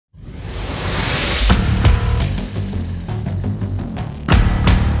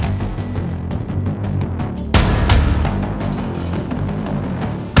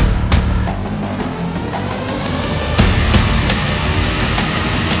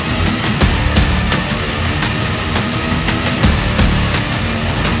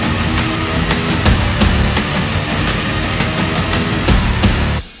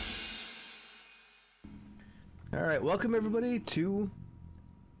welcome everybody to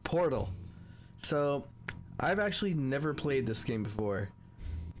Portal. So, I've actually never played this game before.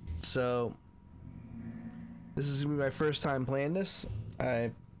 So, this is going to be my first time playing this.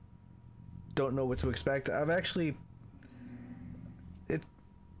 I don't know what to expect. It's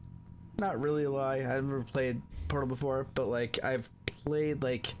not really a lie. I've never played Portal before, but like I've played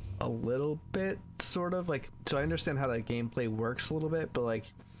like a little bit, sort of like, so I understand how the gameplay works a little bit, but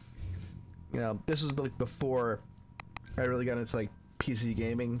like, you know, this was like before I really got into like PC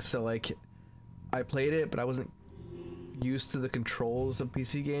gaming, so like I played it, but I wasn't used to the controls of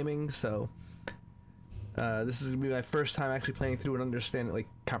PC gaming, so this is gonna be my first time actually playing through and understanding, like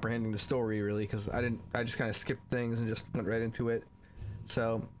comprehending the story really, because I just kind of skipped things and just went right into it.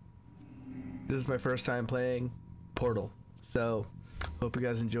 So this is my first time playing Portal, so hope you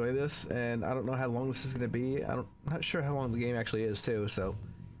guys enjoy this. And I don't know how long this is gonna be. I'm not sure how long the game actually is too, so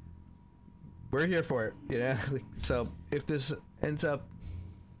we're here for it, you know. So if this ends up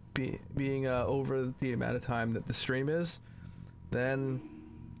being over the amount of time that the stream is, then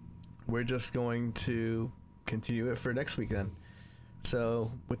we're just going to continue it for next week then.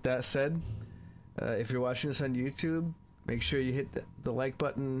 So with that said, if you're watching this on YouTube, make sure you hit the like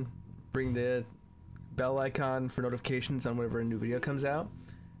button, bring the bell icon for notifications on whenever a new video comes out.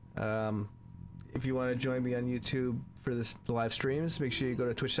 If you want to join me on YouTube for the live streams, make sure you go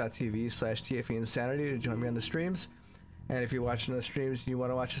to twitch.tv/TFEinsanity to join me on the streams. And if you're watching the streams and you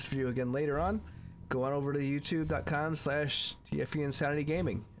want to watch this video again later on, go on over to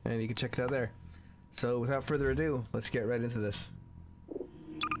youtube.com/TFEInsanityGaming and you can check it out there. So without further ado, let's get right into this.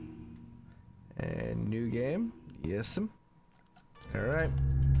 And new game, yes. Alright,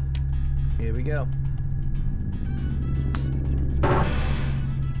 here we go.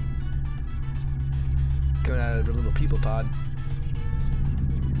 Coming out of a little people pod.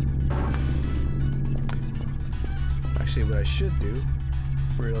 Actually, what I should do,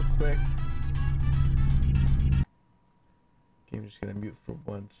 real quick. I'm just gonna mute for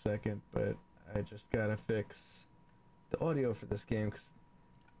 1 second, but I just gotta fix the audio for this game because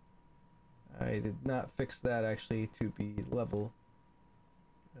I did not fix that actually to be level.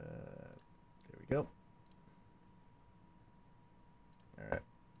 There we go. Alright.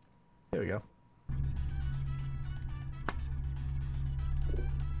 There we go.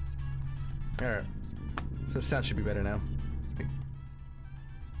 Alright. So sound should be better now.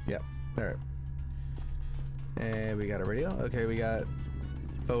 Yep. Alright. And we got a radio. Okay, we got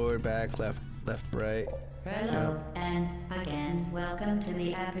forward, back, left, right. Hello, and again, welcome to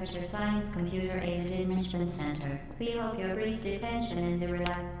the Aperture Science Computer Aided Enrichment Center. We hope your brief detention in the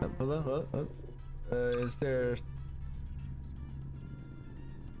Hold on. Is there...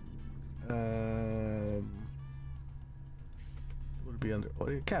 would it be under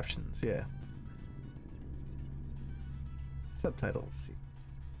audio captions? Yeah. Subtitles.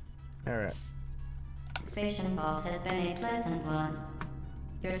 Alright. Fixation vault has been a pleasant one.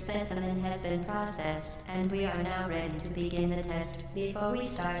 Your specimen has been processed, and we are now ready to begin the test. Before we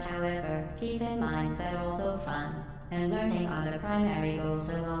start, however, keep in mind that although fun and learning are the primary goals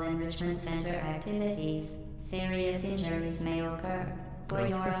of all Enrichment Center activities, serious injuries may occur. For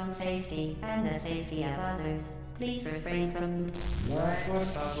your own safety and the safety of others, please refrain from...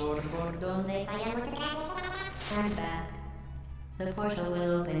 Stand back. The portal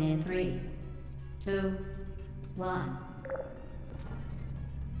will open in 3, 2, 1.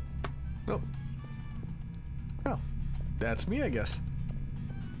 Oh, that's me, I guess.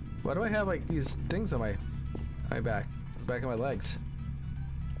 Why do I have like these things on my back of my legs?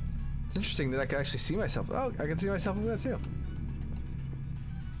 It's interesting that I can actually see myself. Oh, I can see myself over there too.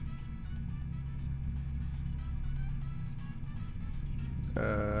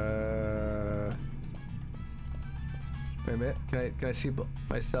 Wait a minute. Can I see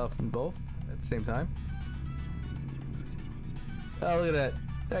myself in both at the same time? Oh, look at that.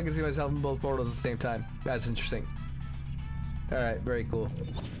 I can see myself in both portals at the same time. That's interesting. Alright, very cool.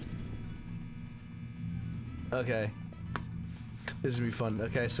 Okay. This is gonna be fun.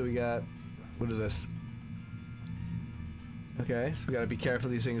 Okay, so we got... What is this? Okay, so we gotta be careful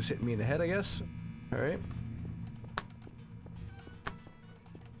these things hit me in the head, I guess. Alright.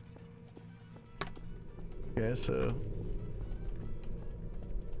 Okay, so...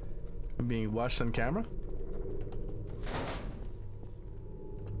 I'm being watched on camera.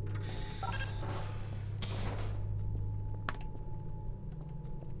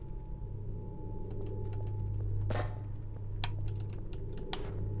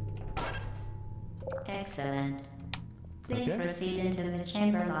 Excellent. Please proceed into the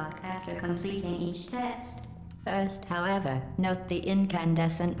chamber lock after completing each test. First, however, note the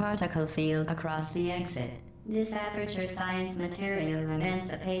incandescent particle field across the exit. This Aperture Science Material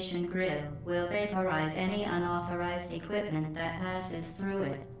Emancipation Grill will vaporize any unauthorized equipment that passes through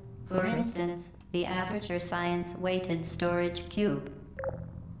it. For instance, the Aperture Science Weighted Storage Cube.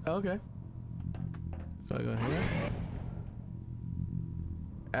 Okay. So I go here.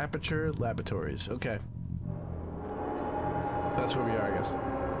 Aperture Laboratories. Okay. So that's where we are, I guess.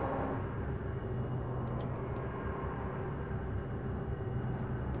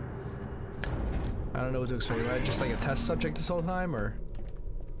 I don't know what to expect. Am I just like a test subject this whole time, or?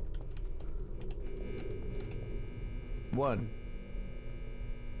 1.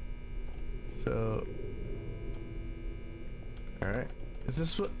 So. Alright. Is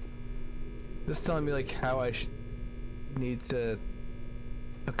this what? This telling me like how I need to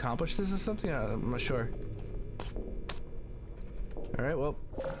accomplish this or something? I'm not sure. Alright, well.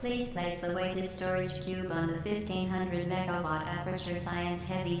 Please place the weighted storage cube on the 1500 megawatt Aperture Science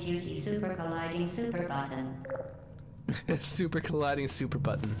Heavy Duty Super Colliding Super Button. Super colliding super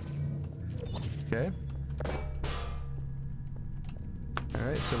button. Okay.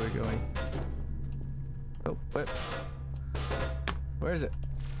 Alright, so we're going. Oh, what? Where is it?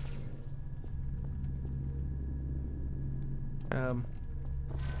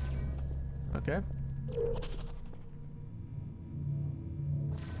 Okay.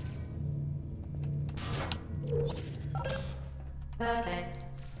 Perfect.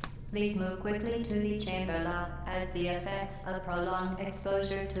 Please move quickly to the chamber lock, as the effects of prolonged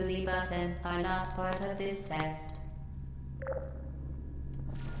exposure to the button are not part of this test.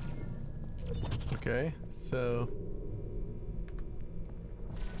 Okay, so.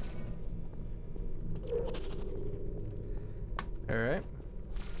 Alright.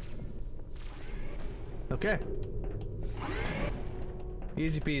 Okay.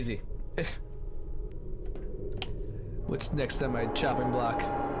 Easy peasy. What's next on my chopping block?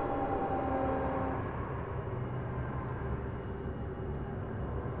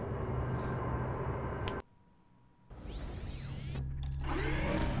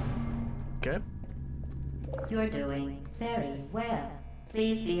 Okay. You're doing very well.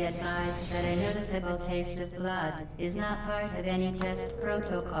 Please be advised that a noticeable taste of blood is not part of any test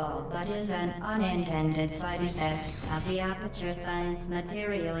protocol, but is an unintended side effect of the Aperture Science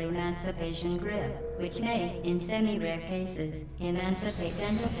Material Emancipation Grill, which may, in semi-rare cases, emancipate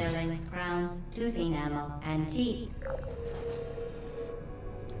dental fillings, crowns, tooth enamel, and teeth.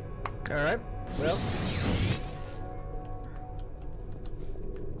 Alright, well.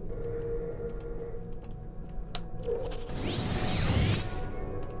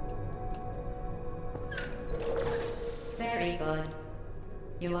 Very good.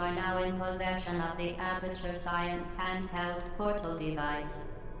 You are now in possession of the Aperture Science handheld portal device.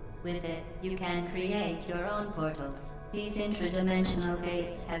 With it, you can create your own portals. These intradimensional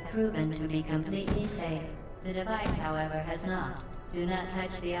gates have proven to be completely safe. The device, however, has not. Do not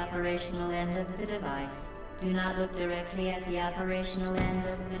touch the operational end of the device. Do not look directly at the operational end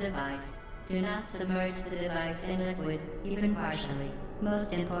of the device. Do not submerge the device in liquid, even partially.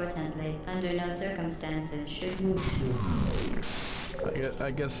 Most importantly, under no circumstances should you... I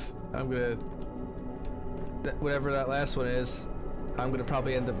guess I'm gonna... whatever that last one is, I'm gonna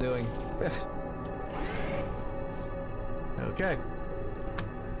probably end up doing. Okay.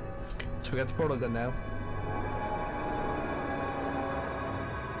 So we got the portal gun now.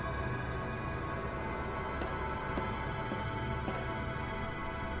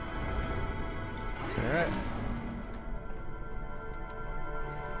 Alright.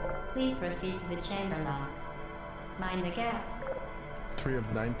 Please proceed to the chamber lock. Mind the gap. 3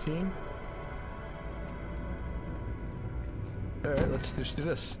 of 19. Alright, let's just do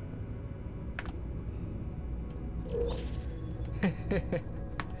this.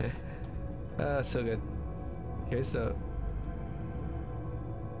 So good. Okay, so...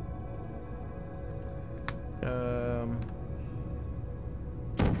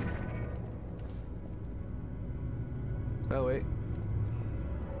 Oh, wait.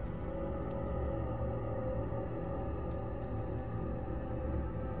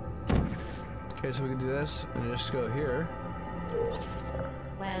 Okay, so we can do this, and just go here.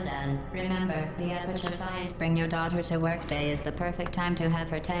 Well done. Remember, the Aperture Science Bring Your Daughter to Work Day is the perfect time to have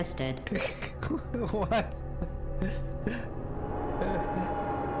her tested. What?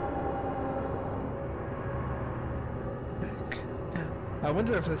 I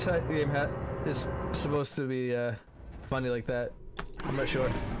wonder if the game is supposed to be funny like that. I'm not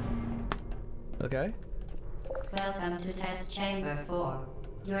sure. Okay. Welcome to Test Chamber 4.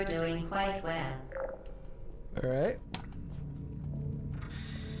 You're doing quite well. Alright.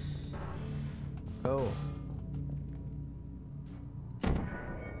 Oh.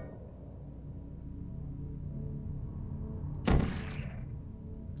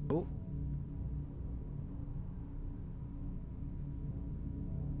 Oh.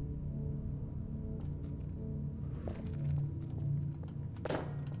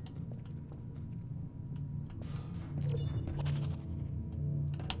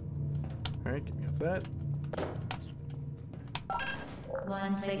 Alright, got that.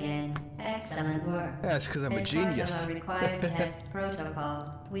 Once again, excellent work. Yeah, it's because I'm a As genius. part of a required test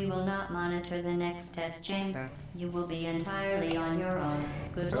protocol, we will not monitor the next test chamber. You will be entirely on your own.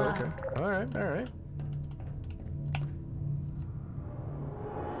 Good luck. Okay. Alright, alright.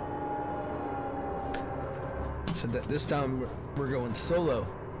 So that this time we're going solo.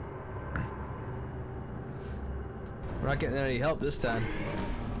 We're not getting any help this time.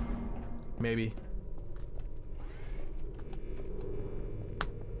 Maybe.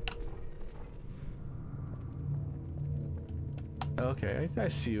 Okay, I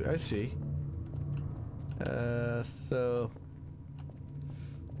see. I see. So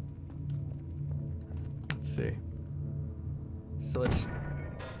let's see. So let's do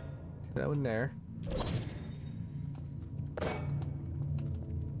that one there.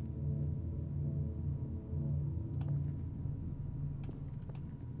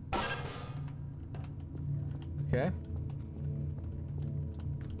 Okay.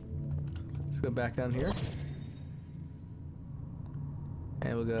 Let's go back down here.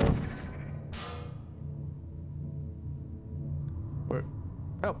 And we'll go. Where?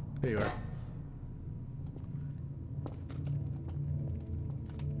 Oh, there you are.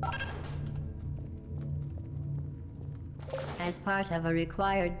 As part of a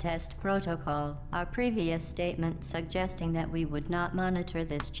required test protocol, our previous statement suggesting that we would not monitor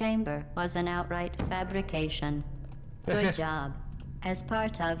this chamber was an outright fabrication. Good job. As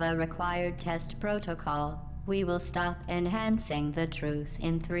part of a required test protocol, we will stop enhancing the truth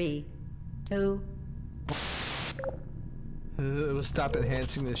in 3, 2... We'll stop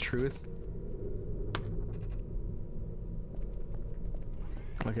enhancing this truth.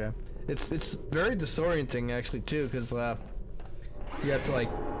 Okay. It's very disorienting actually too, because you have to like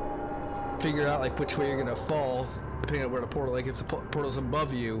figure out like which way you're gonna fall depending on where the portal. Like if the portal's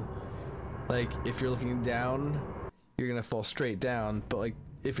above you, like if you're looking down, you're gonna fall straight down. But like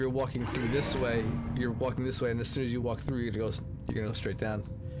if you're walking through this way, you're walking this way, and as soon as you walk through, you're gonna go straight down.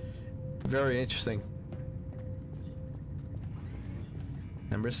 Very interesting.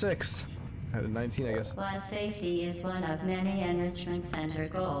 Number 6. Out of 19, I guess. While safety is one of many Enrichment Center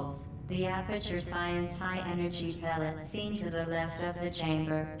goals, the Aperture Science High Energy Pellet seen to the left of the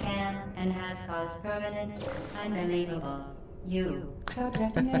chamber can and has caused permanent, unbelievable. You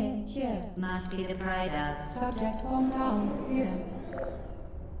Subject name here. must be the pride of. Subject hometown here.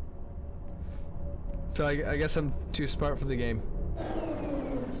 So I guess I'm too smart for the game.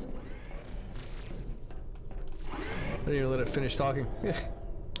 I didn't even let it finish talking.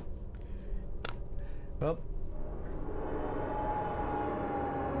 Well.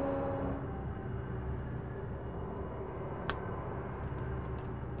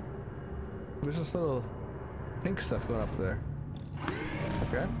 There's this little pink stuff going up there.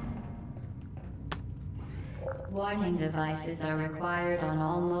 Okay. Warning devices are required on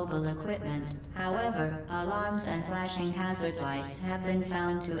all mobile equipment. However, alarms and flashing hazard lights have been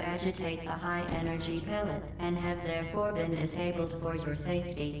found to agitate the high energy pellet and have therefore been disabled for your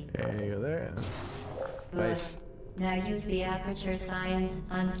safety. There you go there. Good. Nice. Now use the Aperture Science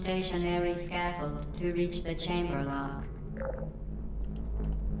unstationary scaffold to reach the chamber lock.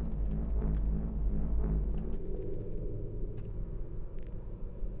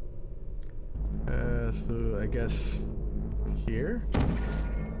 So I guess here?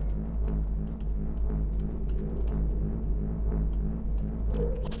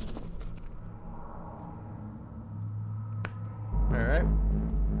 All right.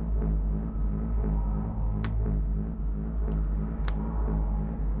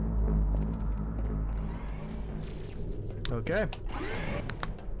 Okay.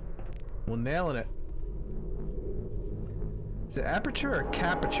 Well, nailing it. Is it aperture or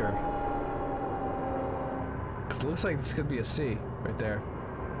capature? 'Cause it looks like this could be a C right there.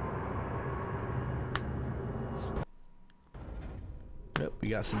 Yep, we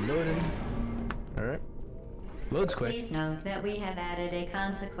got some loading. Alright. Loads quick. Please note that we have added a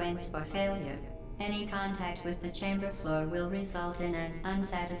consequence for failure. Any contact with the chamber floor will result in an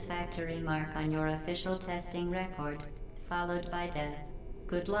unsatisfactory mark on your official testing record, followed by death.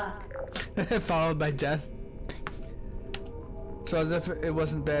 Good luck. Followed by death. So as if it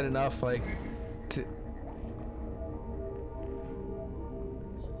wasn't bad enough, like, to...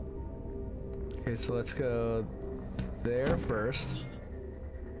 Okay, so let's go there first.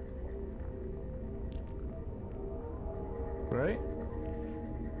 Right?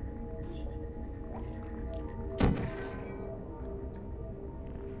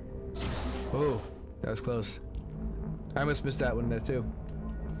 That was close. I almost missed that one there too.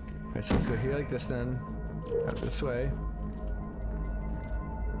 Alright, so let's go here like this then. Out this way.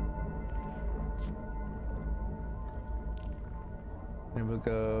 And we'll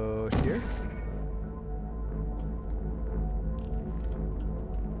go here.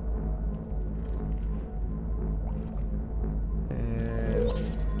 And...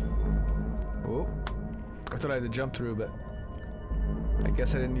 oh. I thought I had to jump through, but I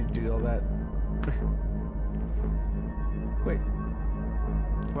guess I didn't need to do all that. Wait.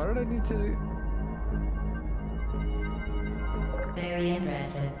 Why did I need to do... Very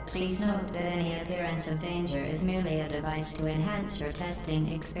impressive. Please note that any appearance of danger is merely a device to enhance your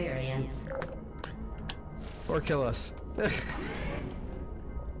testing experience. or kill us?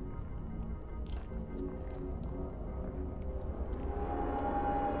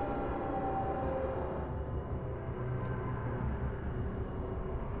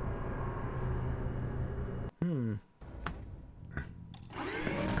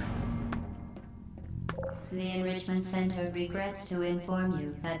 The Enrichment Center regrets to inform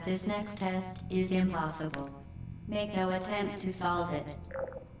you that this next test is impossible. Make no attempt to solve it.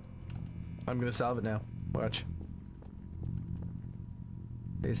 I'm gonna solve it now. Watch.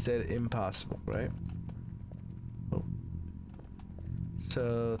 They said impossible, right? Oh.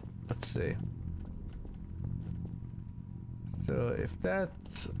 So, let's see. So, if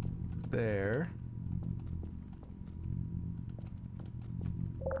that's there...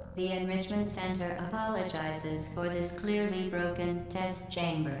 The Enrichment Center apologizes for this clearly broken test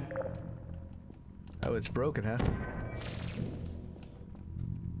chamber. Oh, it's broken, huh?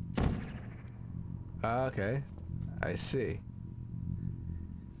 Ah, okay. I see.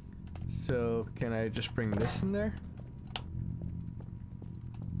 So, can I just bring this in there?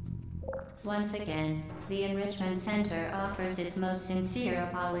 Once again, the Enrichment Center offers its most sincere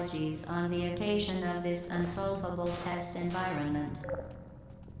apologies on the occasion of this unsolvable test environment.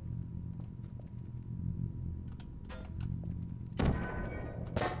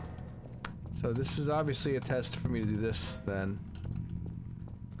 So this is obviously a test for me to do this, then.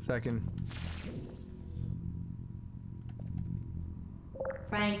 Second.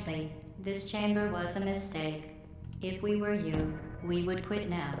 Frankly, this chamber was a mistake. If we were you, we would quit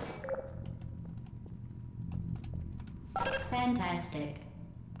now. Fantastic.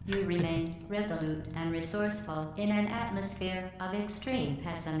 You remain resolute and resourceful in an atmosphere of extreme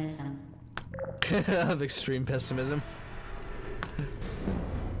pessimism. Of extreme pessimism.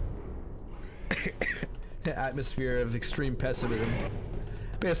 Atmosphere of extreme pessimism.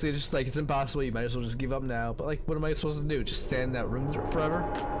 Basically, just like, it's impossible, you might as well just give up now. But like, what am I supposed to do? Just stand in that room forever?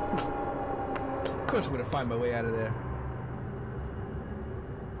 Of course I'm gonna find my way out of there.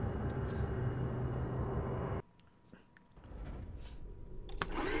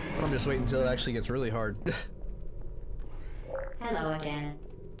 I'm just waiting until it actually gets really hard. Hello again.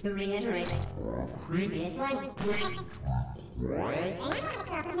 To reiterate, previous one.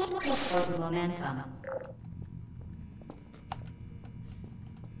 Of momentum.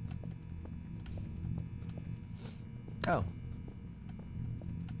 Oh.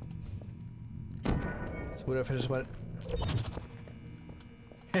 So what if I just went...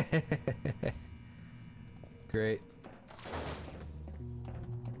 Great.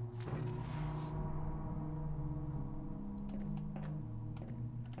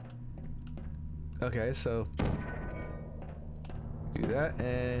 Okay, so... do that,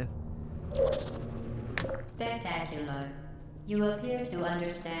 and... Spectacular. You appear to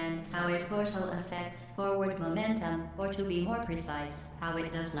understand how a portal affects forward momentum, or to be more precise, how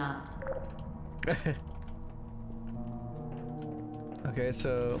it does not. Okay,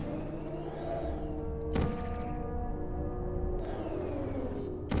 so...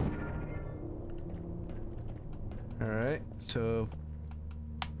 Alright, so...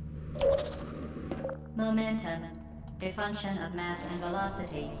 Momentum, a function of mass and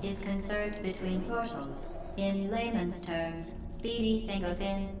velocity, is conserved between portals. In layman's terms, speedy thing goes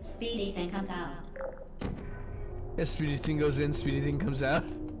in, speedy thing comes out. Yeah, speedy thing goes in, speedy thing comes out.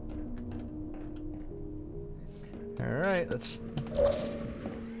 Alright, let's...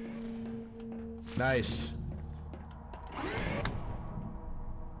 Nice.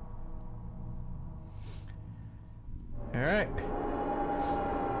 Alright.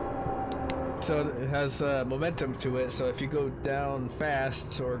 So it has momentum to it, so if you go down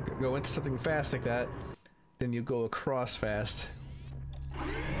fast or go into something fast like that, then you go across fast.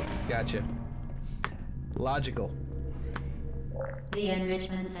 Gotcha. Logical. The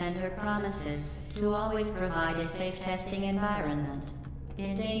Enrichment Center promises to always provide a safe testing environment.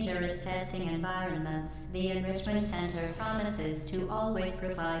 In dangerous testing environments, the Enrichment Center promises to always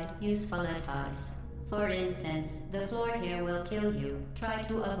provide useful advice. For instance, the floor here will kill you. Try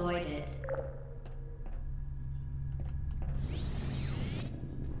to avoid it.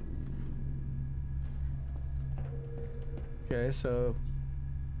 Okay, so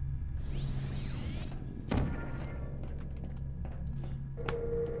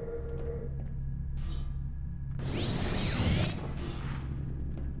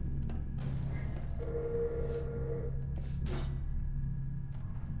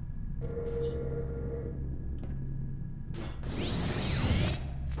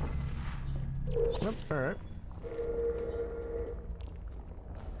yep, all right.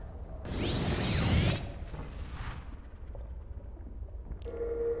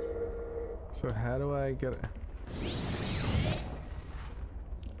 So how do I get it?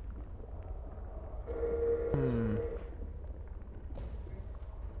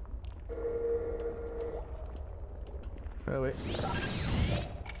 Oh wait.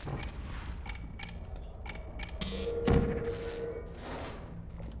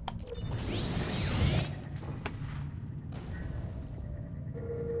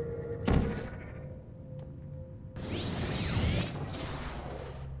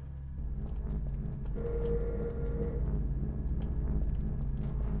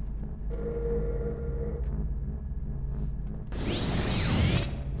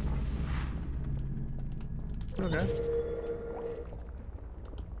 Okay.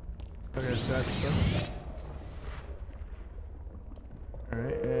 Okay, so that's the...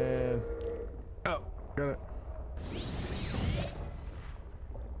 Alright, and... Oh, got it.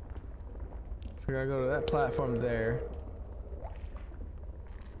 So we gotta go to that platform there.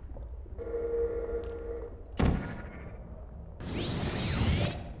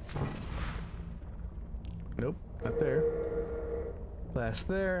 Nope, not there. Blast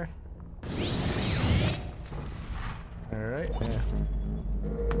there. Alright, yeah.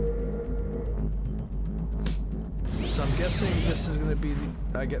 So I'm guessing this is gonna be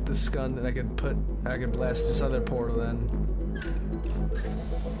I get this gun and I can blast this other portal then. The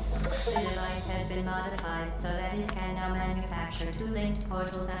device has been modified so that it can now manufacture 2 linked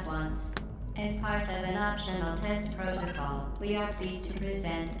portals at once. As part of an optional test protocol, we are pleased to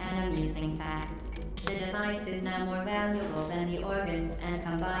present an amusing fact. The device is now more valuable than the organs and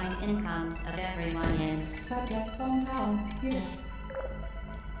combined incomes of everyone in. Subject hometown here.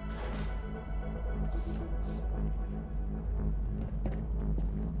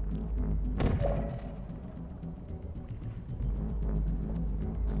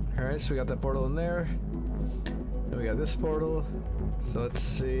 Alright, so we got that portal in there. Then we got this portal. So let's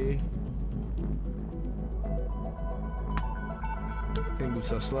see. Thing moves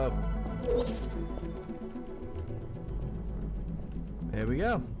so slow. There we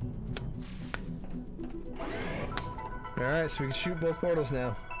go. Alright, so we can shoot both portals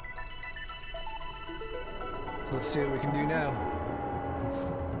now. So let's see what we can do now.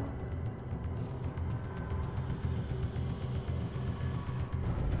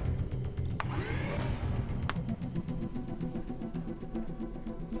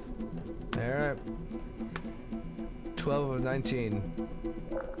 Alright. 12 of 19.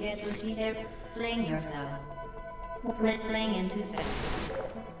 Get repeated, fling yourself. Fling into space.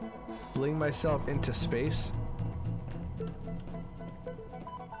 Fling myself into space?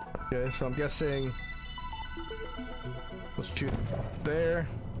 Okay, so I'm guessing... Let's shoot there.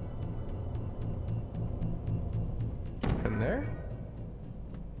 And there?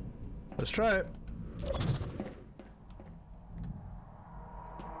 Let's try it.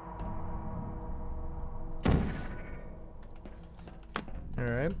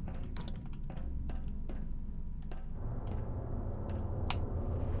 Alright.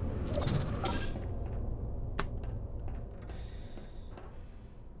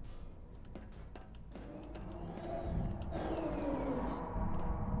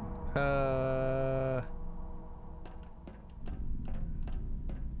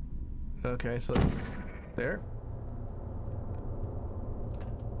 Okay, so there.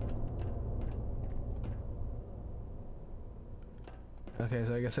 Okay,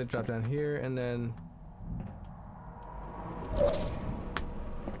 so I guess I drop down here and then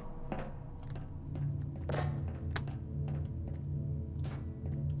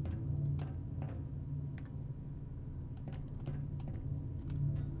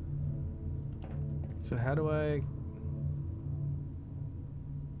so how do I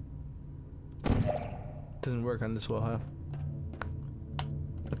doesn't work on this well, huh?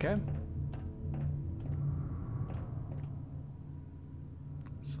 Okay.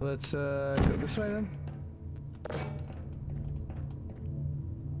 So let's go this way then.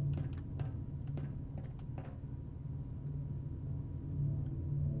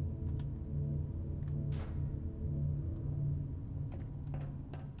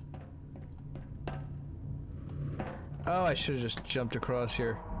 Oh, I should have just jumped across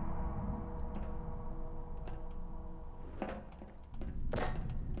here.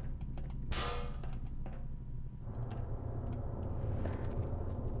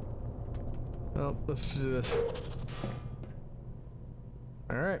 Well, let's do this.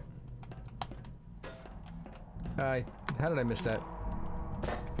 Alright. How did I miss that?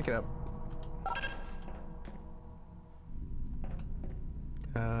 Pick it up.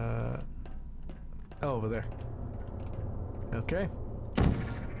 Oh, over there. Okay.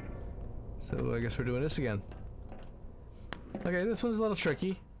 So I guess we're doing this again. Okay, this one's a little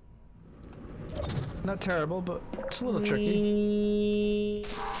tricky. Not terrible, but it's a little tricky.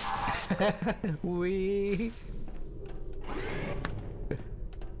 Wee.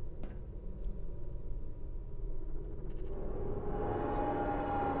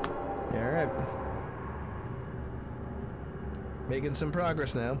 Alright. Making some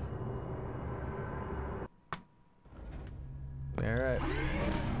progress now. Alright.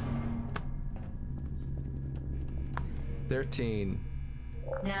 13.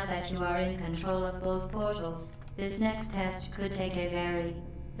 Now that you are in control of both portals, this next test could take a very,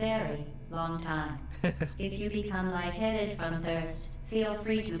 very long time. If you become lightheaded from thirst, feel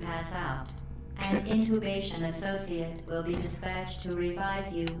free to pass out. An intubation associate will be dispatched to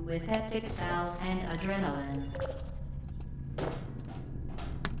revive you with peptic salve and adrenaline.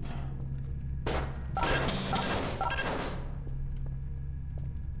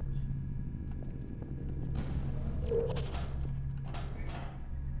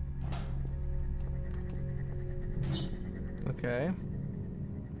 Okay.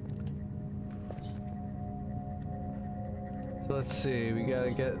 So let's see, we gotta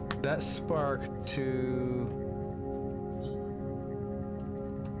get that spark to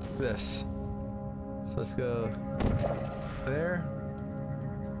this. So let's go there.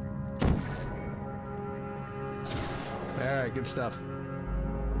 Alright, good stuff.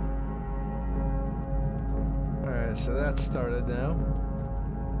 Alright, so that started now.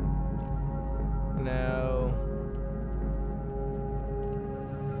 Now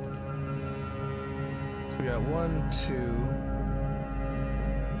so we got 1, 2.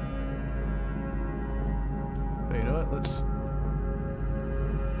 Hey, you know what? Let's.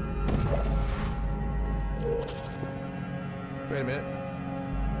 Wait a minute.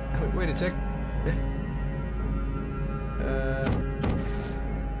 Wait a tick.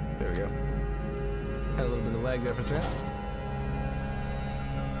 There we go. Had a little bit of lag there for a second.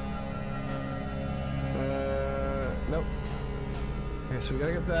 Nope. Okay, so we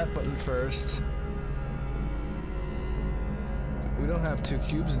gotta get that button first. We don't have 2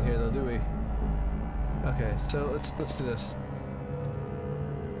 cubes in here though, do we? Okay, so let's do this.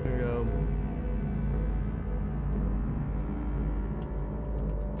 Here we go.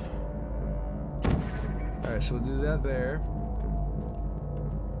 Alright, so we'll do that there.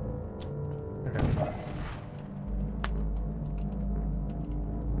 Okay.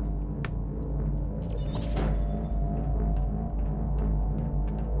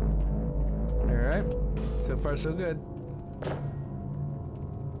 Alright. So far so good.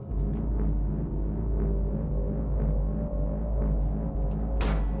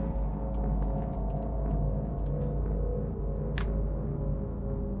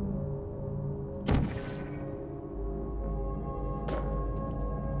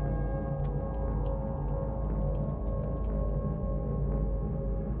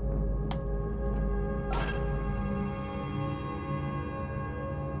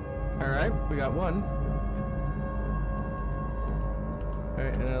 Alright, we got one.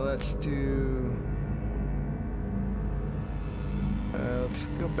 Alright, now let's do... let's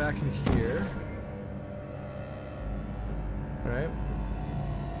go back in here. Alright.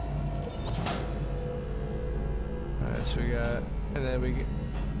 Alright, so we got... And then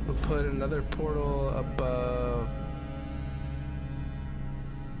we'll put another portal above.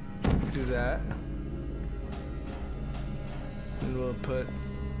 Do that. And we'll put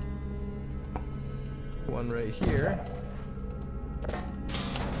one right here.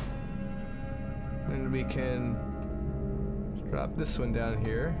 And we can drop this one down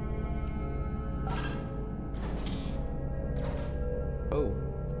here. Oh.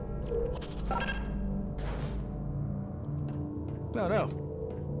 No.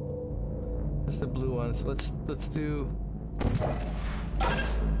 That's the blue one. So let's do.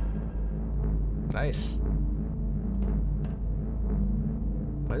 Nice.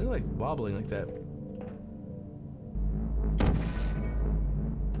 Why is it like wobbling like that?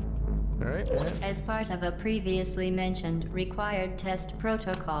 Alright. As part of a previously mentioned required test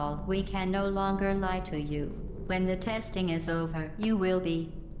protocol, we can no longer lie to you. When the testing is over, you will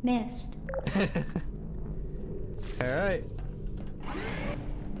be missed. Alright.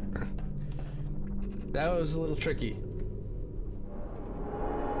 That was a little tricky.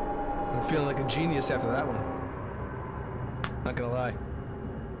 I'm feeling like a genius after that one. Not gonna lie.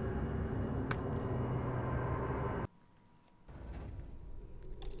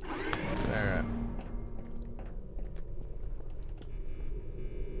 Alright.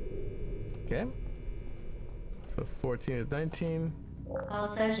 Okay. So 14 to 19. All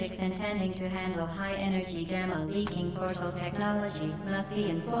subjects intending to handle high-energy gamma-leaking portal technology must be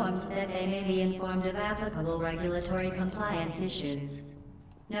informed that they may be informed of applicable regulatory compliance issues.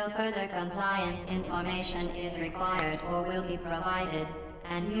 No further compliance information is required or will be provided,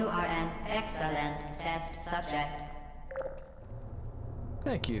 and you are an excellent test subject.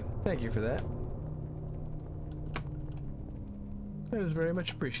 Thank you. Thank you for that. That is very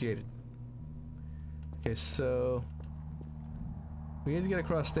much appreciated. Okay, so we need to get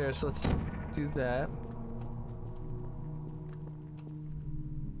across there, so let's do that.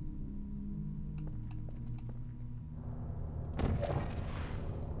 So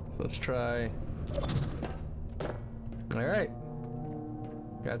let's try. Alright.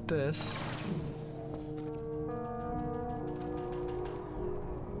 Got this.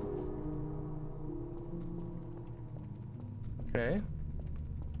 Okay.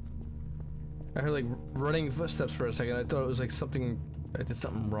 I heard like running footsteps for a second. I thought it was like something, I did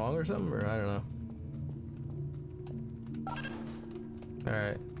something wrong or something, or I don't know.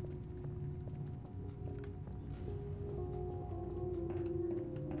 Alright.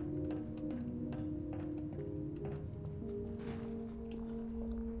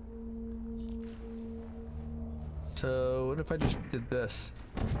 So, what if I just did this?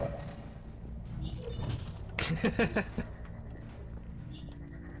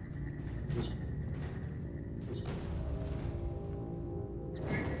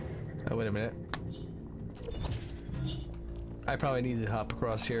 Oh, wait a minute. I probably need to hop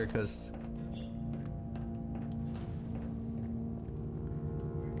across here because...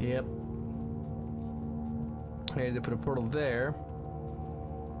 Yep. I need to put a portal there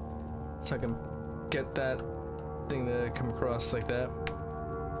so I can get that thing to come across like that.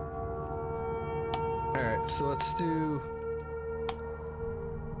 Alright, so let's do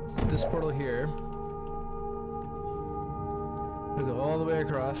this portal here. We'll go all the way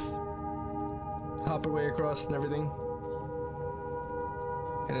across. Hop our way across and everything.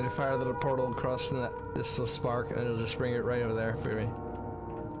 And then fire a little portal across from this little spark, and it'll just bring it right over there for me.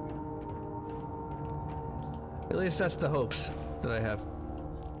 At least that's the hopes that I have.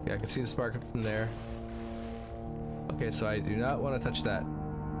 Yeah, I can see the spark from there. Okay, so I do not want to touch that.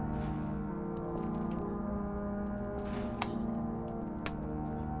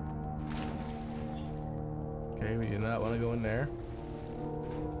 Okay, we do not want to go in there.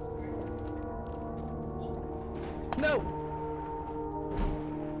 No!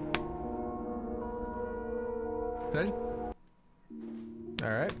 Did I?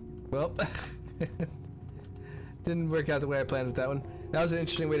 Alright. Well, didn't work out the way I planned with that one. That was an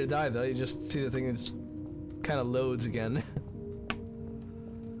interesting way to die, though. You just see the thing that just kind of loads again.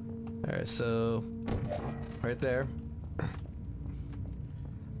 Alright, so right there. I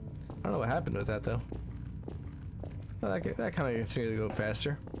don't know what happened with that, though. Well, that kind of gets me to go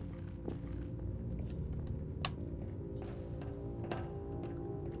faster.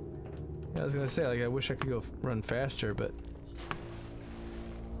 Yeah, I was gonna say, like, I wish I could go run faster, but...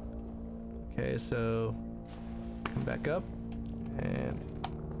 Okay, so... Come back up. And...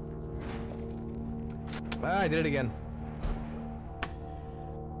 Ah, I did it again.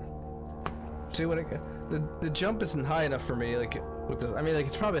 See, when the jump isn't high enough for me, like, with this... I mean, like,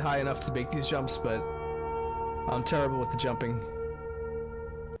 it's probably high enough to make these jumps, but... I'm terrible with the jumping.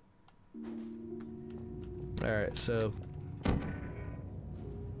 Alright, so...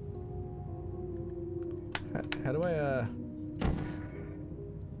 How do I,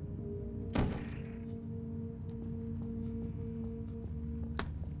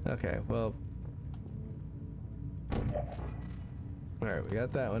 Okay, well... Alright, we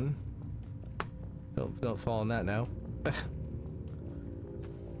got that one. Don't fall in that now.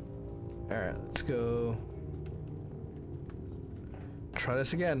 Alright, let's go... Try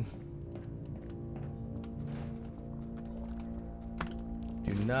this again.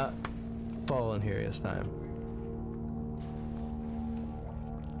 Do not fall in here this time.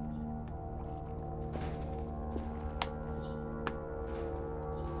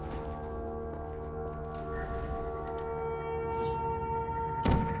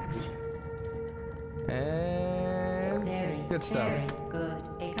 And good stuff. Very good.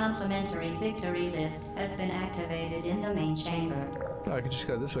 A complimentary victory lift has been activated in the main chamber. Oh, I could just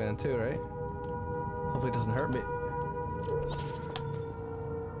go this way then too, right? Hopefully it doesn't hurt me.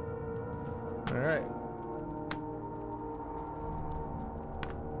 Alright.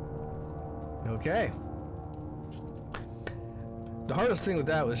 Okay. The hardest thing with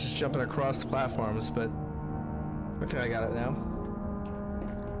that was just jumping across the platforms, but I think I got it now.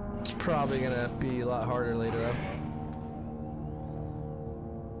 It's probably gonna be a lot harder later on.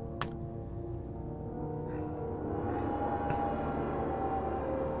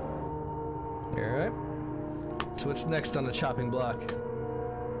 Alright. So what's next on the chopping block?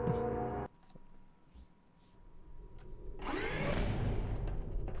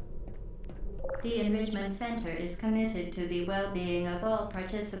 The Enrichment Center is committed to the well-being of all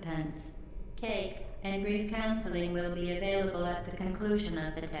participants. Cake and brief counseling will be available at the conclusion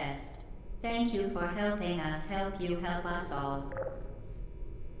of the test. Thank you for helping us help you help us all.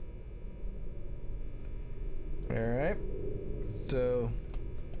 Alright. So...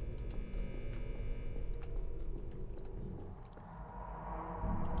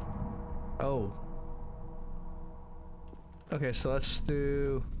 Oh. Okay, so let's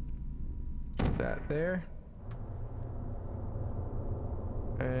do that there.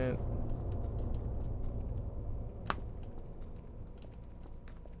 And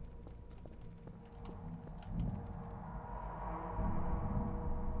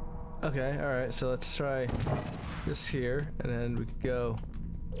okay, alright, so let's try this here, and then we could go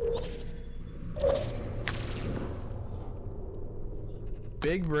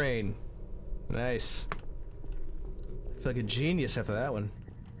big brain. Nice. I feel like a genius after that one.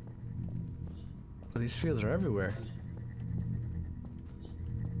 Oh, these fields are everywhere.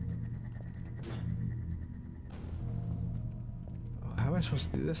 Oh, how am I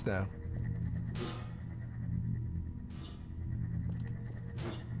supposed to do this now?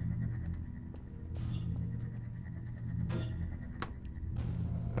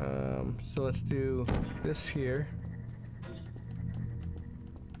 So let's do this here.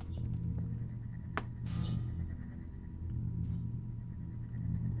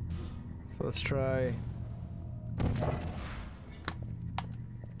 So let's try.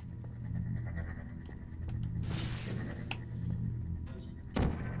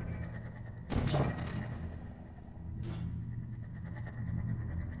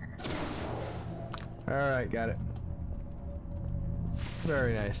 Alright, got it.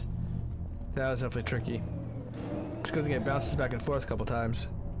 Very nice. That was definitely tricky. It's good thing it bounces back and forth a couple times.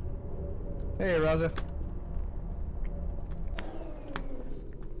 Hey, Raza.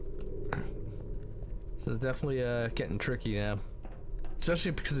 So it's definitely getting tricky now.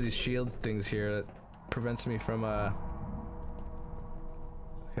 Especially because of these shield things here that prevents me from okay,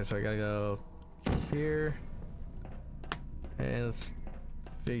 so I gotta go here. And let's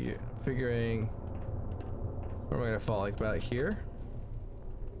figuring where am I gonna fall, like about here?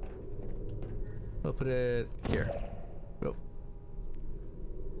 We'll put it here. Oh.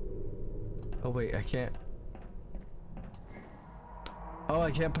 Oh wait, I can't. Oh,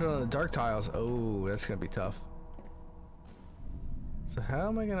 I can't put it on the dark tiles. Oh, that's gonna be tough. So how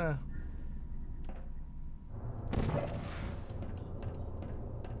am I gonna...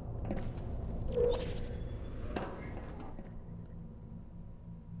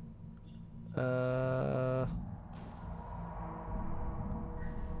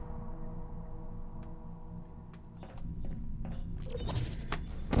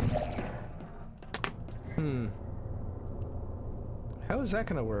 How is that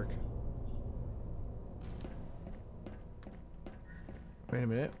gonna work? Wait a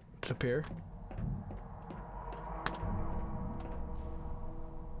minute. It's up here.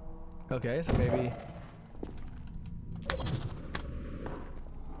 Okay, so maybe...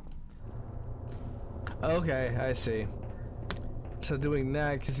 Okay, I see. So doing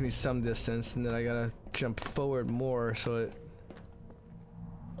that gives me some distance, and then I gotta jump forward more so it...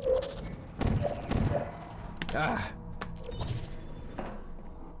 Ah!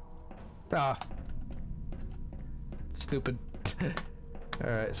 Ah! Stupid.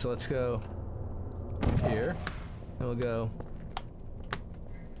 Alright, so let's go here. And we'll go...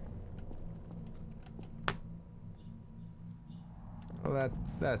 Oh,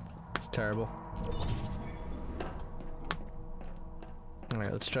 that's terrible.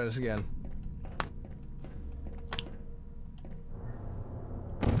 Alright, let's try this again.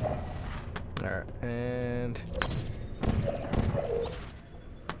 Alright, and...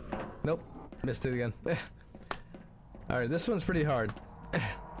 Nope, missed it again. Alright, this one's pretty hard.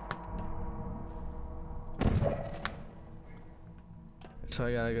 So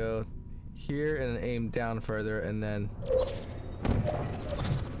I gotta go here and aim down further, and then...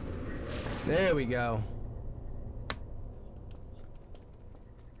 There we go.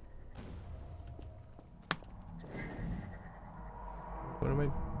 What am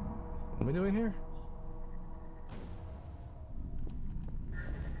I... What am I doing here?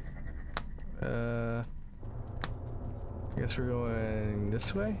 I guess we're going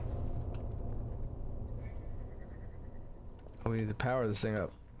this way? Oh, we need to power this thing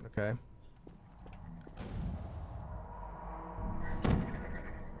up. Okay.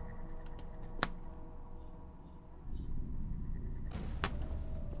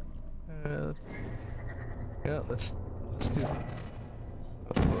 Yeah, let's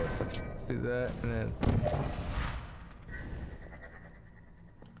do that, and then.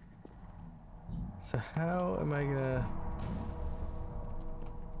 So how am I gonna?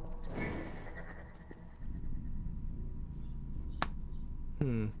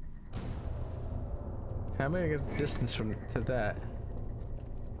 How am I gonna get distance from to that?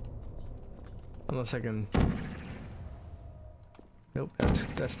 Unless I can. Nope,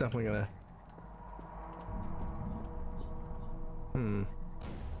 that's definitely gonna.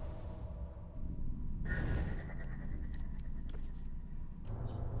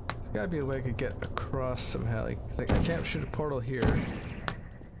 There's gotta be a way I could get across somehow. Like I can't shoot a portal here.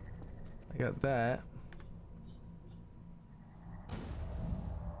 I got that.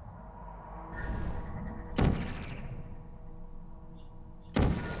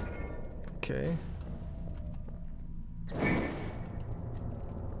 Okay.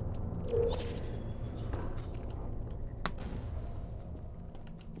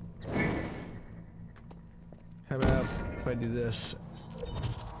 How about if I do this?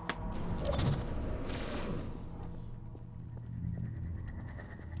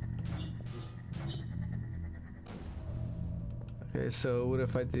 Okay, so what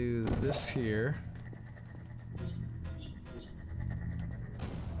if I do this here?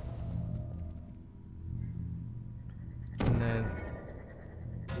 And then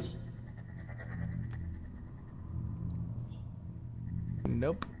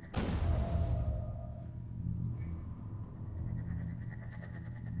nope.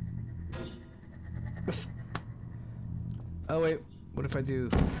 Oh wait, what if I do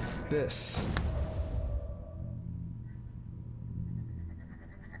this?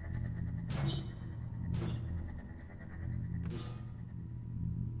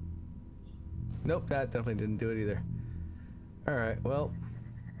 Nope, that definitely didn't do it either. Alright, well.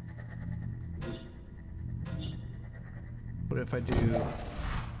 What if I do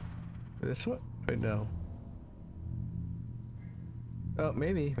this one? Wait, no. Oh,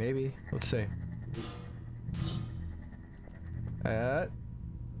 maybe. Let's see.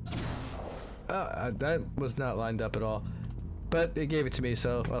 That was not lined up at all. But it gave it to me,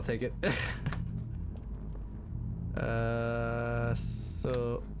 so I'll take it.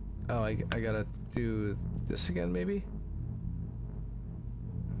 So... Oh, I gotta do this again, maybe?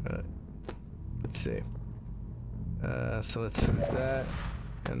 Let's see. So let's do that,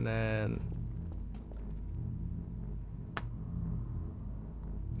 and then...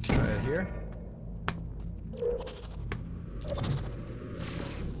 Let's try it here.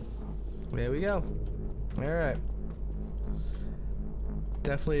 There we go. Alright.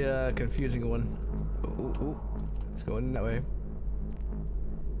 Definitely a confusing one. Ooh. It's going that way.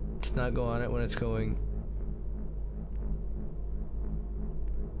 It's not go on it when it's going.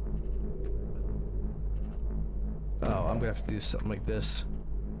 Oh, I'm gonna have to do something like this.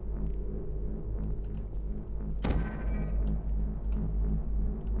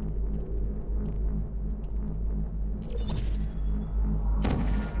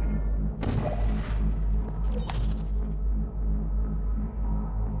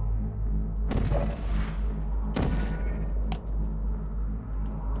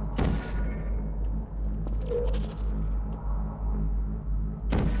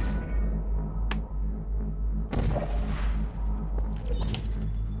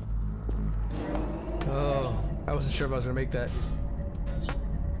 I wasn't sure if I was gonna make that.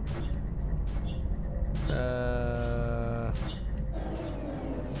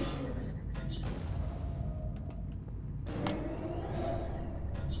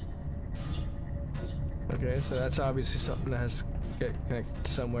 Okay, so that's obviously something that has to get connected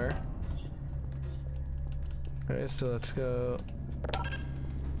somewhere. Okay, so let's go.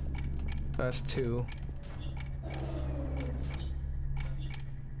 That's 2.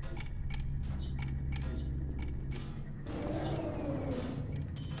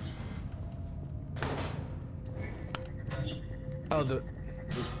 Oh,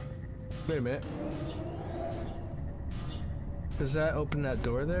 wait a minute. Does that open that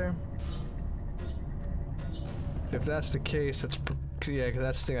door there? If that's the case, that's yeah, because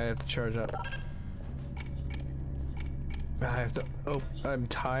that's the thing I have to charge up. I have to. Oh, I'm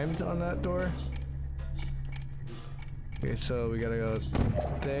timed on that door. Okay, so we gotta go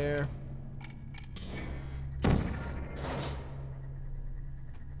there.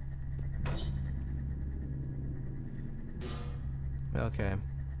 Okay,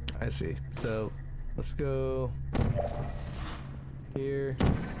 I see. So let's go here.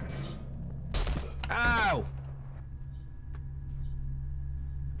 Ow!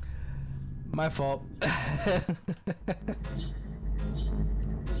 My fault.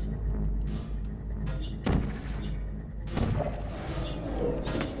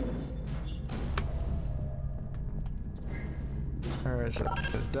 Alright, so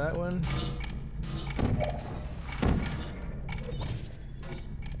there's that one.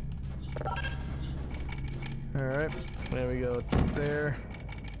 Alright, there we go. There.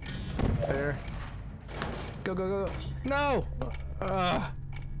 There. Go, go, go, go. No!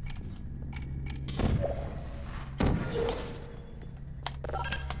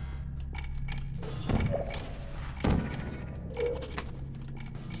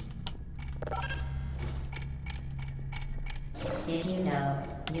 Did you know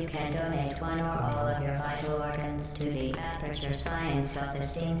you can donate one or all of your vital organs to the Aperture Science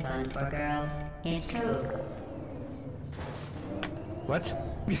Self-Esteem Fund for Girls? It's true. What?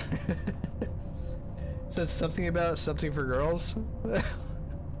 Said something about something for girls?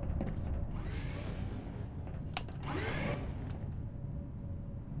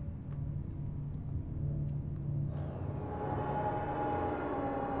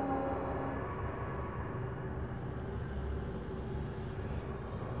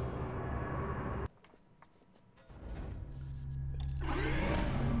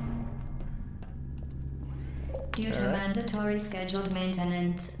 Due to mandatory scheduled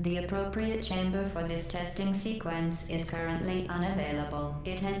maintenance, the appropriate chamber for this testing sequence is currently unavailable.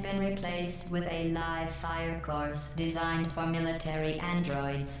 It has been replaced with a live fire course designed for military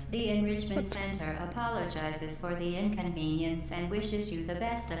androids. The Enrichment Center apologizes for the inconvenience and wishes you the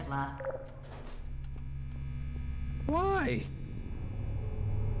best of luck. Why?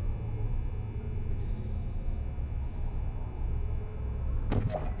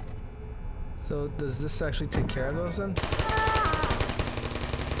 So does this actually take care of those then?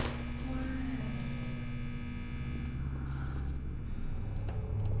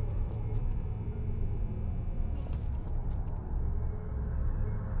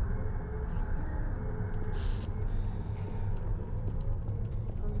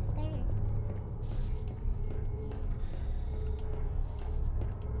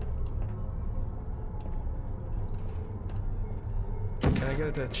 Can I get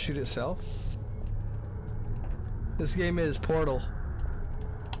it to shoot itself? This game is Portal.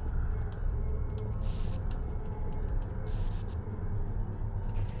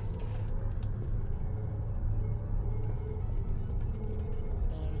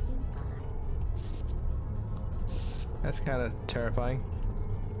 That's kind of terrifying.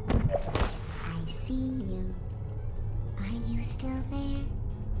 I see you. Are you still there?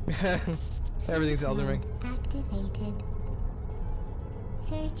 Everything's Elden Ring. Activated.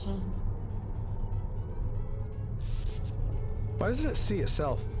 Searching. Why doesn't it see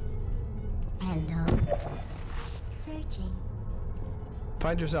itself? Hello. Searching.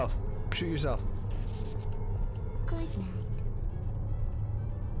 Find yourself. Shoot yourself. Good night.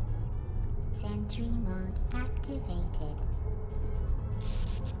 Sentry mode activated.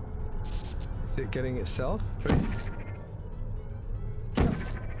 Is it getting itself?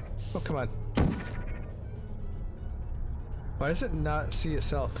 Oh, come on. Why does it not see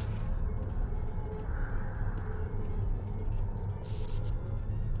itself?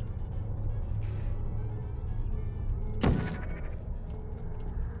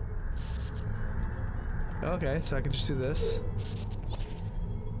 Okay, so I can just do this.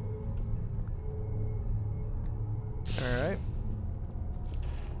 Alright.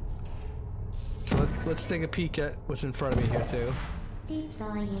 So let's take a peek at what's in front of me here too.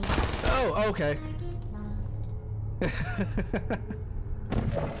 Deploying. Oh, okay. Target lost.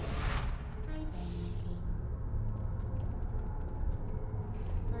 Identity.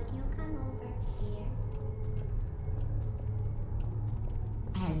 Would you come over here?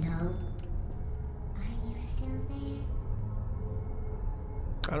 Hello? Are you still there?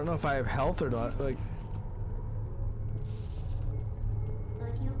 I don't know if I have health or not. Like,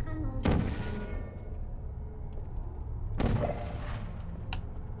 Would you come over here?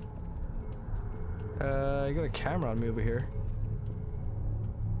 I got a camera on me over here.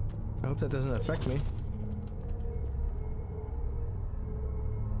 I hope that doesn't affect me.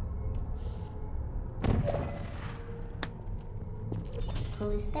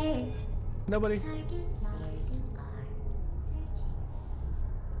 Who is there? Nobody. Target lost. You are searching.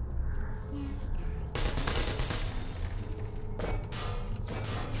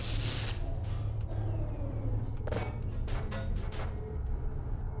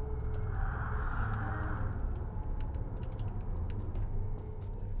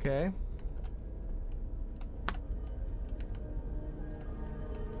 Okay.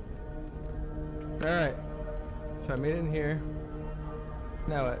 Alright. So I made it in here.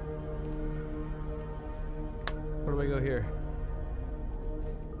 Now what? Where do I go here?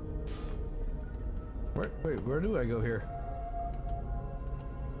 Wait, where do I go here?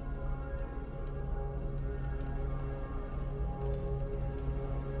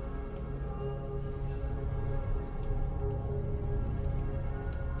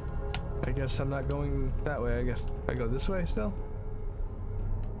 I guess I'm not going that way. I guess I go this way still.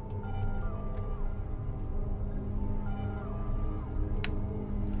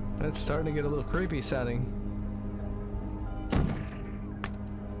 It's starting to get a little creepy sounding.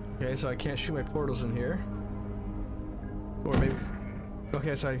 Okay, so I can't shoot my portals in here. Or maybe...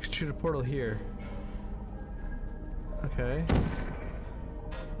 Okay, so I can shoot a portal here. Okay.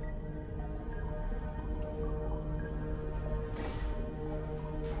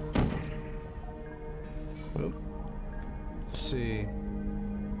 Oop. Let's see.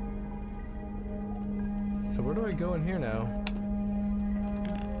 So where do I go in here now?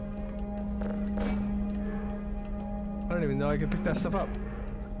 I don't even know I can pick that stuff up.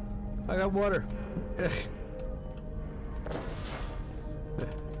 I got water.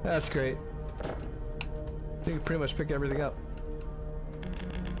 That's great. You can pretty much pick everything up.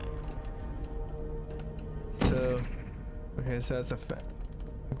 So, okay, so that's a fact.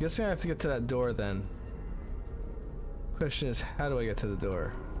 I'm guessing I have to get to that door then. Question is, how do I get to the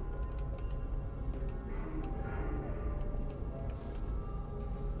door?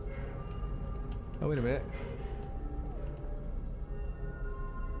 Oh, wait a minute.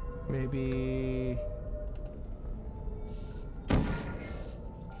 Maybe...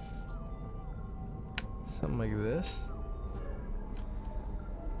 something like this?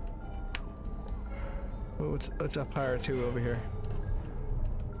 What's up higher too over here?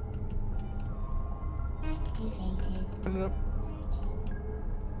 Activated. Nope.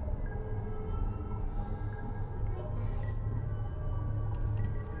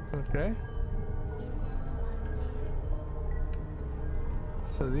 Okay.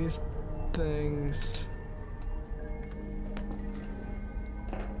 So these things...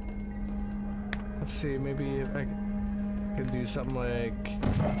 Let's see, maybe if I could do something like...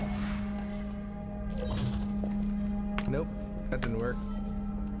 Nope, that didn't work.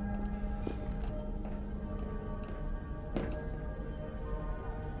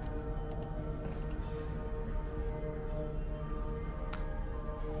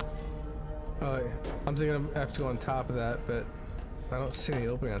 Oh, I'm thinking I have to go on top of that, but I don't see any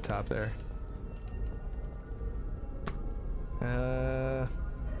opening on top there.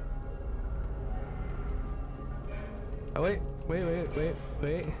 Oh wait.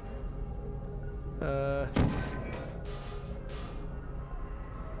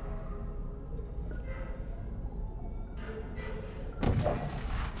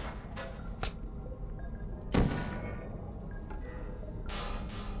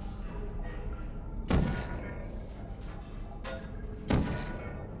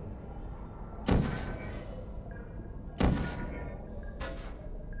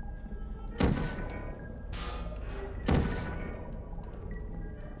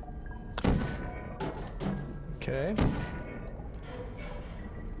 Okay.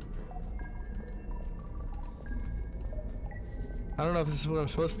 I don't know if this is what I'm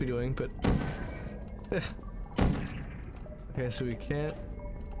supposed to be doing, but... Okay, so we can't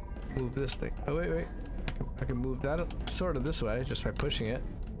move this thing. Oh, wait. I can move that sort of this way, just by pushing it.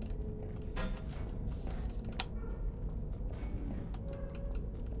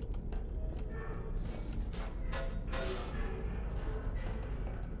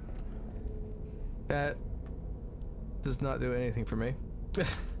 That does not do anything for me.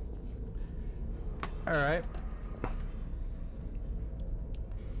 Alright.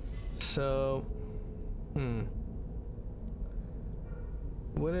 So...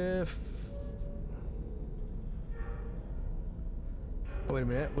 What if... Oh, wait a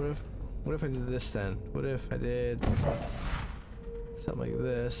minute. What if I did this then? What if I did... something like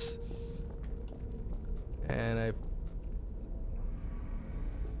this. And I...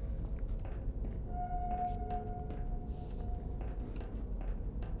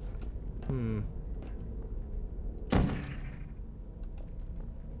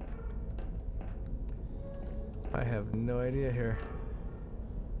 I have no idea here.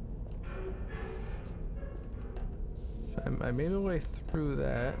 So I made my way through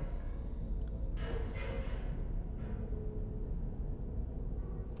that.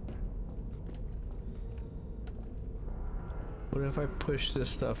 What if I push this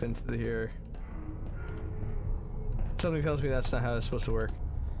stuff into here? Something tells me that's not how it's supposed to work.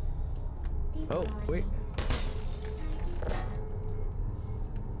 Oh, wait.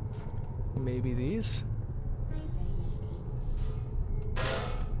 Maybe these?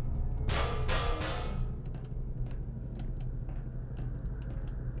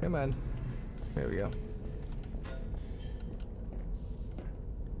 Come on. There we go.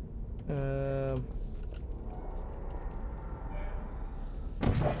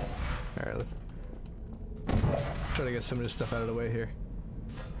 Alright, let's try to get some of this stuff out of the way here.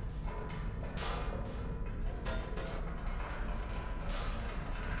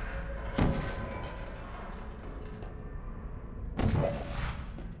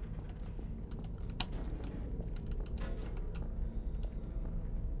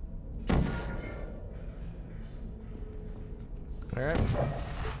 Alright.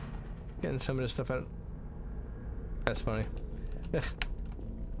 Getting some of this stuff out. That's funny.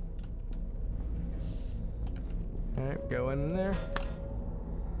 Alright, go in there.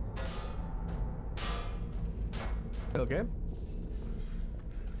 Okay.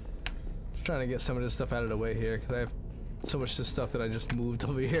 Just trying to get some of this stuff out of the way here, because I have so much of this stuff that I just moved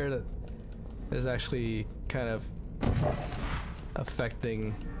over here that is actually kind of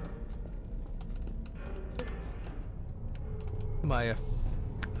affecting my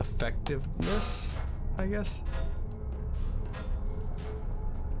effectiveness, I guess.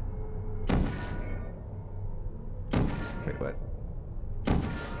 Wait, what?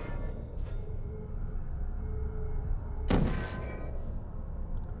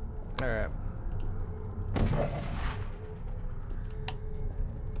 Alright. So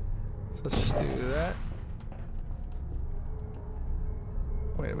let's just do that.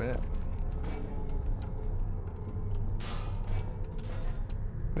 Wait a minute.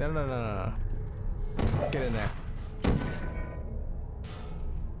 No. Get in there.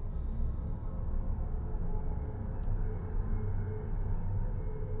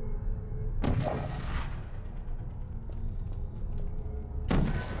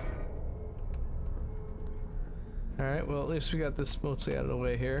 Alright, well at least we got this mostly out of the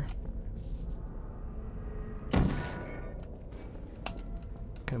way here.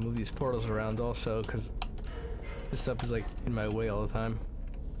 Gonna move these portals around also, because this stuff is like in my way all the time.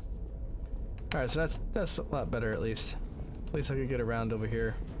 Alright, so that's a lot better at least. At least I could get around over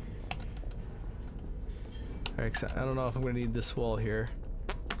here. Alright, I don't know if I'm gonna need this wall here.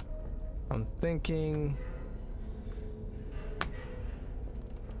 I'm thinking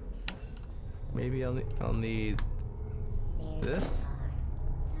maybe I'll need this.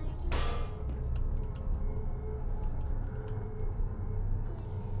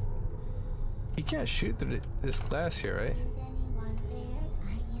 You can't shoot through this glass here, right?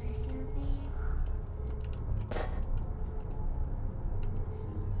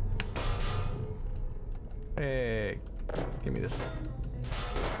 Hey, give me this.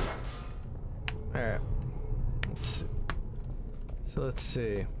 Alright. So let's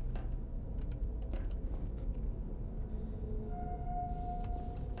see.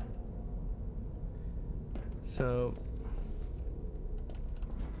 So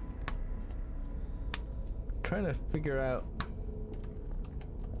trying to figure out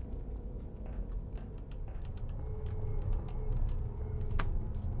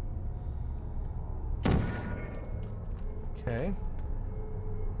okay.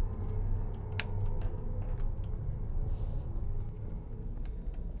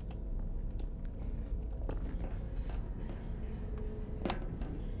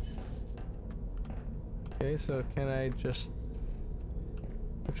 Okay, so can I just...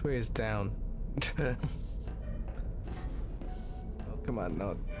 Which way is down? Oh, come on,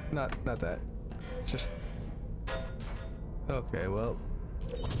 no, not that. It's just... Okay, well...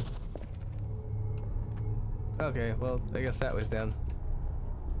 Okay, well, I guess that was down.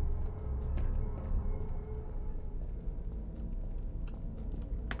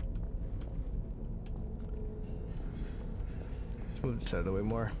 Let's move this out of the way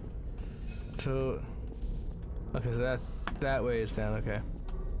more. So... Okay, so that way is down, okay.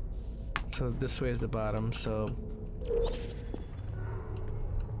 So this way is the bottom, so...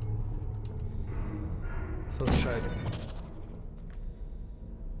 So let's try it.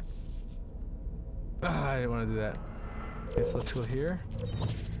 Ah, I didn't want to do that. Okay, so let's go here.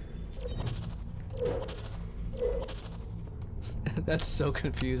 That's so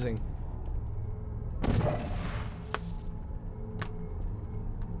confusing.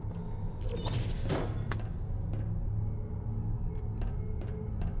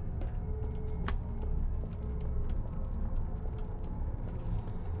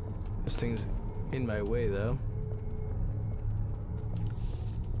 This thing's in my way, though.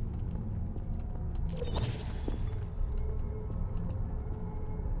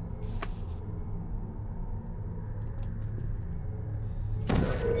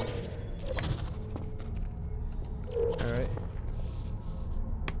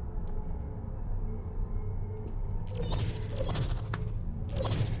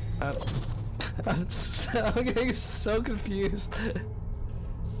 I'm getting so confused.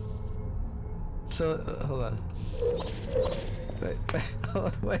 So, hold on.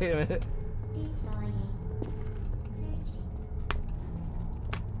 Wait a minute. Deploying. Searching.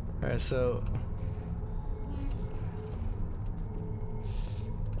 Alright, so...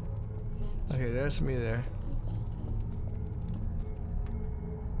 Okay, there's me there.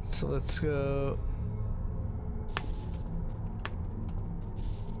 So let's go...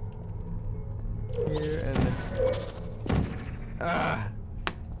 here and... Ah!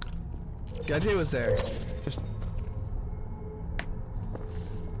 The idea was there. Just...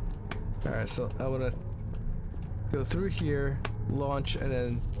 Alright, so I wanna go through here, launch, and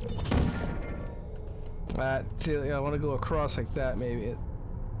then... see, I wanna go across like that, maybe.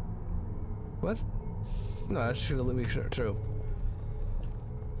 What? No, that's just gonna let me through.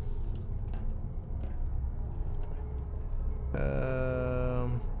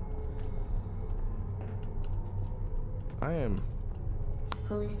 I am.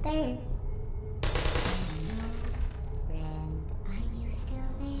 Who's there? Friend, are you still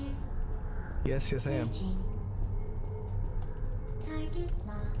there? Yes, yes, I am. Searching. Target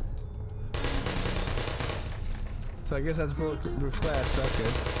lost. So I guess that's bulletproof glass, so that's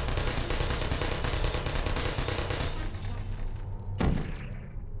good.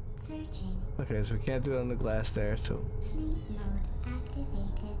 Searching. Okay, so we can't do it on the glass there, so... Sleep mode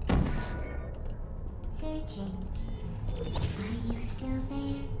activated. Searching. Are you still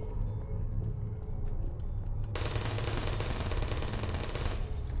there?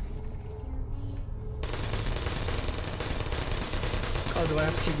 Oh, do I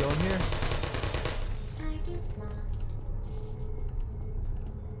have to keep going here? Target lost.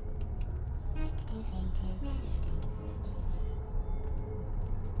 Activated. Resting.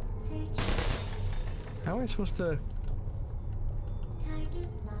 Searching. How am I supposed to... Target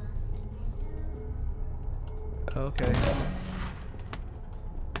lost. Okay.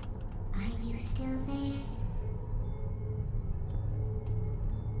 Are you still there?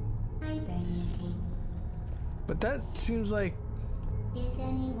 Hibernating. But that seems like Is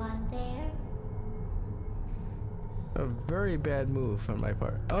anyone there? a very bad move on my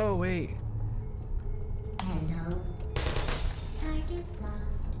part. Oh, wait. Hello. Target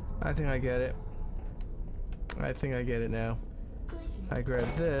lost. I think I get it. I think I get it now. Good I grab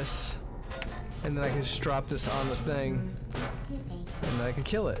this, and then I can just drop this on the thing, activate. and then I can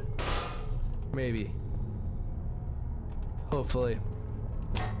kill it. Maybe. Hopefully.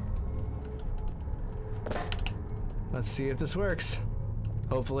 Let's see if this works.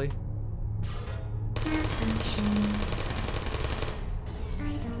 Hopefully. Malfunction.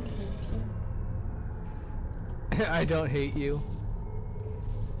 I don't hate you. I don't hate you.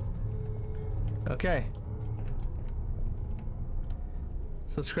 Okay.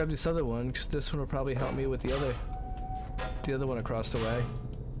 So let's grab this other one, because this one will probably help me with the other one across the way.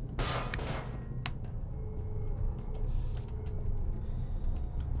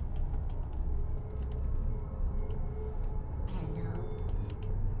 Hello.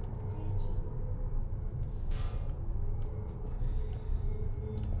 Searching.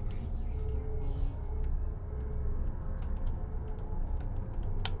 Are you still there?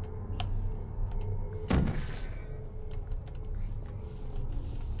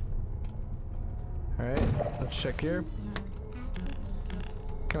 Alright, let's check here.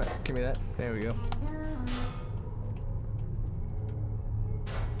 Come on, give me that. There we go.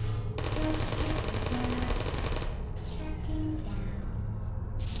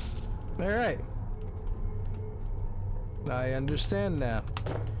 Alright. I understand now.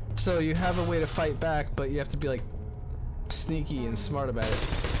 So you have a way to fight back, but you have to be like sneaky and smart about it.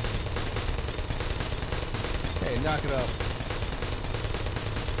 Hey, knock it up.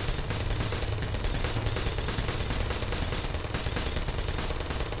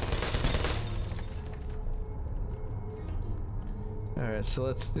 Alright, so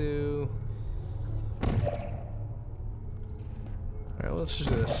let's do... Alright, let's just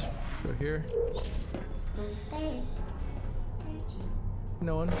do this. Go here. Who's there? Searching.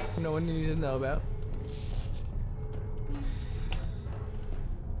 No one you need to know about.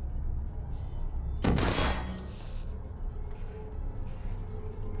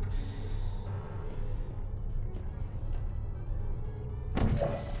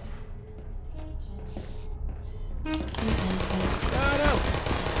 Oh no!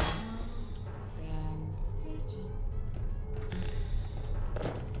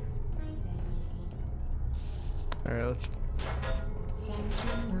 Alright, let's...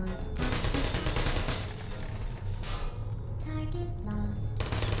 Target lost.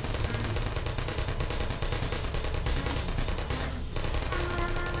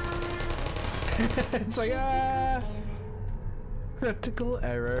 It's like, critical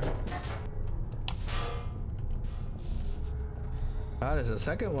error. Ah, there's a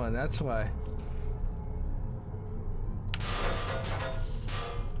second one, that's why.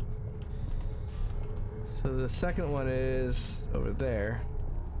 So the second one is over there.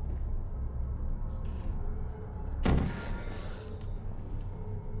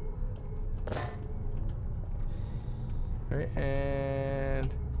 Right, and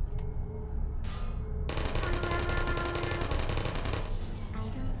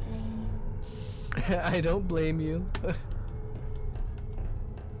I don't blame you.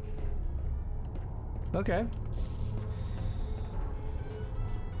 Okay.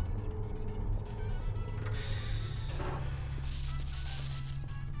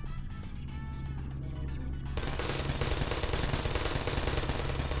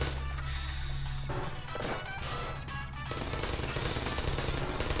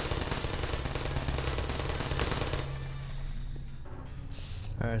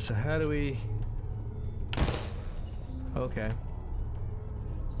 Alright, so how do we... Okay.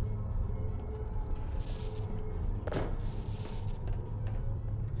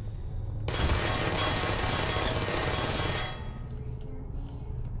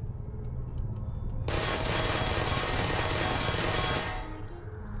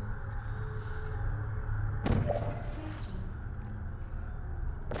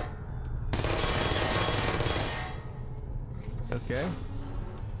 Okay.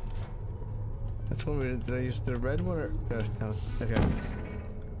 That's one. Did I use the red one or no? Okay.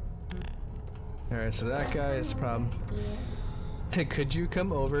 All right. So that guy is the problem. Could you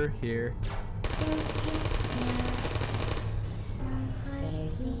come over here?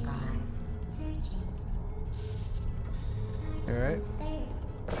 All right.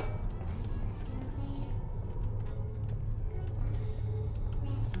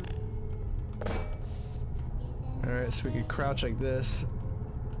 Alright, so we could crouch like this.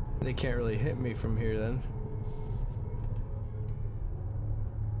 They can't really hit me from here then.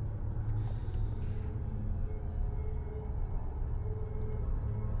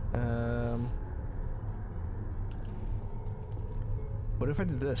 What if I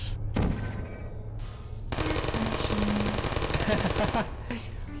did this?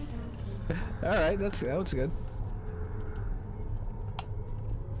 Alright, that was good.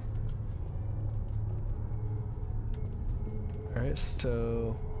 Alright,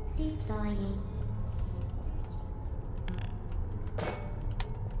 so... Deploying.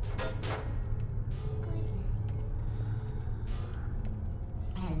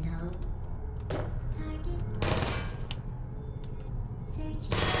 Hello. Target lost.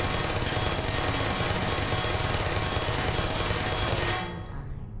 Searching.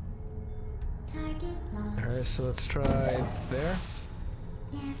 Target lost. Alright, so let's try there.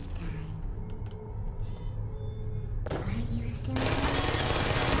 Nap time. Are you still there?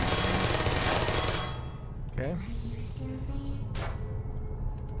 Okay. Are you still there?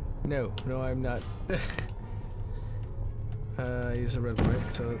 No, I'm not. Use the red one,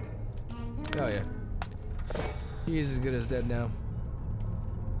 right? So, Hello. oh yeah. He's as good as dead now.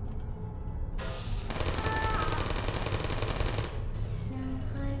 No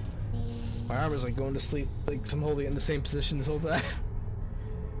hard feelings. My arm is like going to sleep, like I'm holding it in the same position this whole time.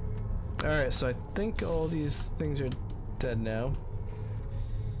 Alright, so I think all these things are dead now.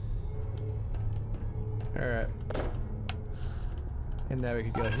 Alright. And now we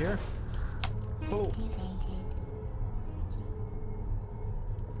could go here. Oh. Activated.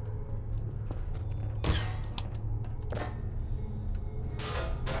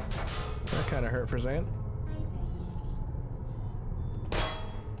 That kind of hurt for a second.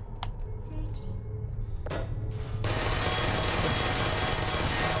 Searching.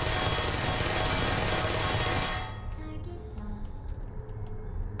 Target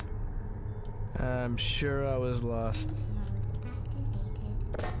lost. I'm sure I was lost. Mode activated.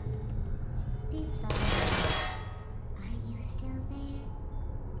 Deploy. Are you still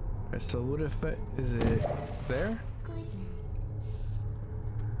there? Alright, so what if I... Is it there? Good night.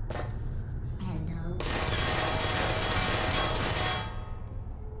 Hello.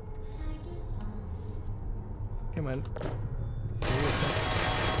 Target lost. Come on.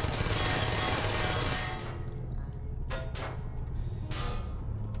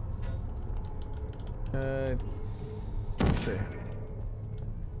 Let's see.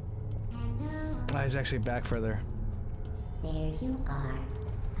 Hello. Oh, he's actually back further. There you are.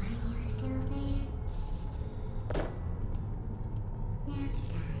 Are you still there? Nap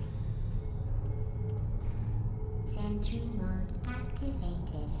time. Sentry mode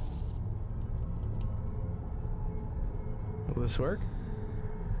activated. Will this work?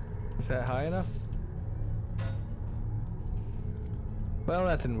 Is that high enough? Well,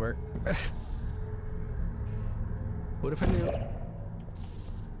 that didn't work. What if I do?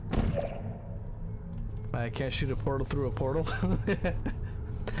 I can't shoot a portal through a portal? That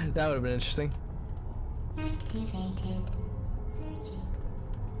would have been interesting. Activated. Searching.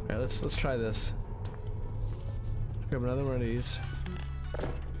 Alright, let's try this. Grab another one of these.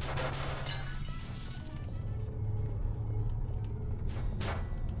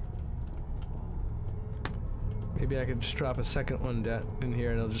 Maybe I could just drop a second one in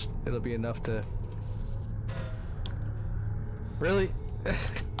here and it'll be enough to... Really?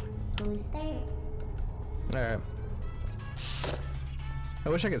 Who's there? Alright. I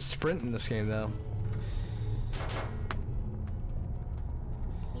wish I could sprint in this game though.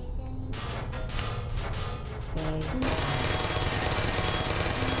 Is anyone?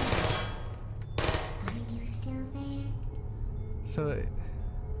 Are you still there? So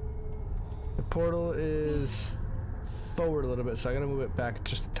the portal is forward a little bit, so I gotta move it back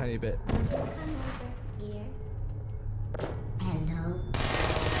just a tiny bit. Come over here. Hello.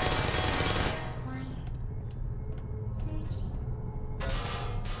 Quiet. Searching.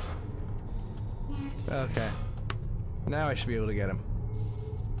 Now, Okay. Now I should be able to get him.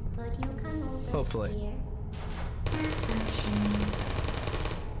 would you come over Hopefully. here? Malfunction.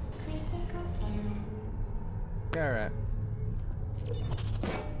 Critical error. Alright.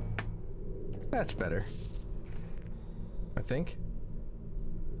 That's better. I think.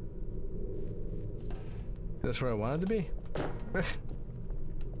 That's where I wanted to be?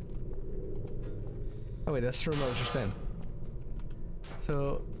 Oh wait, that's the room I was just in.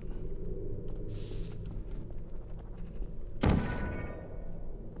 So...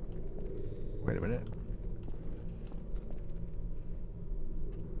 Wait a minute.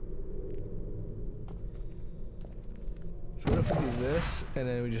 So what if we do this, and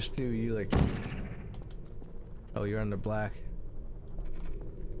then we just do you like... Oh, you're under black.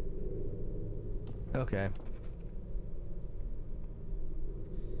 Okay.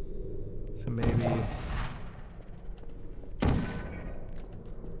 So maybe...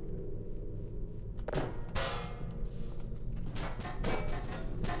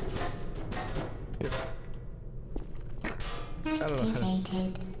 Yep. don't know.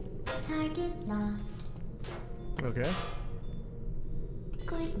 Activated. Target lost. Okay.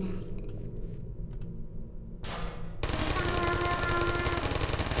 Good night.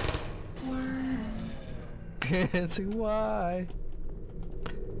 Wow. It's like, why?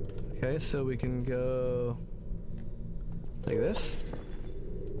 Okay, so we can go... like this?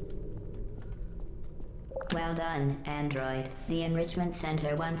 Well done, Android. The Enrichment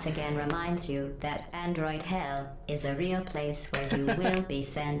Center once again reminds you that Android Hell is a real place where you will be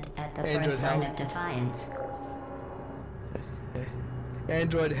sent at the Android first sign Hell. of defiance.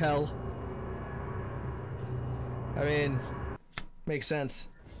 Android hell. I mean, makes sense.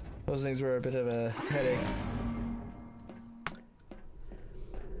 Those things were a bit of a headache.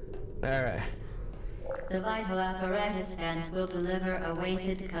 Alright. The vital apparatus vent will deliver a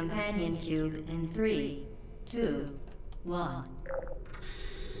weighted companion cube in 3, 2, 1.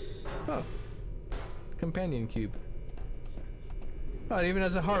 Oh. Companion cube. Oh, it even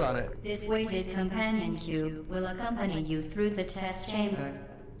has a heart on it. This weighted companion cube will accompany you through the test chamber.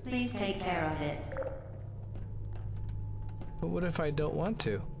 Please take care of it. But what if I don't want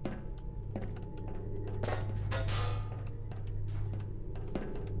to?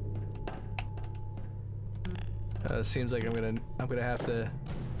 Seems like I'm gonna have to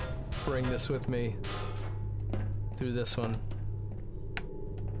bring this with me through this one.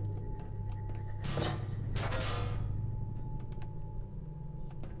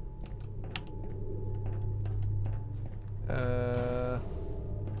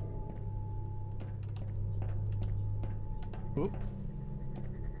 Oop.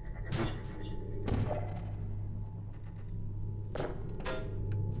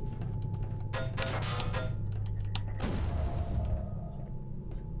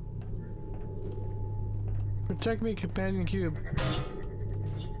 Protect me, companion cube.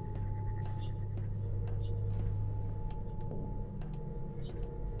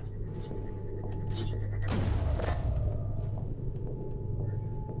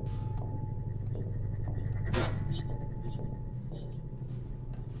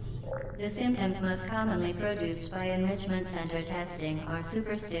 The symptoms most commonly produced by Enrichment Center testing are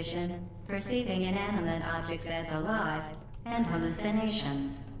superstition, perceiving inanimate objects as alive, and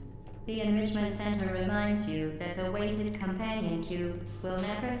hallucinations. The Enrichment Center reminds you that the weighted companion cube will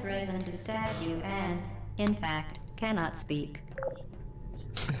never threaten to stab you and, in fact, cannot speak.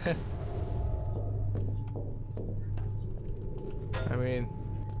 I mean,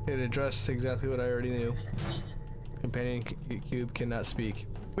 It addressed exactly what I already knew. Companion cube cannot speak.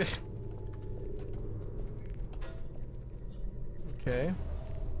 Okay.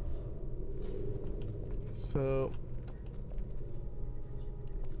 So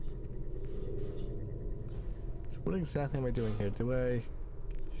what exactly am I doing here? Do I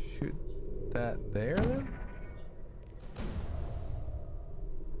shoot that there then?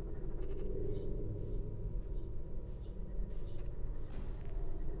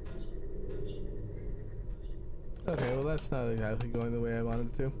 Okay, well that's not exactly going the way I wanted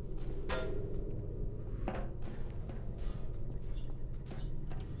it to.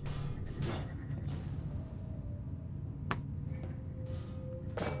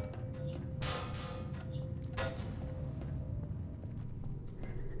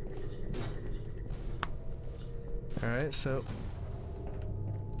 Alright, so...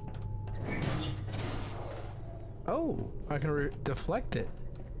 Oh! I can deflect it.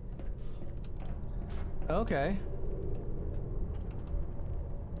 Okay.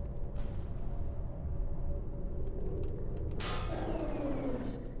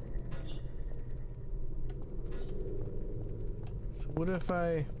 So what if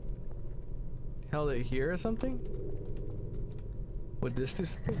I held it here or something? Would this do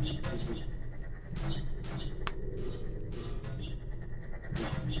something?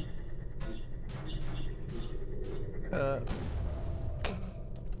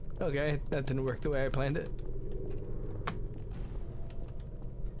 Okay, that didn't work the way I planned it.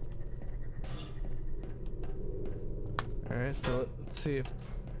 Alright, so let's see if...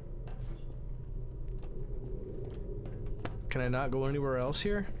 Can I not go anywhere else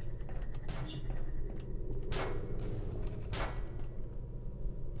here?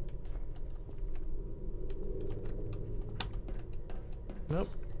 Nope,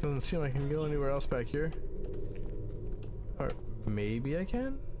 doesn't seem like I can go anywhere else back here. Or maybe I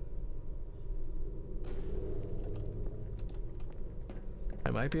can? I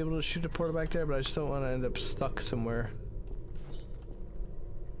might be able to shoot a portal back there, but I just don't want to end up stuck somewhere.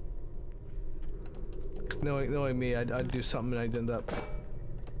 Knowing me, I'd do something and I'd end up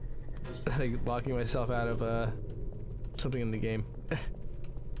like locking myself out of something in the game.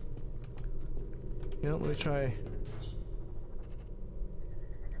 You know, let me try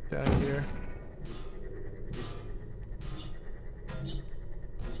down here.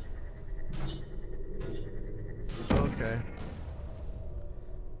 Okay.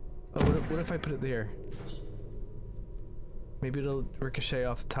 Oh, what if I put it there? Maybe it'll ricochet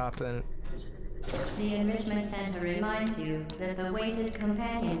off the top then. The Enrichment Center reminds you that the weighted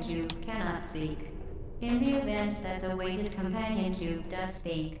companion cube cannot speak. In the event that the weighted companion cube does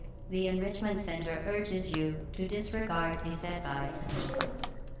speak, the Enrichment Center urges you to disregard its advice.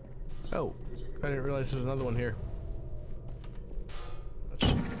 Oh, I didn't realize there was another one here.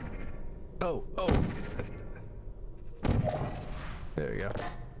 Oh. There we go.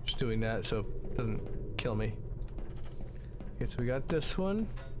 Just doing that so it doesn't kill me. Okay, so we got this one.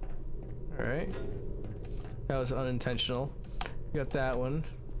 Alright. That was unintentional. We got that one.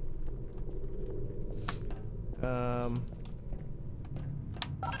 Oh,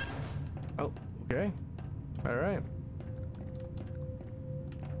 okay. Alright.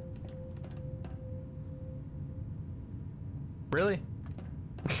 Really?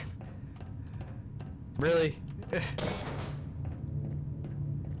 Really?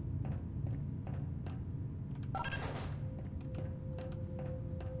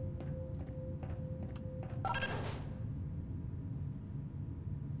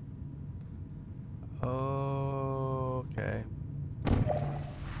 Okay.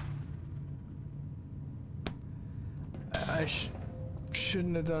 I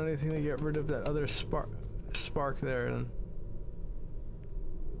shouldn't have done anything to get rid of that other spark there. And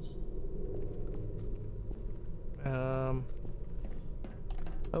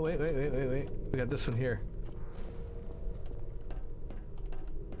oh wait. We got this one here.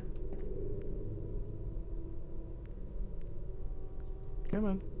 Come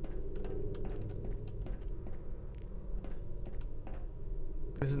on.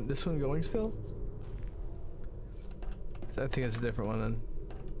 Isn't this one going still? I think it's a different one then.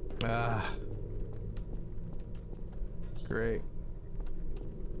 Ah. Great.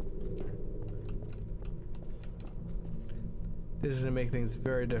 This is gonna make things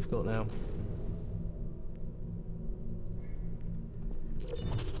very difficult now.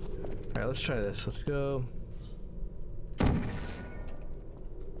 Alright, let's try this. Let's go.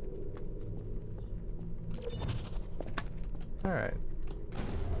 Alright.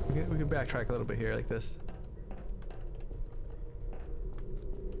 We can backtrack a little bit here like this.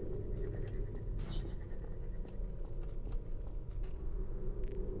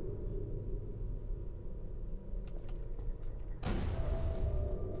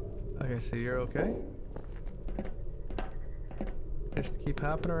 Okay, so you're okay? Just keep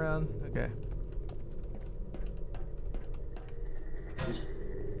hopping around. Okay.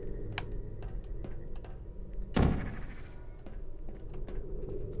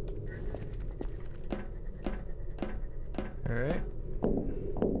 Alright.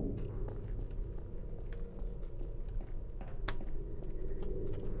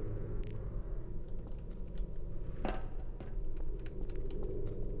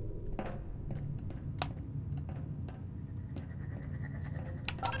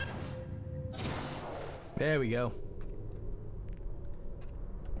 There we go.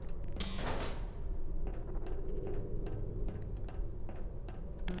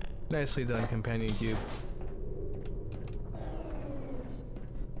 Nicely done, companion cube.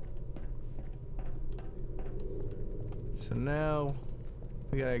 So now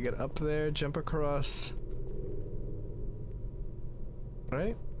we gotta get up there, jump across.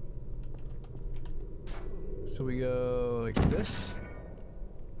 Right? So we go like this.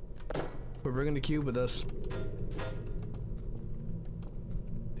 We're bringing the cube with us.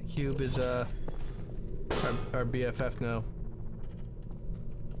 The cube is our BFF now.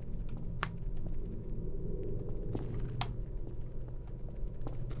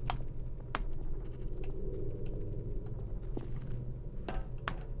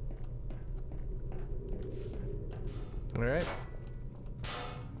 All right.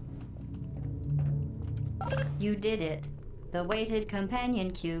 You did it. The weighted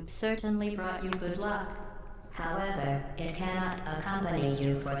companion cube certainly brought you good luck. However, it cannot accompany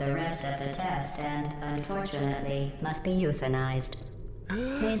you for the rest of the test and, unfortunately, must be euthanized.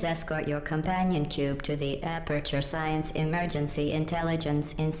 Please escort your companion cube to the Aperture Science Emergency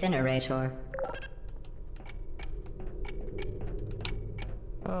Intelligence Incinerator.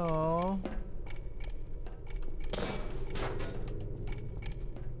 Oh.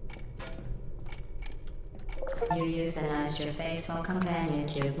 You euthanized your faithful companion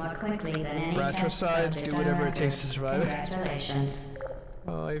cube more quickly than any test Fratricide, subject do on whatever it record. takes to survive it. Congratulations.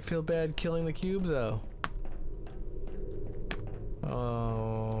 Oh, I feel bad killing the cube though.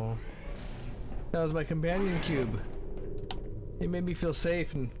 Oh. That was my companion cube. It made me feel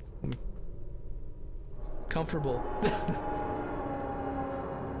safe and comfortable.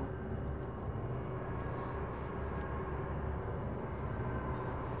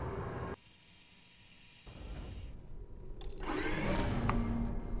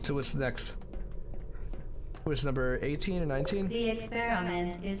 So what's next? What's number 18 or 19? The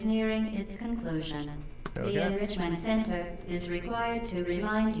experiment is nearing its conclusion. Okay. The Enrichment Center is required to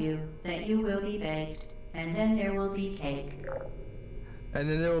remind you that you will be baked, and then there will be cake. And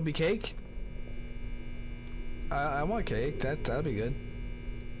then there will be cake? I want cake. That'll be good.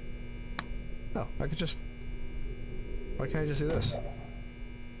 Oh, I could just... Why can't I just do this?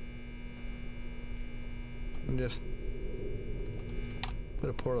 And just... put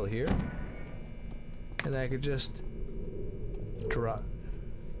a portal here. And I could just... drop...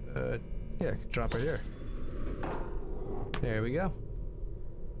 yeah, drop right here. There we go.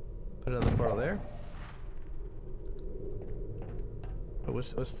 Put another portal there. Oh,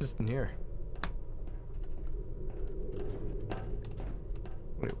 what's this in here?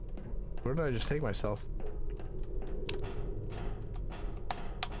 Wait, where did I just take myself?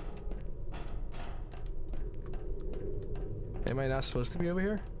 Am I not supposed to be over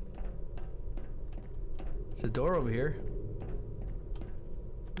here? There's a door over here.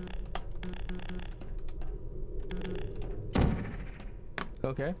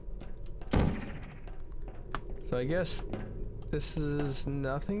 Okay. So I guess this is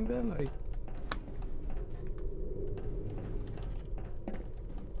nothing then?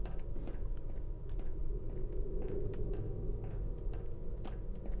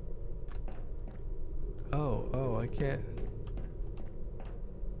 Oh, I can't.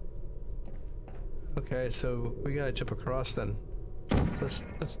 Okay, so we gotta jump across then. Let's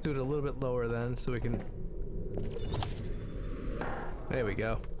do it a little bit lower then so we can. There we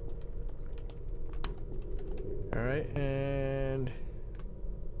go. Alright, and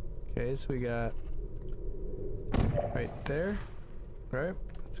okay, so we got right there. Right,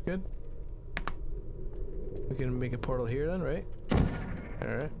 that's good. We can make a portal here then, right?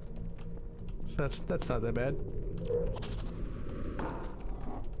 Alright. So that's not that bad.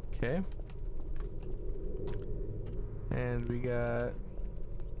 Okay. And we got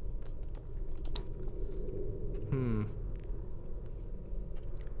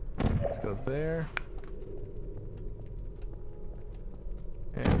let's go there.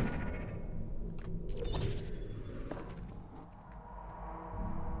 And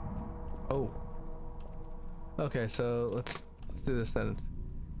oh. Okay, so let's do this then.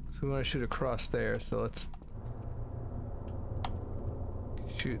 we want to shoot across there, so let's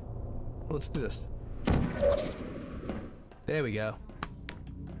shoot. Let's do this. There we go.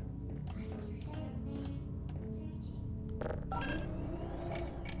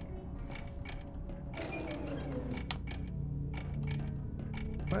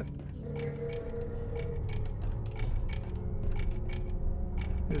 What?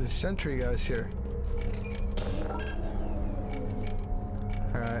 There's a sentry guys here.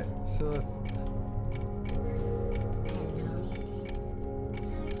 Alright, so let's...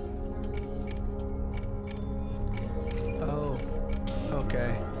 Oh,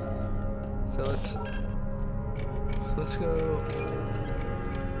 okay. So let's go...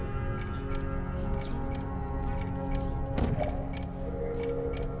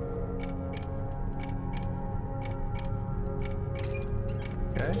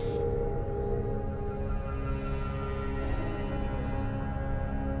 Okay.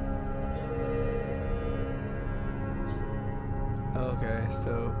 Okay,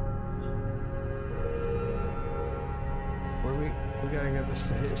 so where we gotta get this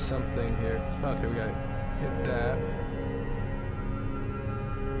to hit something here. Okay, we gotta hit that.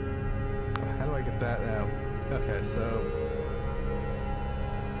 How do I get that out? Okay, so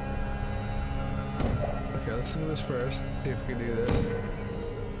okay, let's do this first. See if we can do this.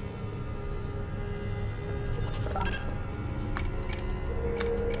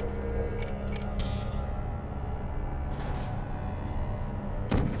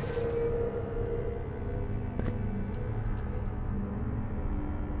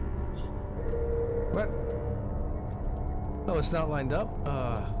 What? Oh, it's not lined up?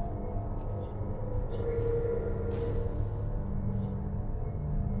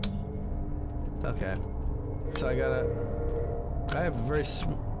 Okay. So I have a very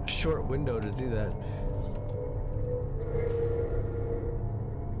short window to do that.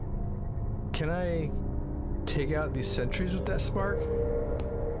 Can I take out these sentries with that spark?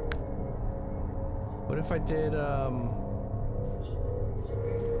 What if I did,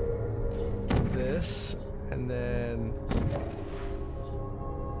 this, and then...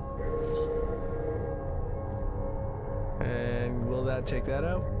 And will that take that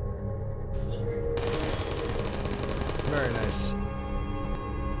out? Very nice.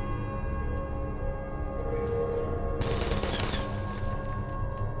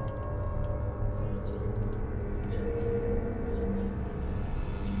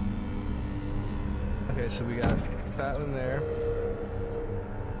 Okay, so we got that one there.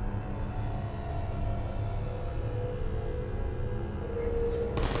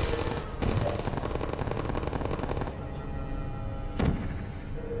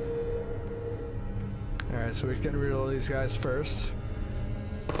 Alright, so we're getting rid of all these guys first.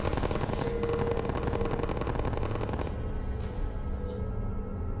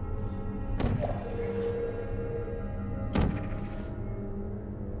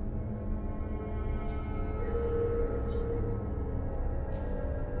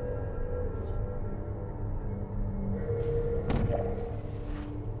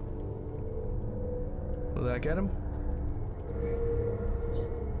 Will that get him?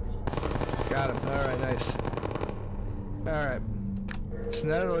 Got him. Alright, nice. Alright. So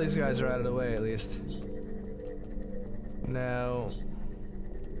now that all these guys are out of the way, at least. Now...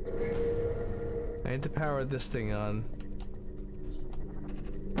 I need to power this thing on.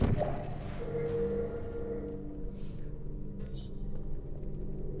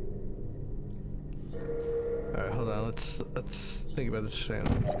 Alright, hold on. Let's think about this for a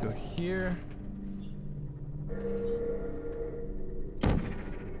second. Let's go here.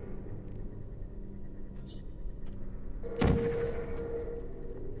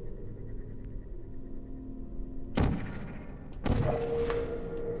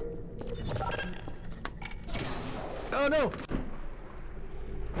 Oh no!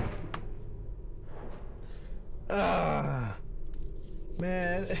 Ah,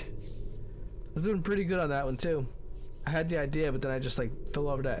 man, I was doing pretty good on that one too. I had the idea, but then I just like fell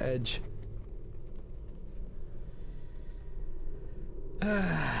over that edge. All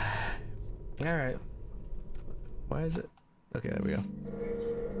right. Why is it? Okay, there we go.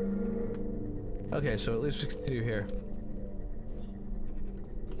 Okay, so at least we can do here.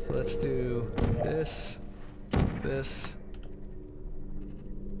 So let's do this. This,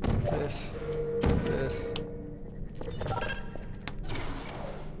 this, this.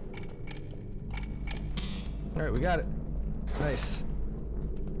 All right, we got it. Nice.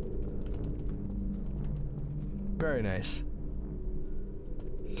 Very nice.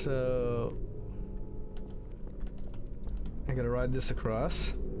 So I gotta ride this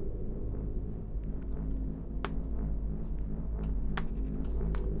across.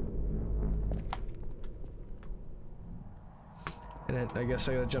 And then I guess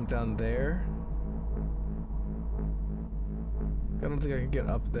I gotta jump down there. I don't think I can get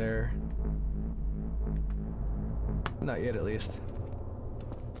up there. Not yet, at least.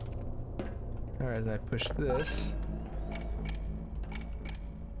 Alright, then I push this.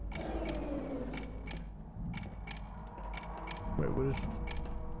 Wait, what is...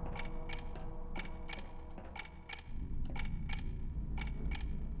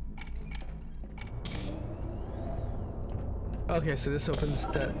 Okay, so this opens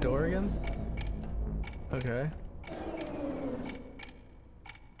that door again? Okay.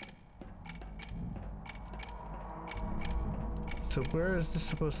 So where is this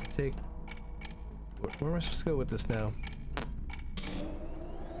supposed to take... Where am I supposed to go with this now?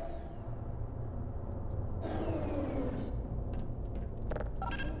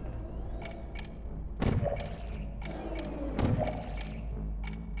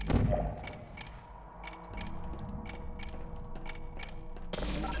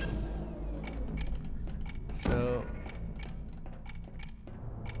 So...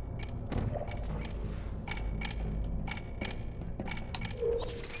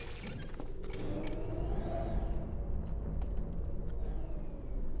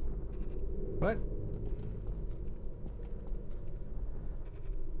 What?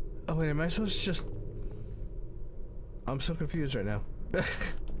 Oh wait, am I supposed to just... I'm so confused right now.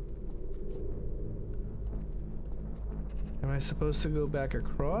 Am I supposed to go back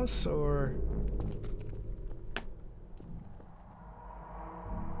across, or...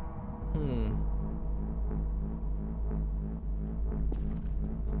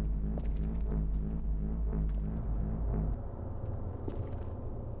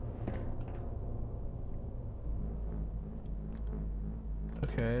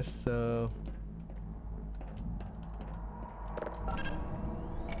 Okay, so...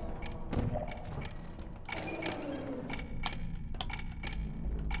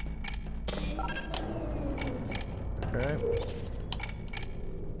 Alright.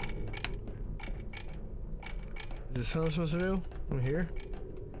 Is this what I'm supposed to do? I'm here?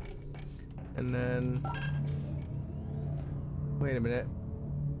 And then... Wait a minute.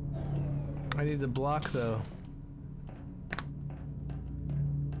 I need the block, though.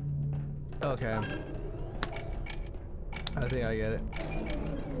 Okay. I think I get it.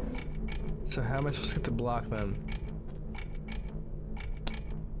 So how am I supposed to get the block then?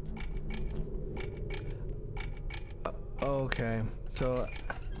 Okay, so...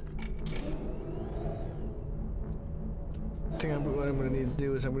 I think what I'm going to need to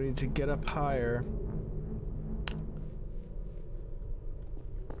do is I'm going to need to get up higher.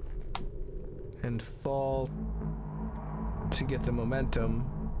 And fall to get the momentum.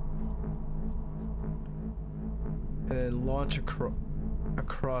 And then launch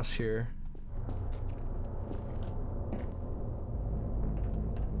across here.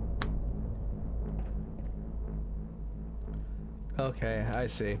 Okay, I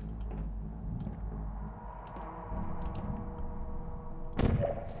see.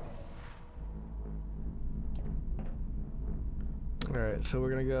 Alright, so we're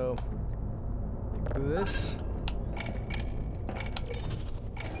gonna go like this.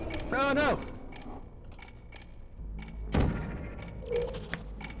 Oh no!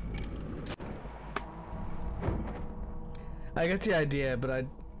 I get the idea, but I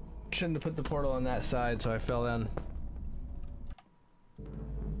shouldn't have put the portal on that side, so I fell down.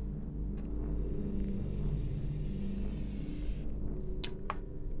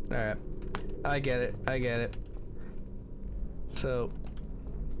 Alright. I get it. I get it. So,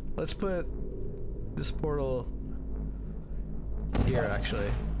 let's put this portal here,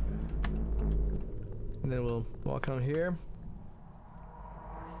 actually. And then we'll walk on here.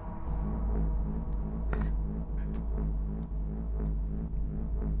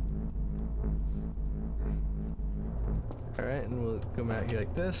 Alright, and we'll come out here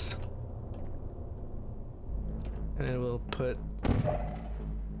like this. And then we'll put...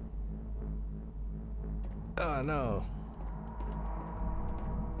 Oh no.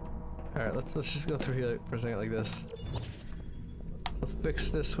 Alright, let's just go through here for a second like this. We'll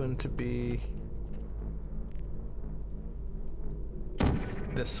fix this one to be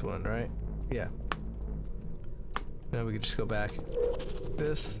this one, right? Yeah. Now we can just go back.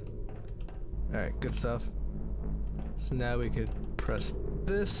 This. Alright, good stuff. So now we could press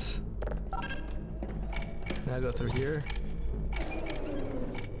this. Now go through here.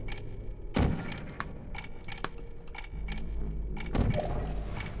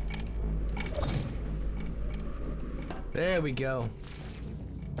 There we go.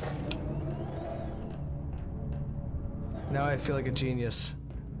 Now I feel like a genius.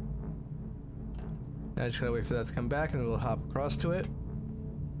 Now I just gotta wait for that to come back and we'll hop across to it.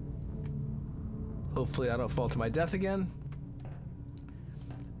 Hopefully I don't fall to my death again.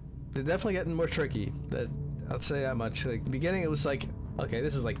 They're definitely getting more tricky. That I'll say that much. Like the beginning it was like, okay,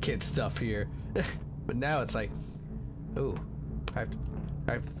 this is like kid stuff here. But now it's like, oh, I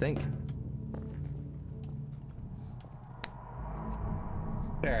have to think.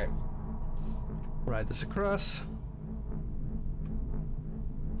 Alright. Ride this across.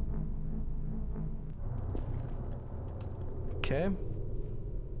 Okay.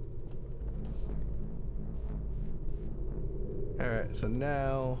 Alright, so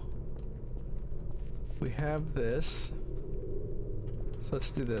now we have this. So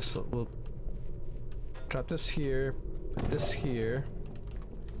let's do this. We'll drop this here, put this here,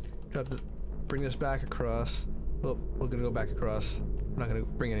 bring this back across. Well, we're gonna go back across. We're not gonna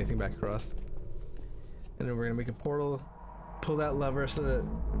bring anything back across. And then we're gonna make a portal, pull that lever so that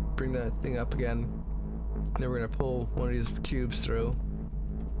bring that thing up again. And then we're gonna pull one of these cubes through.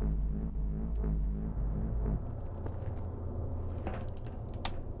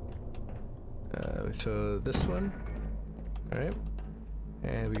 So this one, all right,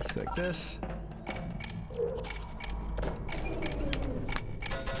 and we select this.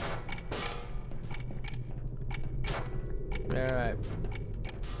 All right,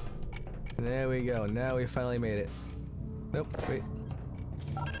 and there we go. Now we finally made it. Nope, wait.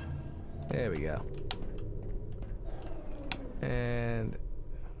 There we go. And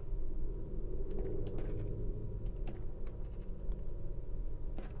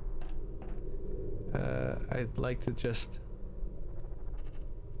I'd like to just,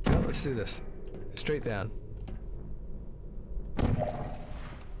 oh, let's do this. Straight down.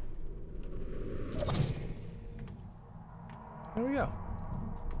 There we go.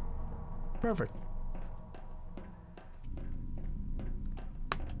 Perfect.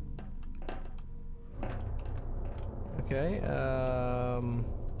 Okay,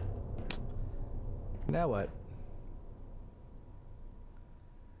 now what?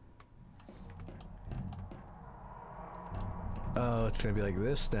 Oh, it's gonna be like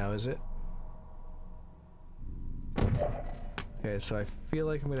this now, is it? Okay, so I feel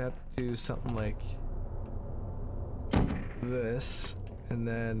like I'm gonna have to do something like this, and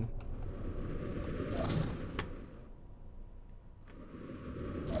then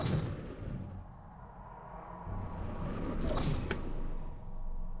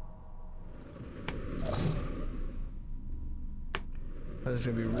that is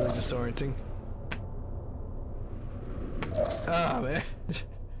gonna be really disorienting. Ah, man.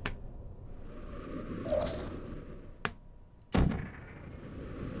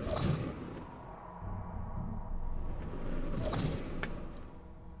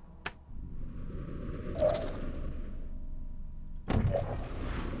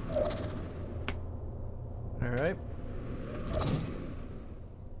 All right.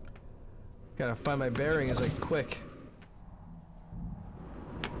 Gotta find my bearings like quick.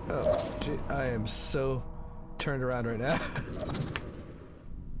 Oh, gee, I am so turned around right now.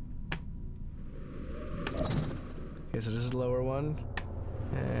 Okay, so this is the lower one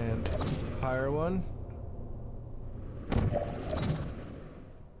and higher one.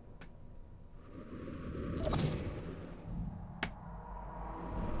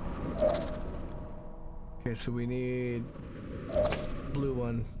 Okay, so we need blue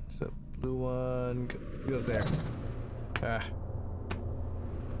one. So blue one goes there. Ah.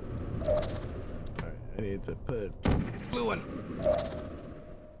 I need to put blue one.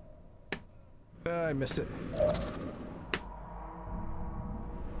 I missed it.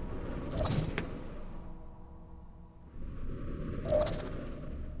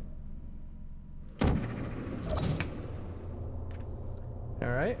 All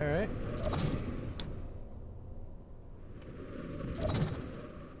right, all right.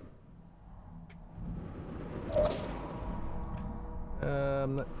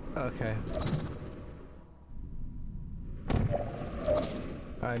 Okay.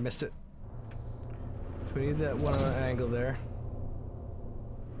 I missed it. So we need that one on an angle there.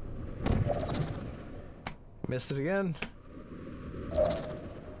 Missed it again.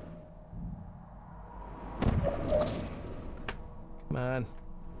 Come on.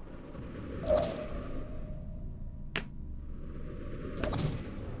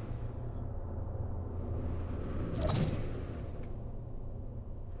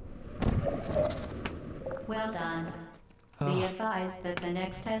 Well done. Be advised that the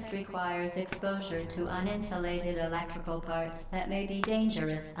next test requires exposure to uninsulated electrical parts that may be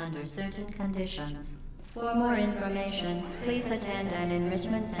dangerous under certain conditions. For more information, please attend an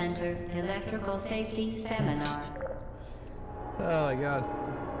Enrichment Center electrical safety seminar. Oh my god.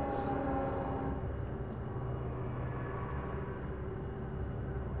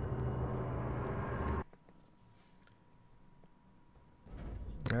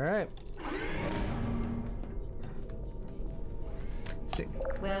 All right.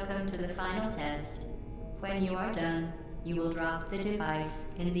 Welcome to the final test. When you are done, you will drop the device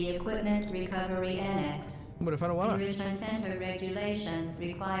in the Equipment Recovery Annex. What if I don't want to? Enrichment Center regulations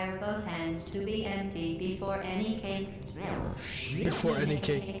require both hands to be empty before any cake. Before any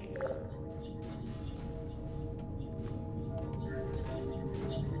cake.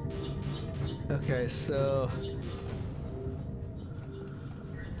 Okay, so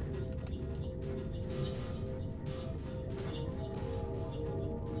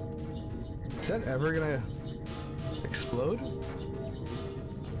is that ever gonna explode?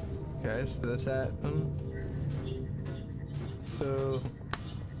 Okay, so that's that. So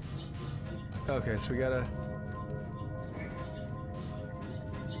okay, so we gotta.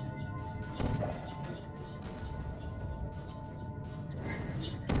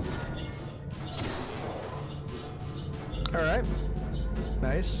 All right,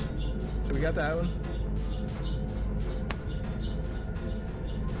 nice. So we got that one.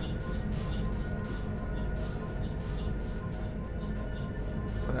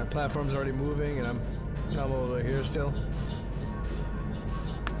 Well, that platform's already moving, and I'm over here still.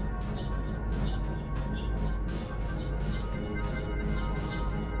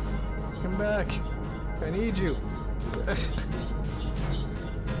 Come back! I need you.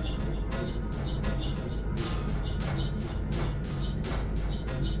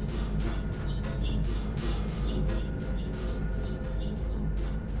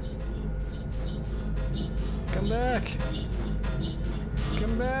 Come back!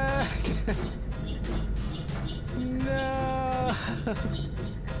 Come back! No!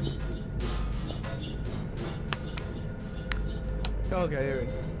 Okay, here we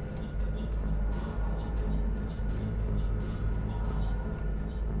go.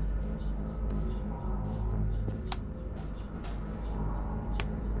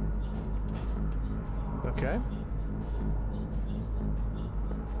 Okay.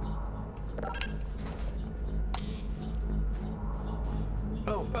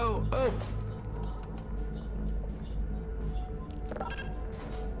 Oh, oh, oh!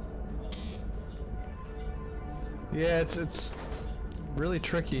 Yeah, it's really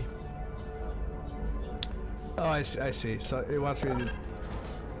tricky. Oh, I see. So it wants me to do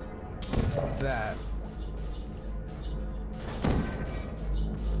that.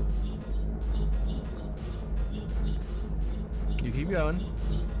 You keep going.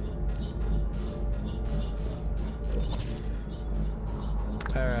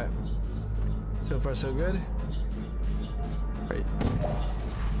 Alright. So far so good. Great.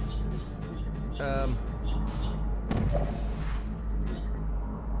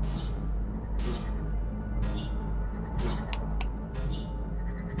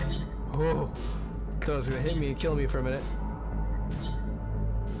 Oh, thought it was gonna hit me and kill me for a minute.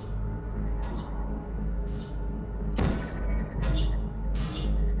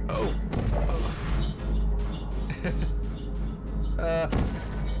 Oh.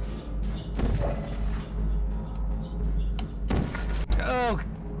 Oh,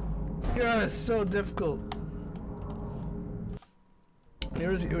 God, it's so difficult.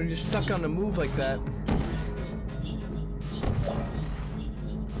 When you're stuck on the move like that.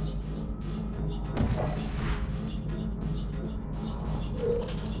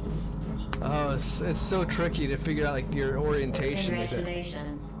 Oh, it's so tricky to figure out like your orientation.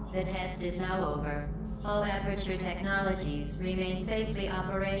 Congratulations. The test is now over. All Aperture technologies remain safely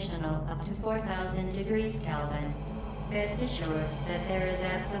operational up to 4,000 degrees Kelvin. Rest assured that there is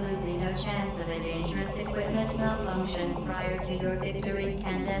absolutely no chance of a dangerous equipment malfunction prior to your victory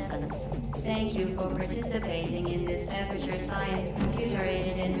incandescence. Thank you for participating in this Aperture Science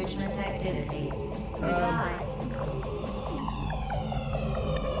computer-aided enrichment activity. Goodbye.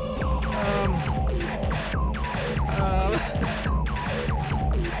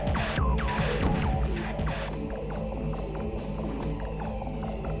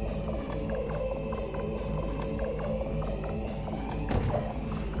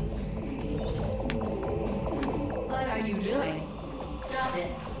 What are you doing? Stop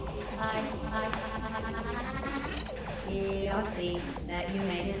it. We are pleased that you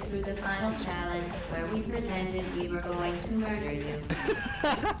made it through the final challenge where we pretended we were going to murder you.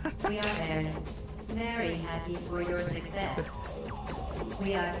 We are very happy for your success.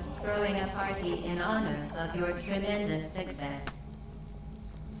 We are throwing a party in honor of your tremendous success.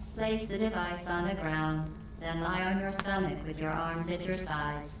 Place the device on the ground, then lie on your stomach with your arms at your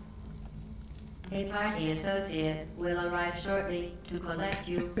sides. A party associate will arrive shortly to collect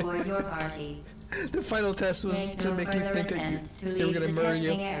you for your party. The final test was Make to no make you further think that attempt to they were leave gonna the murder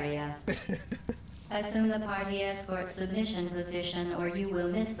testing you. area. Assume the party escort submission position or you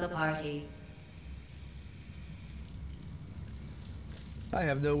will miss the party. I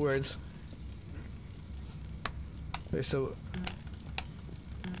have no words. Okay, so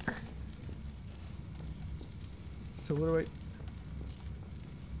what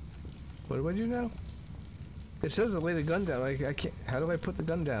do I do now? It says to lay the gun down. I can't. How do I put the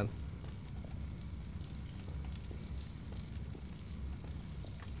gun down?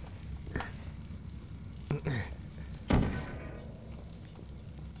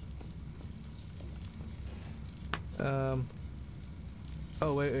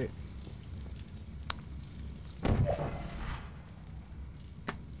 Oh wait.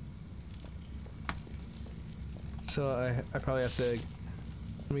 So I probably have to.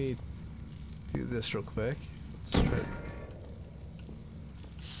 Let me do this real quick. Let's try.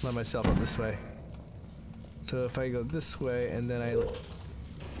 Let myself up this way. So if I go this way and then I look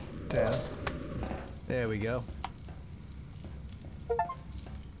down. There we go.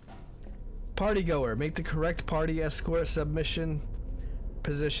 Party goer, make the correct party escort submission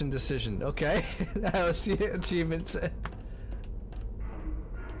position decision. Okay, that was the achievement.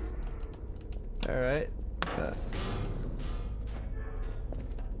 All right.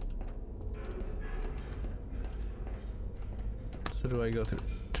 So do I go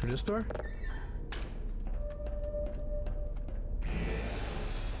through this door?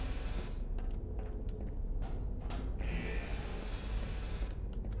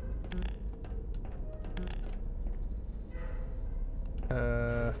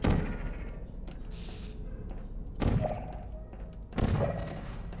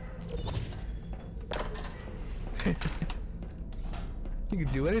 You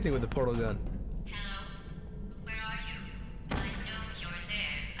can do anything with the portal gun. Hello? Where are you? I know you're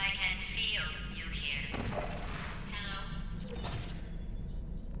there. I can feel you here. Hello?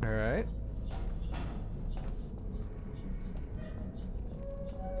 Alright.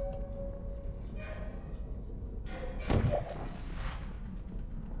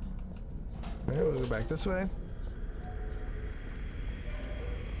 Alright, we'll go back this way.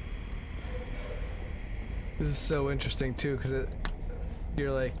 This is so interesting too, because you're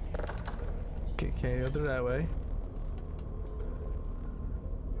like, okay, can't go through that way.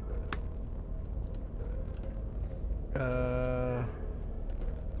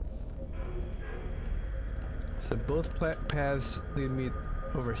 So both paths lead me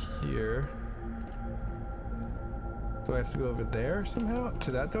over here. Do I have to go over there somehow?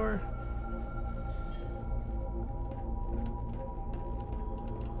 To that door?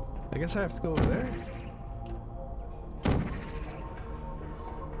 I guess I have to go over there?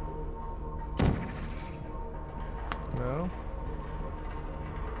 No?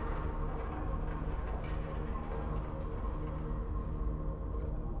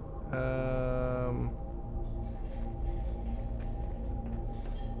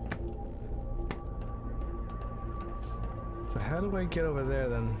 So how do I get over there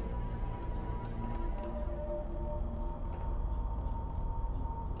then?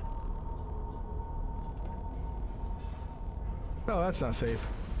 Oh, that's not safe.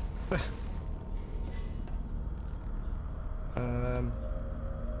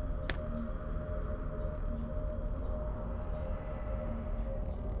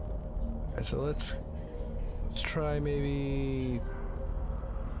 Alright, so let's try maybe.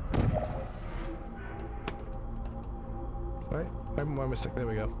 Right? I'm my mistake. There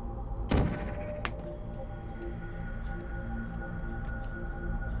we go.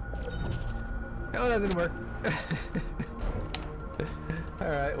 Oh, that didn't work.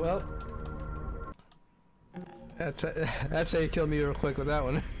 Alright, well. That's how you killed me real quick with that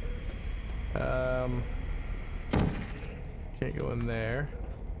one. Can't go in there.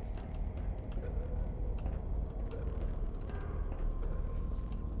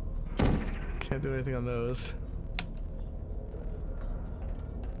 Can't do anything on those.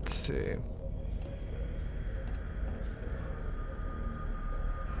 Let's see.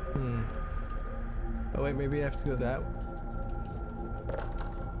 Oh wait, maybe I have to go that.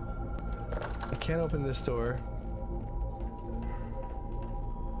 I can't open this door.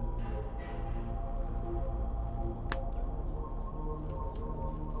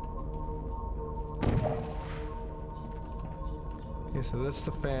 Okay, so that's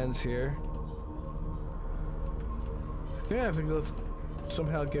the fans here. I think I have to go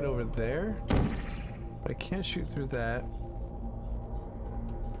somehow get over there. I can't shoot through that.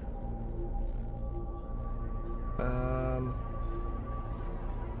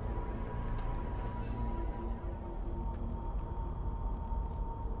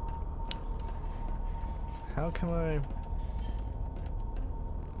 How can I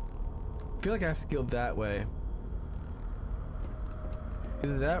feel like I have to go that way.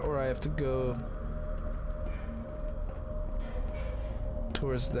 Either that or I have to go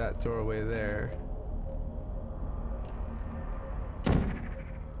towards that doorway there.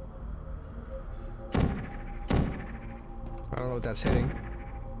 I don't know what that's hitting.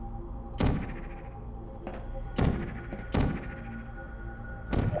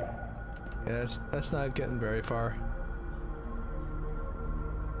 Yeah, that's not getting very far.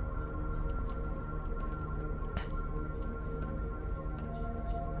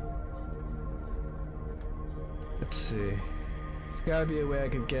 Let's see. There's gotta be a way I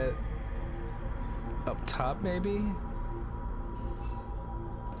could get up top, maybe?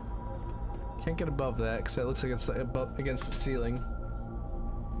 Can't get above that because that looks like it's above against the ceiling.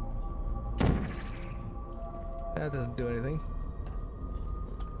 That doesn't do anything.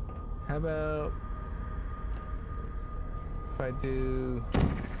 How about if I do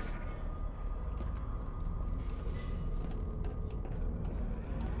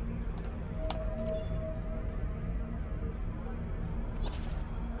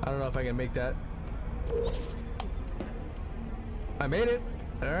I don't know if I can make that. I made it.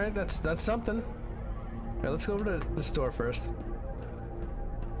 All right, that's something. All right, let's go over to the store first.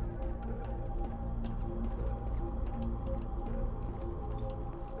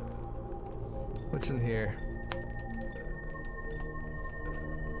 What's in here?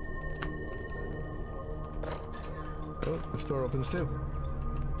 Oh, the store opens too.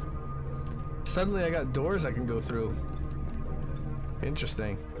 Suddenly I got doors I can go through.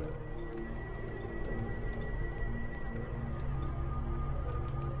 Interesting.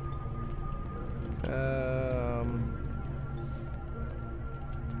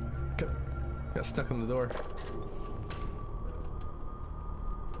 Got stuck in the door.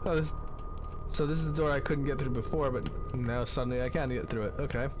 Oh, so this is the door I couldn't get through before, but now suddenly I can get through it.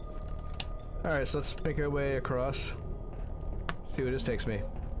 Okay. Alright, so let's make our way across. See where this takes me.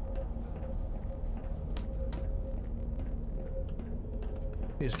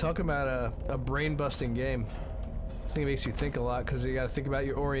 He's talking about a brain-busting game. I think it makes you think a lot because you got to think about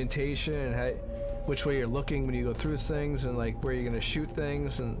your orientation and how, which way you're looking when you go through things, and like where you're gonna shoot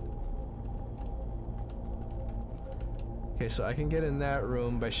things. And okay, so I can get in that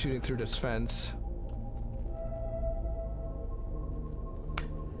room by shooting through this fence.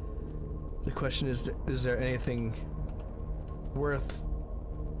 The question is there anything worth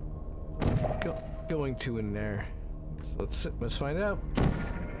going to in there? So let's find out.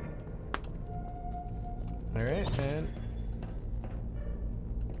 All right, and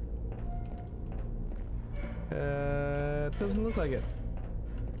it doesn't look like it.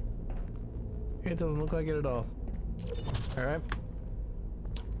 It doesn't look like it at all. All right.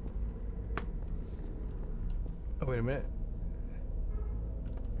 Oh, wait a minute.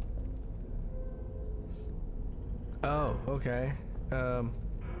 Oh, okay. So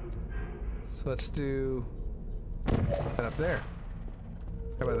let's do that up there.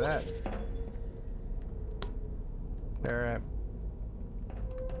 How about that? All right.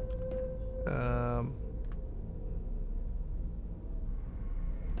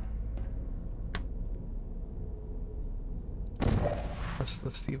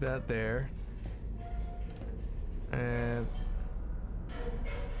 Let's leave that there. And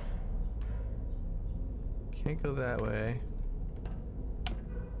can't go that way.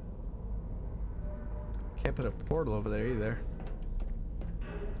 Can't put a portal over there either.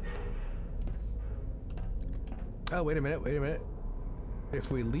 Oh, wait a minute, wait a minute.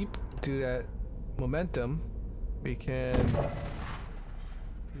 If we leap to that momentum, we can do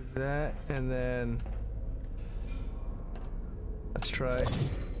that, and then let's try.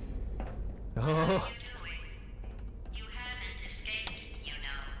 Oh. You haven't escaped, you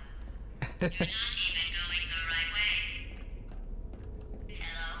know. You're not even going the right way.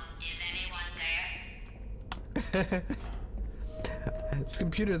 Hello, is anyone there? This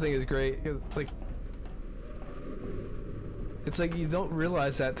computer thing is great. It's like you don't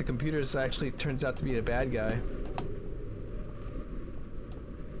realize that the computer actually turns out to be a bad guy.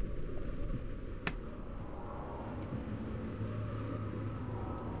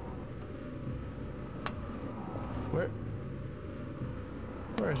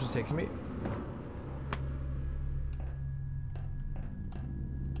 Where is it taking me?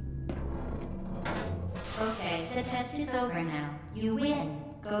 Okay, the test is over now. You win.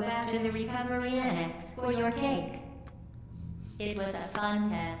 Go back to the recovery annex for your cake. It was a fun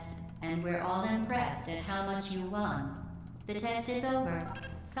test, and we're all impressed at how much you won. The test is over.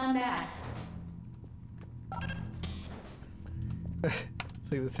 Come back.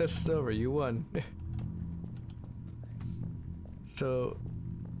 It's like the test is over. You won. So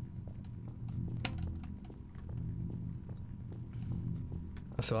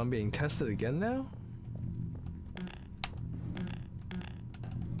So I'm being tested again now?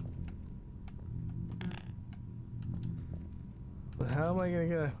 Well, how am I gonna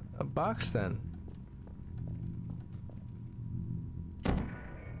get a box then?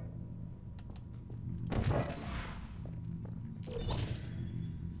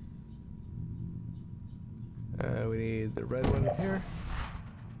 We need the red one here.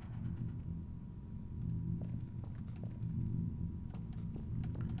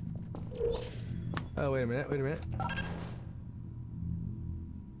 Oh, wait a minute, wait a minute.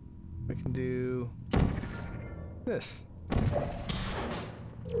 We can do this.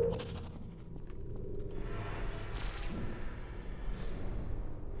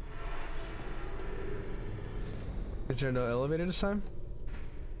 Is there no elevator this time?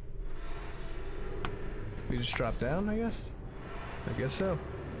 We just drop down, I guess? I guess so.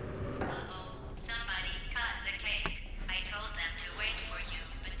 Uh-oh, somebody cut the cake. I told them to wait for you,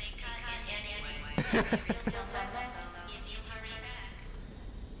 but they cut it anyway. If you still silent, if you hurry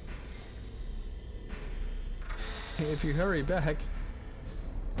back. If you hurry back.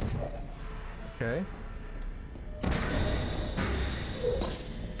 Okay.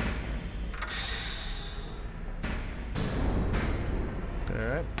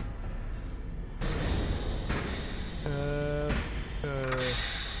 Alright.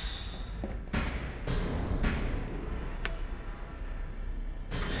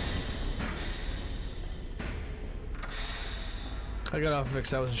 I got off of it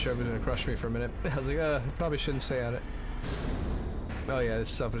because I wasn't sure if it was gonna crush me for a minute. I was like, I probably shouldn't stay on it. Oh yeah, this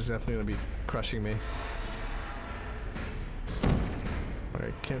stuff is definitely gonna be crushing me.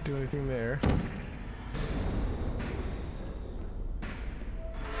 Alright, can't do anything there.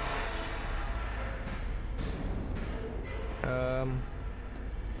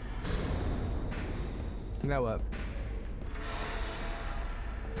 Now what?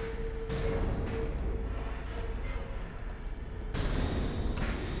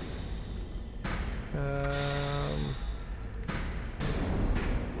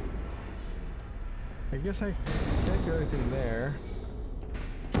 I guess I can't do anything there.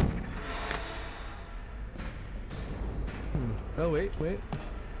 Oh, wait.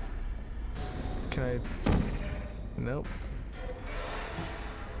 Can I? Nope.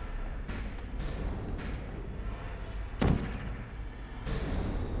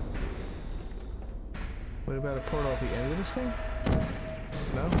 What about a portal at the end of this thing?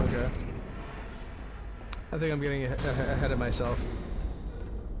 No? Okay. I think I'm getting ahead of myself.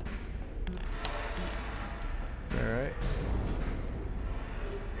 Alright.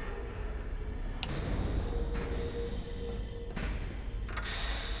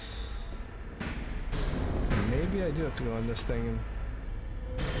 Maybe I do have to go on this thing and...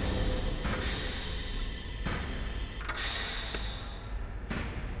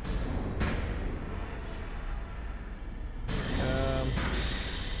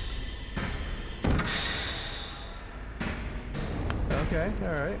 Okay,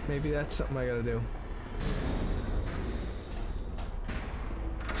 alright. Maybe that's something I gotta do.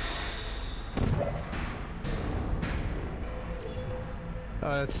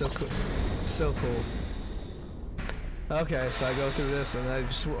 Oh, that's so cool. So cool. Okay, so I go through this and I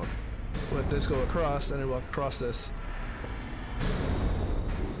just let this go across and then walk across this.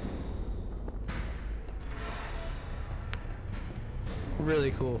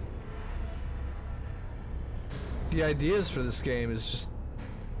 Really cool. The ideas for this game is just...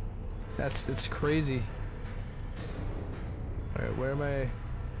 it's crazy. Alright, where am I?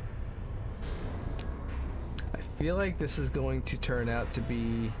 I feel like this is going to turn out to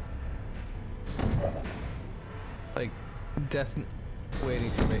be... like, death waiting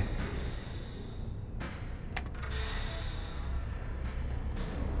for me.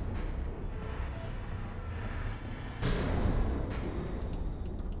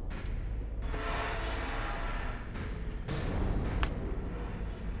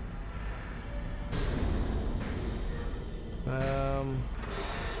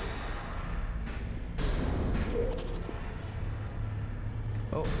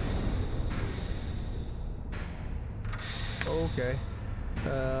 Oh. Okay.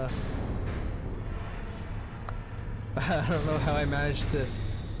 I don't know how I managed to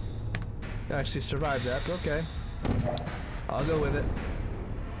actually survive that, but okay. I'll go with it.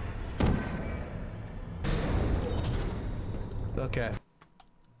 Okay.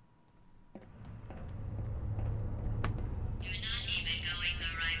 You're not even going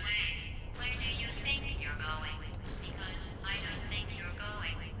the right way. Where do you think you're going? Because I don't think you're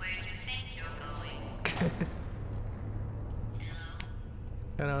going where you think you're going. Hello?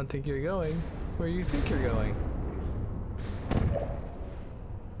 I don't think you're going where you think you're going.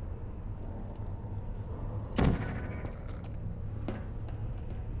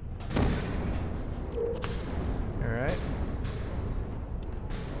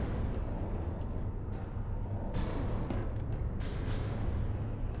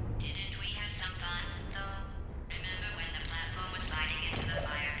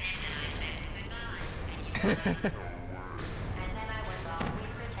 And then I was off. We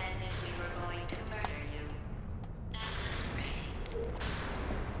pretended we were going to murder you. That was great.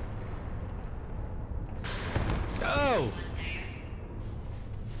 Oh! One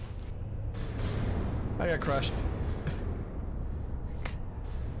there. I got crushed.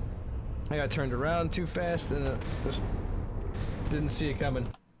 I got turned around too fast and just didn't see it coming.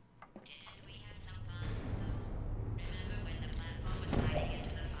 Didn't we have some fun? Remember when the platform was sliding into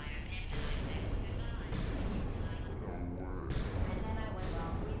the fire pit and I said goodbye? And then I was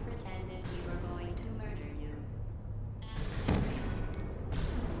off. We pretended we were going to murder you. That was great.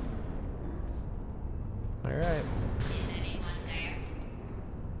 Alright. Is anyone there?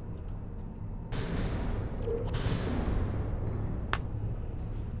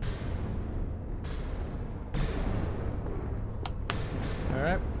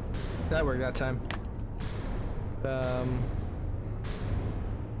 Alright. That worked that time.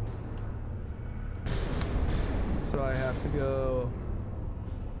 So I have to go.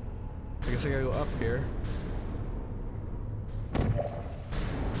 I guess I gotta go up here.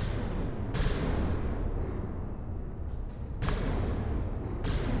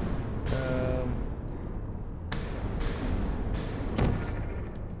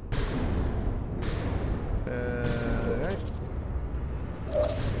 Alright.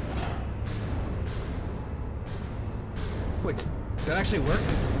 Wait, that actually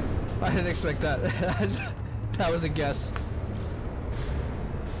worked? I didn't expect that. That was a guess.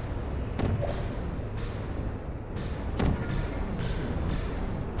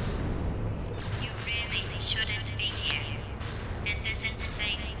 You really shouldn't be here. This isn't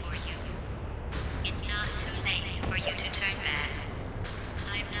safe for you. It's not too late for you to turn back.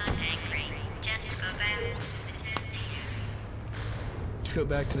 I'm not angry. Just go back to the testing area. Let's go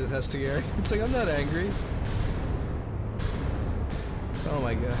back to the testing area. It's like, I'm not angry. Oh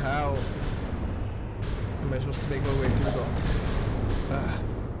my god, how am I supposed to make my way through the...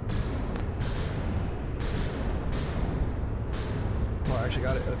 Oh, I actually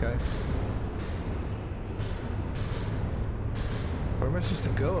got it, okay. Where am I supposed to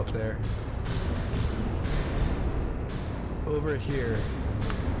go up there? Over here.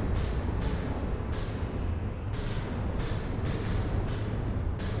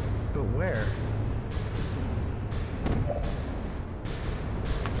 But where?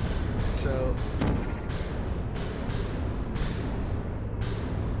 So...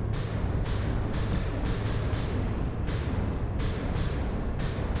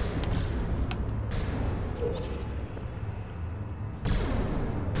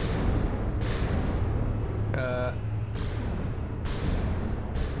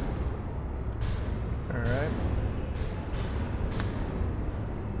 Alright.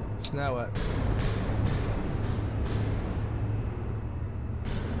 So now what?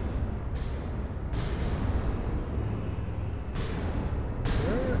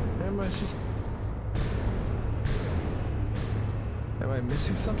 Where am I supposed... Am I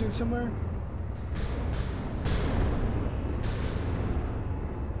missing something somewhere?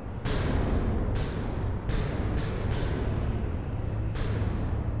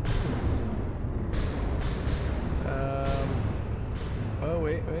 Oh,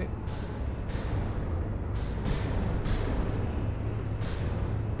 wait.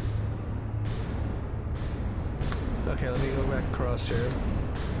 Okay, let me go back across here.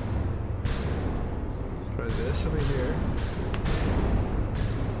 Try this over here.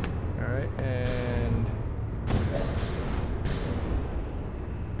 Alright, and...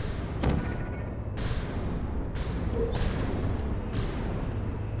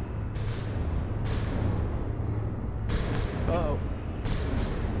 Uh-oh.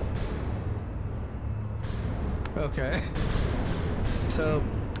 Okay. So...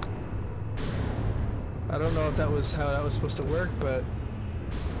 I don't know if that was how that was supposed to work, but...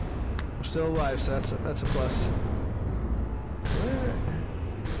 I'm still alive, so that's a plus.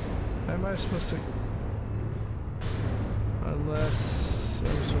 Where am I supposed to... Unless...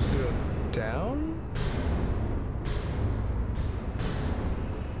 I'm supposed to go down?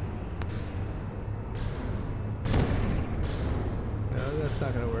 No, that's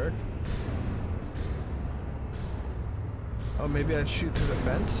not gonna work. Oh, maybe I shoot through the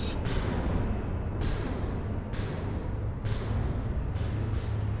fence?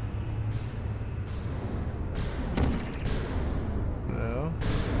 No.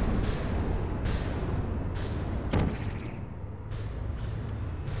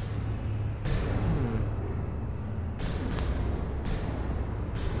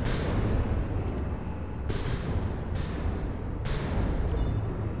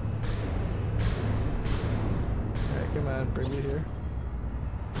 Alright, come on, bring me here.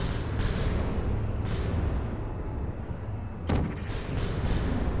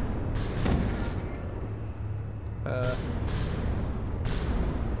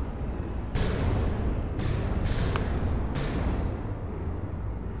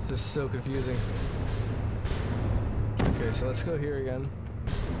 This is so confusing. Okay, so let's go here again.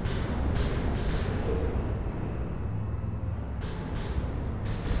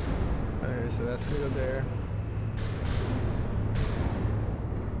 Okay, so that's gonna go there.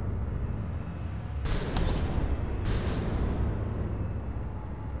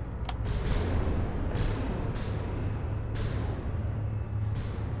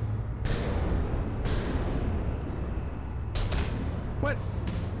 What?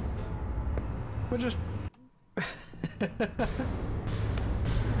 What just...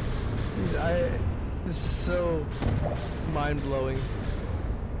 This is so mind-blowing.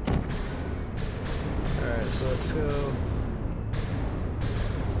 Alright, so let's go...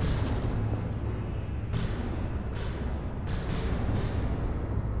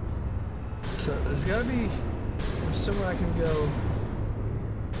 So there's gotta be somewhere I can go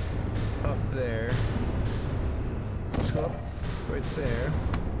up there. Let's go up right there.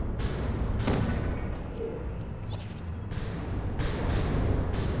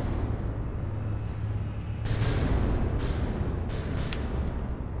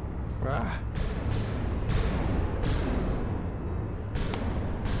 Ah.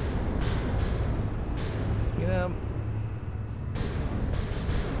 You know,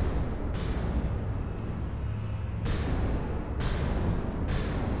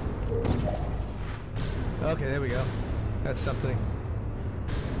 okay, there we go. That's something.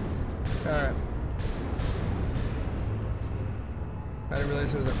 Alright. I didn't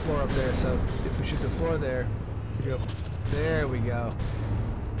realize there was a floor up there, so if we shoot the floor there, we go. There we go.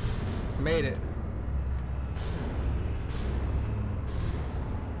 Made it.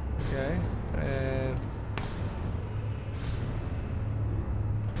 Okay, and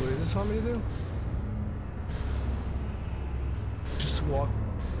what does this want me to do? Just walk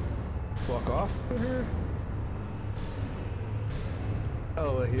off of here?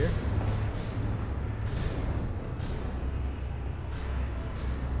 Oh, here.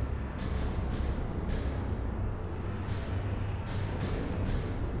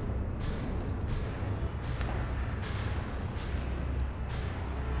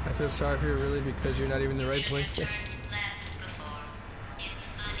 I feel sorry for you, really, because you're not even in the right place. Left before. It's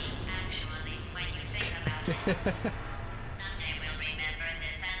funny, actually, when you think about it. Someday we'll remember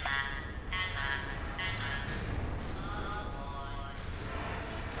this and laugh, and laugh, and laugh. Oh boy.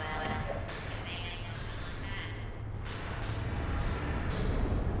 Well, you may as well come on back.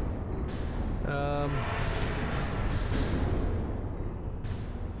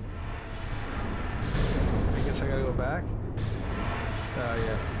 I guess I gotta go back. Oh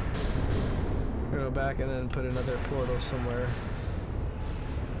yeah. Go back and then put another portal somewhere.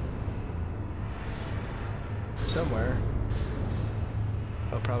 Somewhere.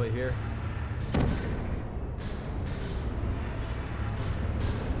 Oh, probably here.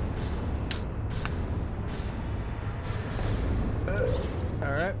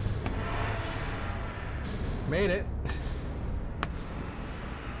 Alright. Made it.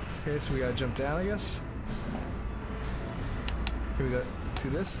 Okay, so we gotta jump down, I guess. Here we go. Do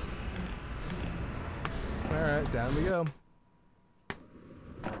this. Alright, down we go.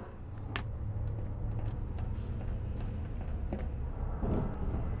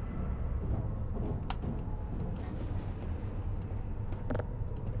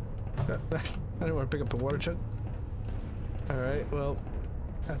 I didn't want to pick up a water chug. Alright, well,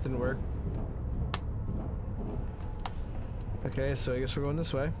 that didn't work. Okay, so I guess we're going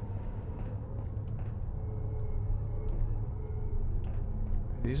this way.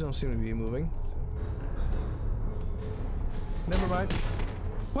 These don't seem to be moving. Never mind.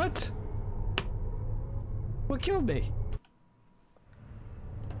 What? What killed me?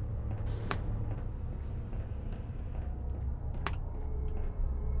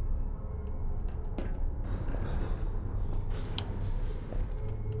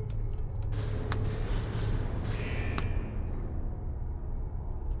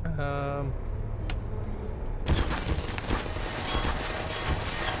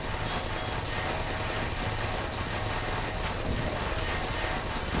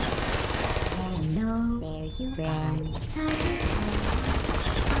 You ran.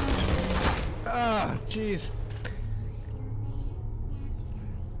 Ah, jeez.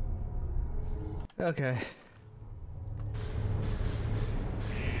 Okay.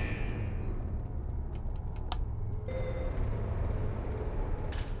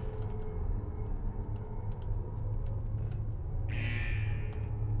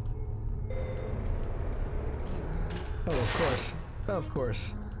 Oh, of course. Of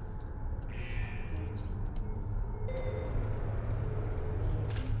course.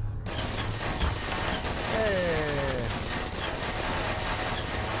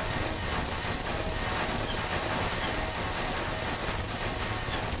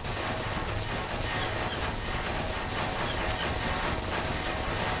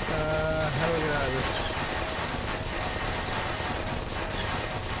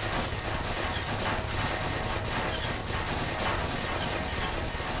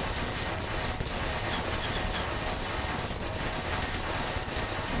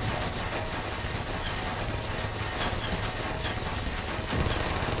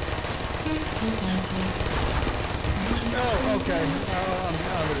 Oh, okay.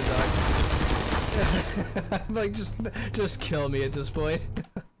 Oh, I'm gonna die. I'm like, just kill me at this point.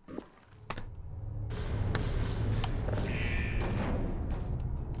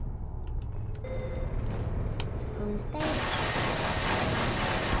 Who's there?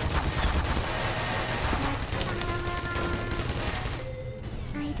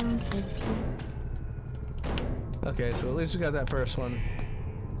 I don't hate you. Okay, so at least we got that first one.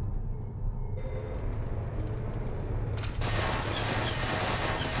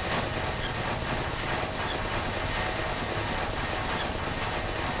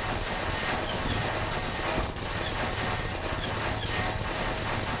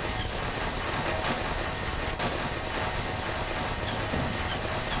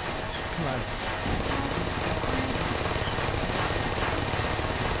 Come on.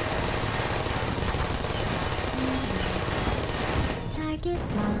 Target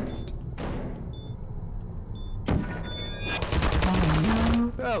lost.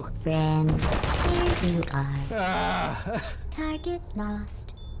 Oh! Friends, there you are. Ah! Target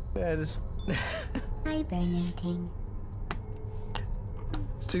lost. Yeah, this Hibernating.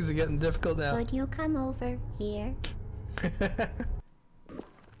 things are getting difficult now. Could you come over here?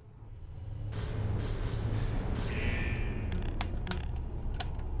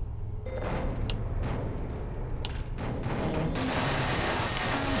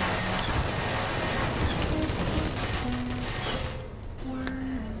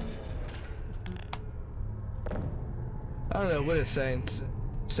 I don't know what it's saying. It's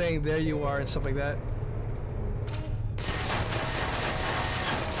saying there you are and stuff like that.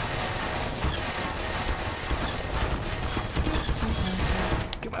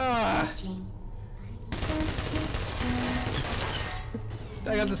 Come on!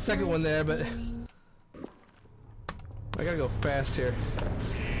 I got the second one there, but I gotta go fast here.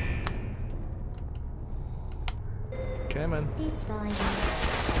 Come on. Deploying.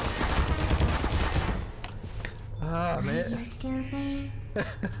 Ah, Are you man. still there?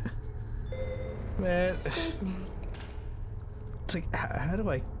 Man. Good night. It's like, how do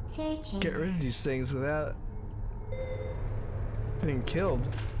I Searching. get rid of these things without getting killed?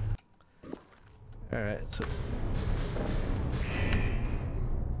 Alright, so.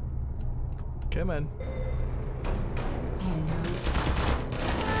 Come on.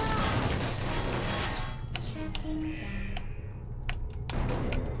 Shutting down.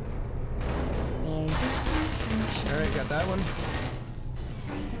 There's Alright, got that one.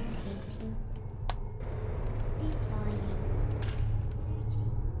 I don't hate you. Deploying. Searching.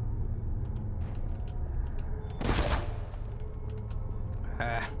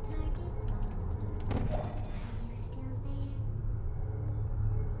 Ah. Target lost. Are you still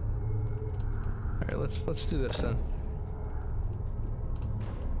there? Alright, let's do this then.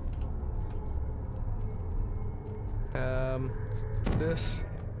 This.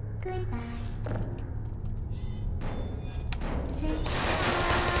 Goodbye. Search.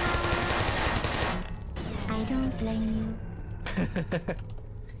 I don't blame you.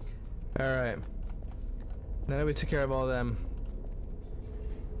 Alright. Now that we took care of all of them.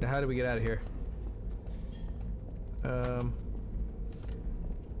 Now how do we get out of here?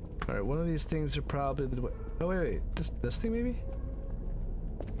 Alright, one of these things are probably the way. Oh wait, this thing maybe?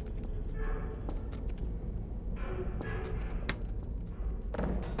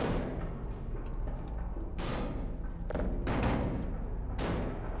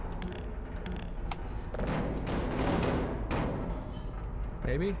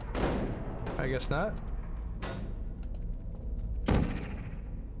 Maybe? I guess not.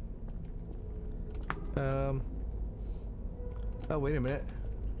 Oh, wait a minute.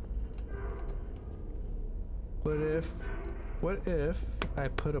 What if I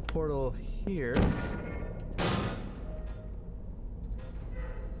put a portal here?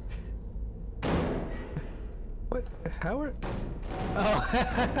 What? How are... Oh,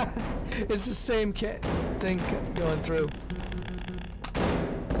 it's the same thing going through.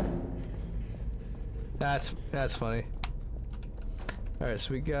 That's funny. Alright,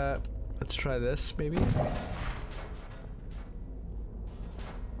 so we got... Let's try this, maybe?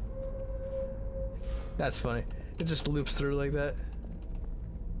 That's funny. It just loops through like that.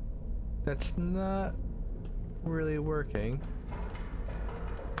 That's not really working.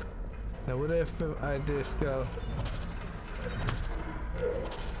 Now what if I just go...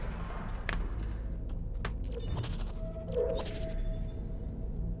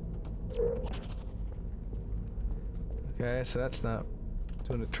 Okay, so that's not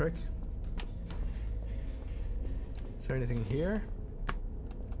doing the trick. Is there anything here?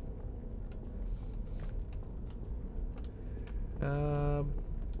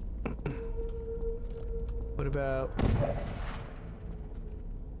 What about...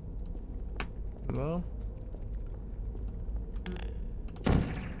 No?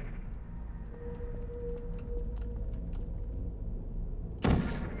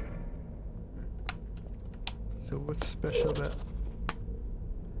 So what's special about...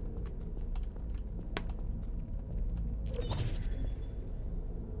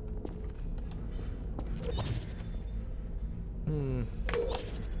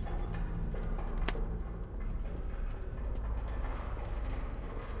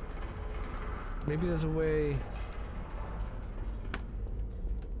 Maybe there's a way...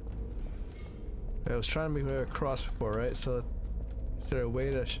 I was trying to make it across before, right? So is there a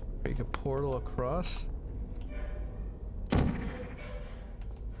way to make a portal across?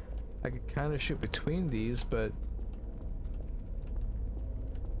 I could kind of shoot between these, but...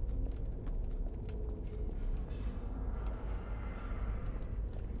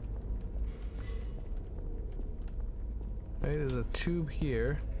 Right, there's a tube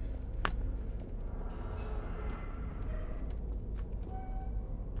here.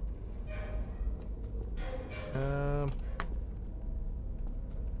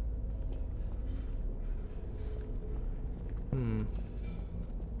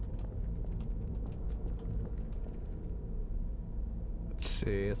 Let's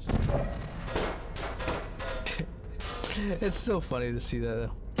see. It's so funny to see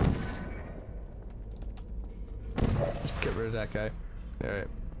that. Just get rid of that guy. Alright.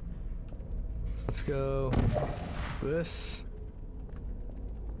 Let's go this.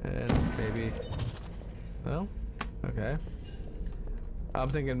 And maybe... No? Okay. I'm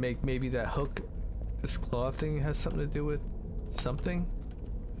thinking maybe that hook, this claw thing has something to do with something.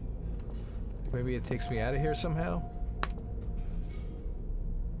 Maybe it takes me out of here somehow.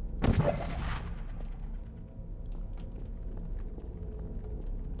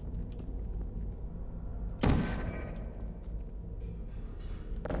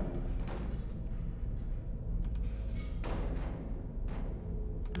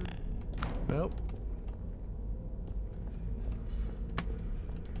 Nope.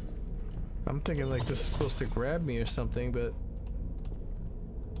 I'm thinking like this is supposed to grab me or something, but...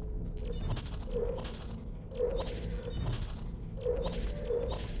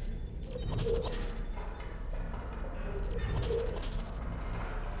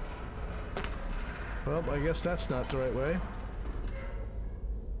 Well, I guess that's not the right way.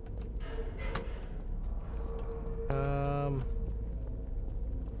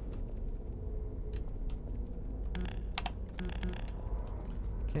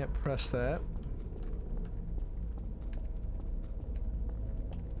 Can't press that.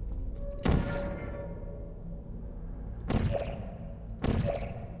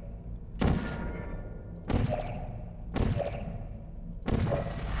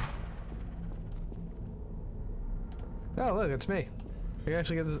 Oh, look, it's me. I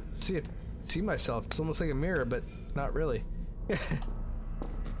actually get to see myself. It's almost like a mirror, but not really.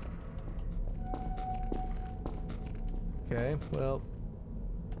 Okay, well.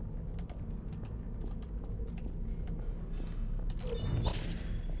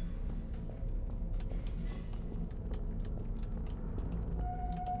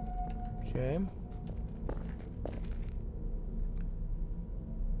 Okay.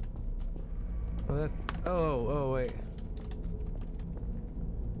 Well, that. Oh, wait.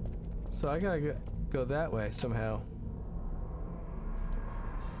 So I gotta go that way somehow.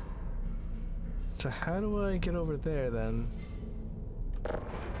 So how do I get over there then?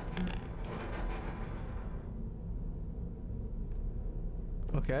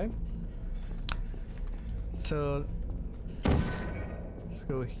 Okay. So let's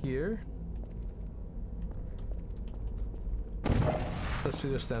go here. Let's do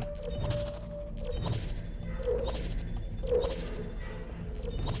this then.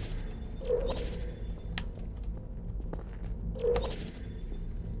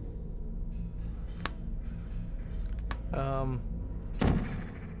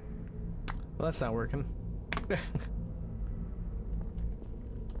 Well, that's not working.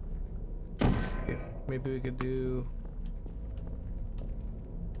 Okay, maybe we could do...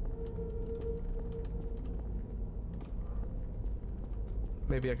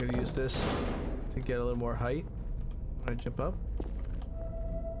 Maybe I could use this to get a little more height when I jump up.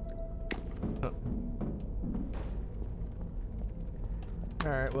 Oh.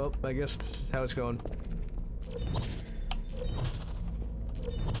 Alright, well, I guess this is how it's going.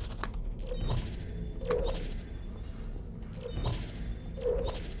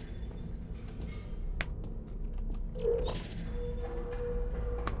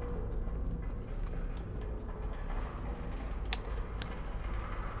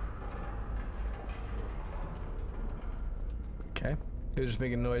 Okay. It was just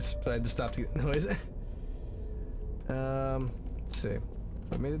making noise, but I had to stop to get noise. Let's see.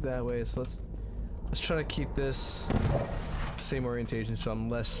 I made it that way, so let's try to keep this same orientation so I'm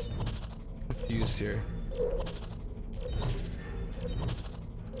less confused here.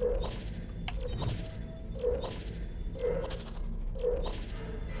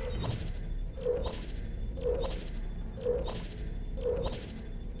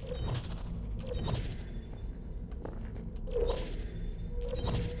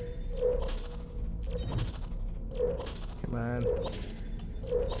 Come on.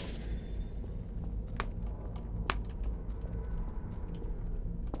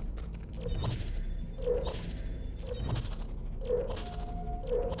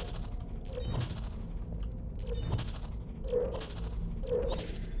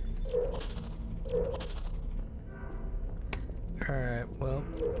 Alright, well.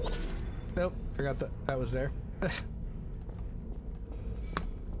 Nope, forgot that was there.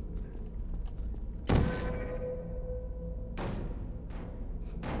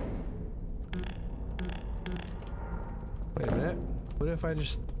 Wait a minute. What if I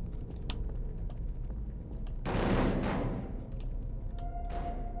just...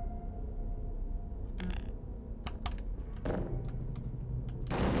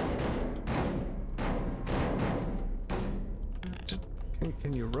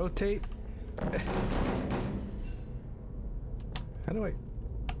 Can you rotate? How do I...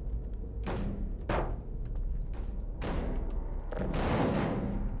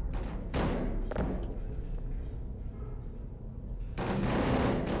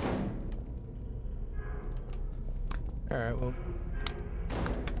 Alright, well...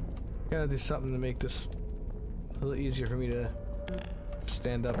 Gotta do something to make this a little easier for me to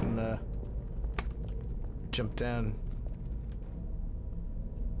stand up and jump down.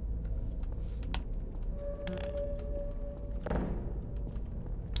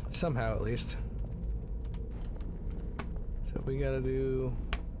 Somehow, at least. So we gotta do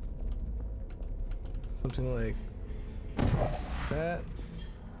something like that.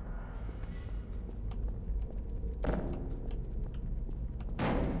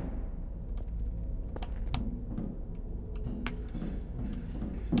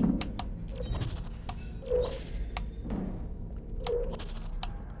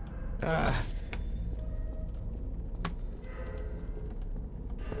 Ah.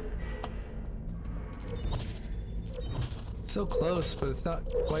 So close, but it's not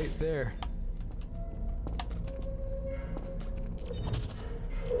quite there.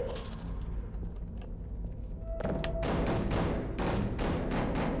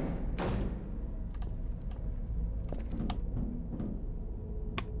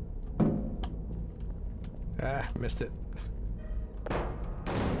 Ah, missed it.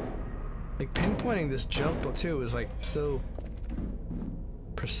 Like pinpointing this jump too is like so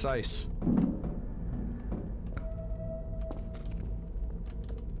precise.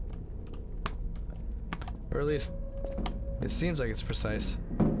 Or at least, it seems like it's precise.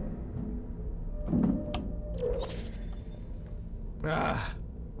 Ah!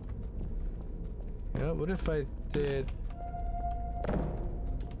 You know, what if I did...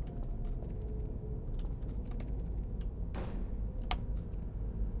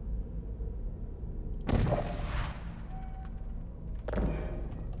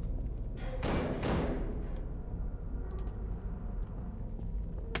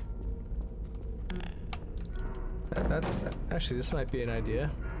 Actually, this might be an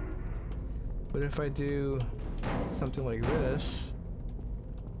idea. What if I do something like this?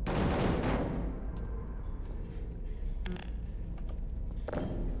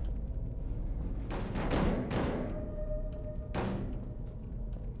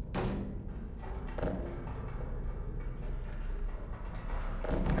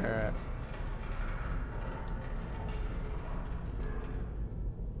 Alright.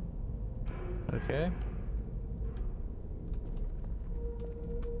 Okay.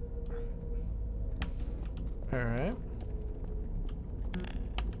 Alright.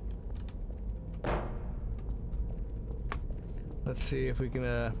 Let's see if we can,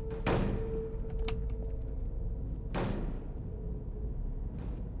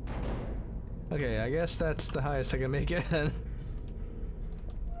 Okay, I guess that's the highest I can make it.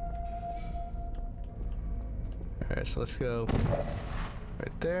 Alright, so let's go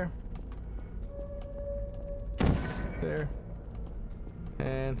right there. There.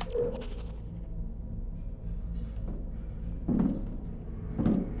 And...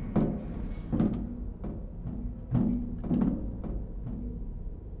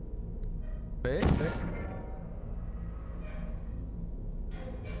 Wait.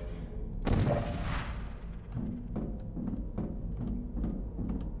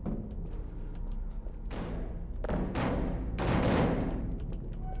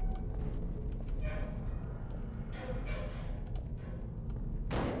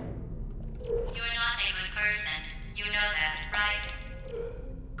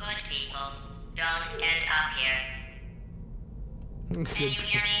 Don't end up here. Can you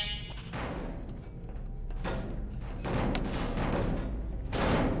hear me?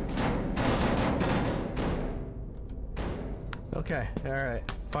 Okay, alright.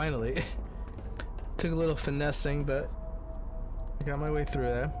 Finally. Took a little finessing, but I got my way through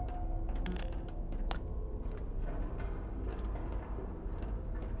there.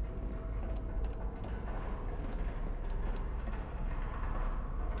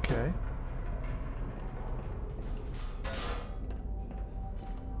 Okay.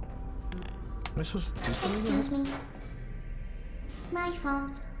 Am I supposed to do something with Excuse me. My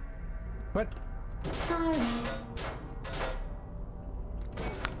fault. What? Sorry.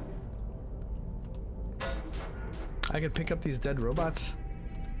 I could pick up these dead robots?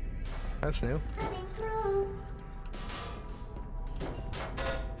 That's new. Coming through.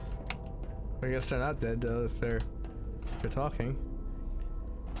 I guess they're not dead though if they're talking.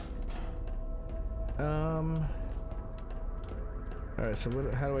 Alright, so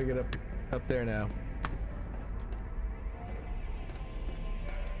how do I get up there now?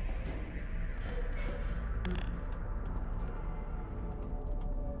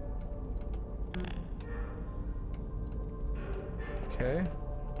 Okay.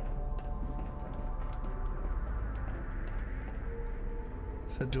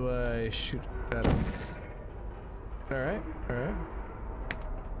 So do I shoot that? Alright, alright.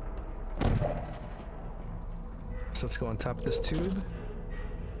 So let's go on top of this tube.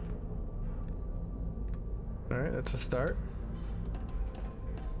 Alright, that's a start.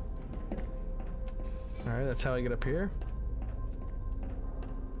 Alright, that's how I get up here.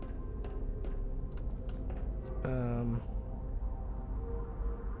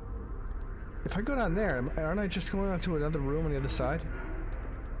 If I go down there, aren't I just going onto another room on the other side?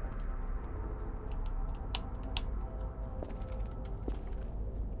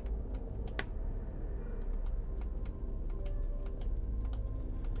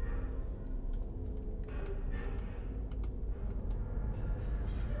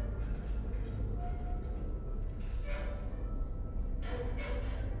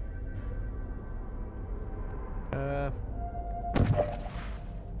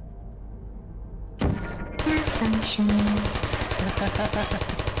 Malfunctioning.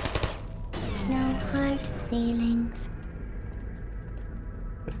 No hard feelings.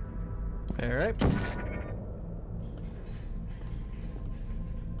 Alright.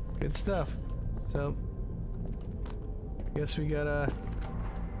 Good stuff. So, I guess we gotta...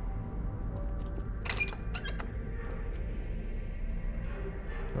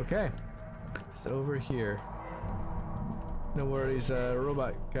 Okay. It's over here. No worries,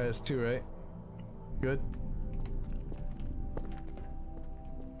 robot guys too, right? Good.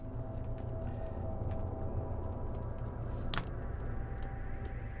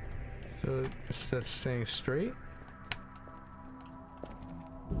 So that's saying straight.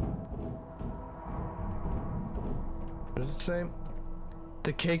 What does it say?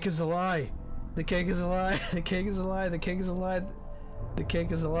 The cake is a lie. The cake is a lie. The cake is a lie. The cake is a lie. The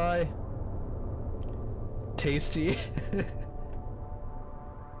cake is a lie. Tasty.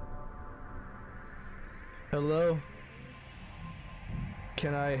 Hello?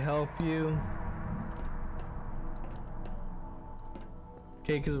 Can I help you?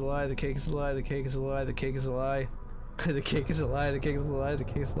 Cake is a lie, the cake is a lie, the cake is a lie, the cake is a lie. The cake is a lie, the cake is a lie, the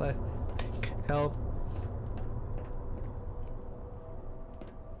cake is a lie. Help.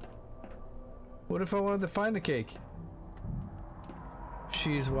 What if I wanted to find the cake?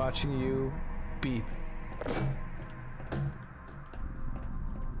 She's watching you beep.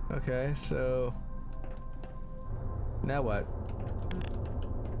 Okay, so... now what?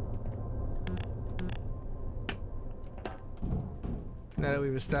 Now that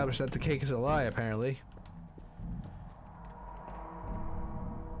we've established that the cake is a lie, apparently.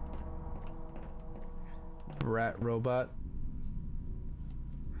 Brat robot.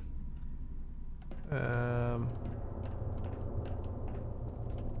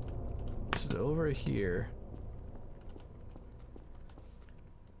 It's over here.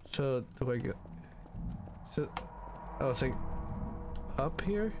 So, do I go... So... oh, it's like... up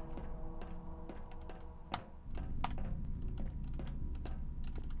here?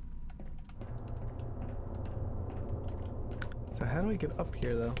 So how do I get up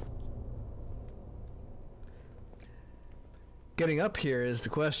here, though? Getting up here is the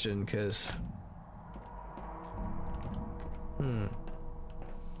question, because...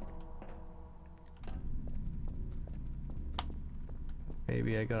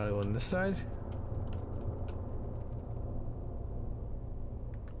 Maybe I gotta go on this side?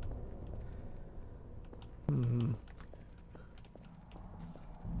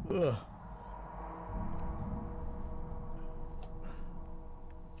 Ugh.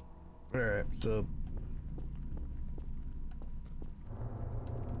 So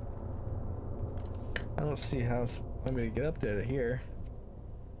I don't see how I'm gonna get up there to here.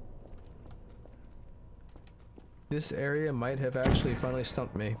 This area might have actually finally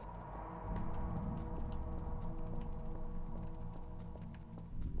stumped me.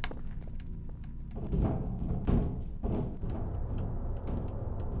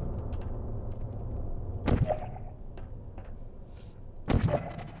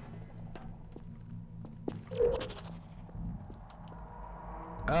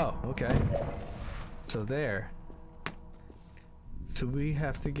 Oh, okay. So there. So we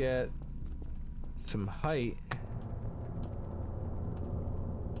have to get some height.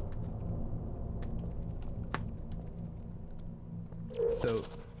 So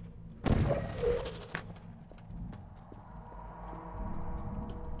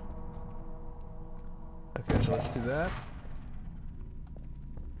okay, so let's do that.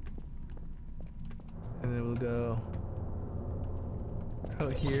 And then we'll go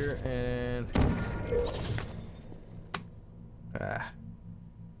out here and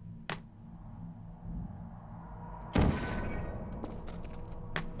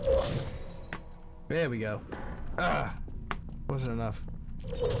there we go. Wasn't enough.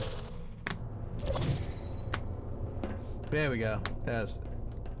 There we go. That's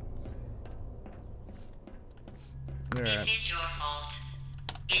all right. This is your fault.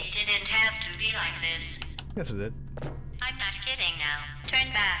 It didn't have to be like this. Yes, it did. I'm not kidding now.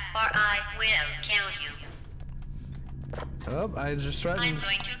 Turn back, or I will kill you. Oh, I just threatened. I'm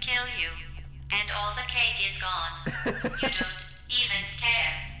going to kill you, and all the cake is gone. You don't even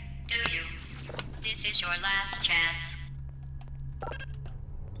care, do you? This is your last chance.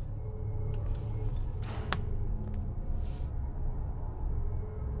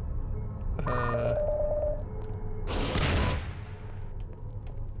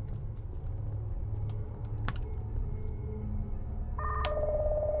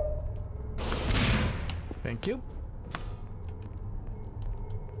 Thank you.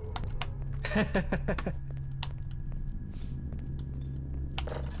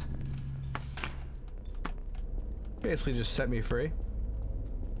 Basically just set me free.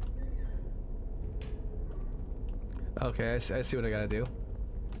 Okay, I see what I gotta do.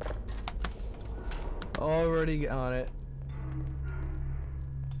 Already on it.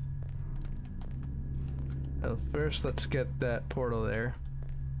 Well, first let's get that portal there.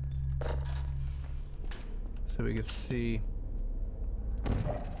 So we can see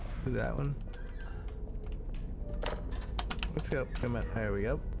that one. Let's go. Come on. There we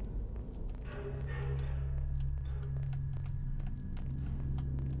go.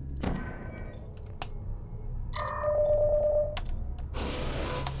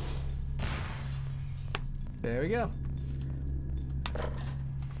 There we go.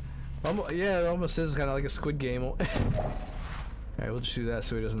 Yeah, it almost is kind of like a Squid Game. Alright, we'll just do that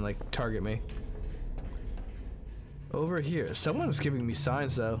so he doesn't like target me. Over here. Someone's giving me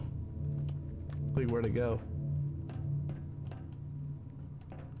signs though. Like where to go.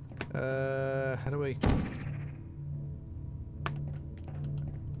 How do I...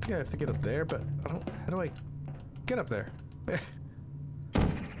 Yeah, I have to get up there, but I don't... How do I get up there?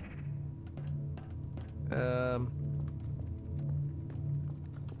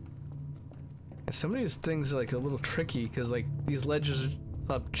 Some of these things are like a little tricky because like these ledges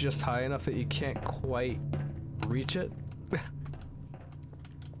are up just high enough that you can't quite reach it. It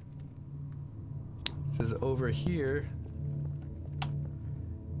says over here.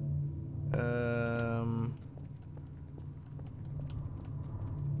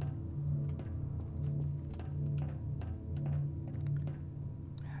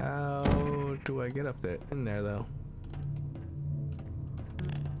 How do I get up there? In there though.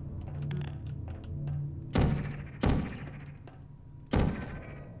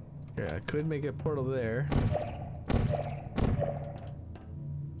 Okay, I could make a portal there.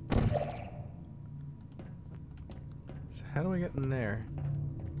 So how do I get in there?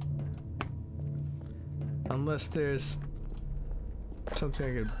 Unless there's something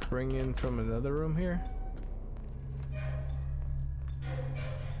I could bring in from another room here.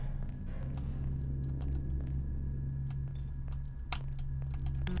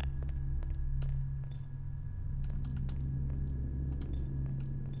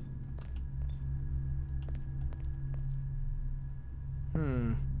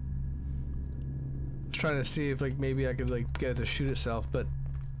 Trying to see if like maybe I could like get it to shoot itself, but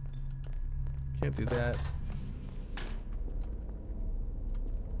can't do that.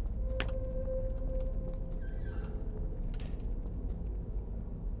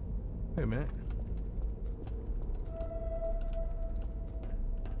 Wait a minute.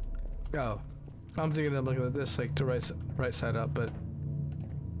 Oh, I'm thinking I'm looking at this like the right side up, but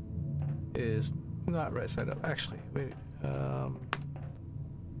it is not right side up. Actually, wait. No,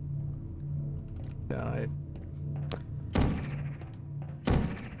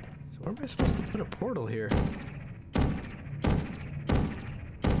 so where am I supposed to put a portal here?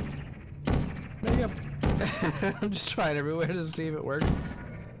 Yep. I'm just trying everywhere to see if it works.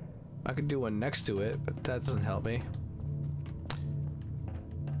 I could do one next to it, but that doesn't help me.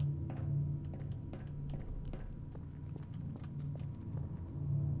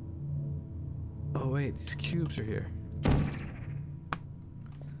 Oh wait, these cubes are here.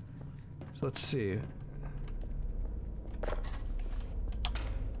 So let's see.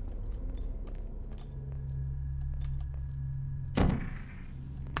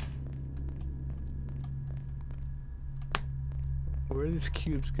 Where are these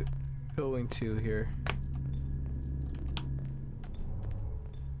cubes going to here?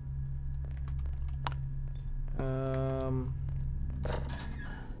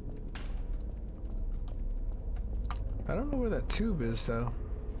 I don't know where that tube is though.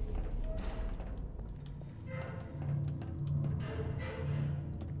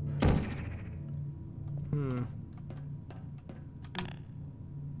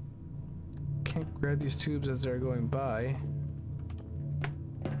 Can't grab these tubes as they're going by.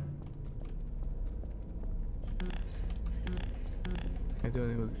 Can I do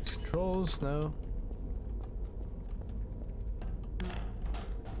anything with these controls? No.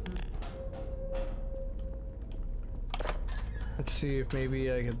 Let's see if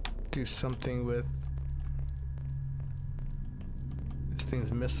maybe I could do something with this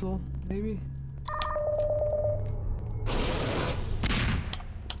thing's missile, maybe?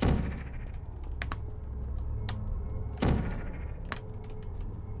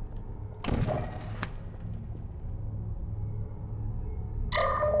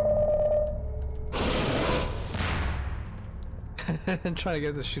 And trying to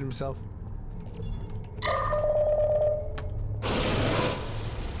get it to shoot himself.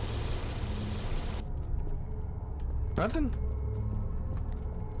 Nothing?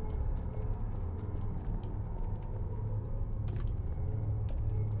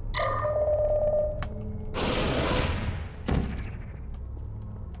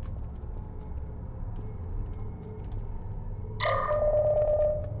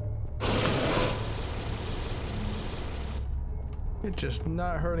 It's just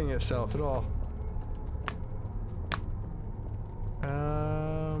not hurting itself at all.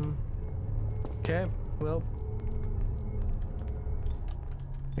 Okay, well,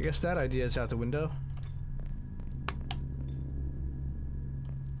 I guess that idea is out the window.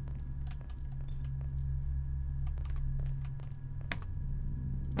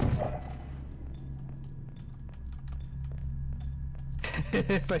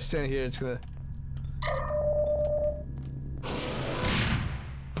 If I stand here, it's gonna...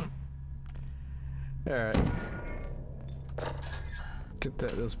 Alright. Get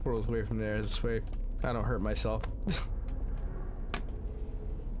those portals away from there. This way I don't hurt myself.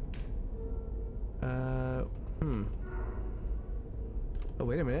 Oh,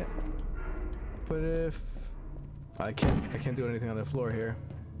 wait a minute. What if... I can't do anything on the floor here.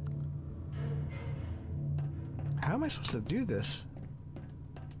 How am I supposed to do this?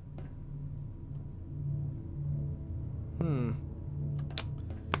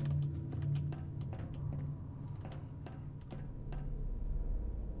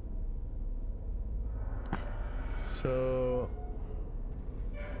 So...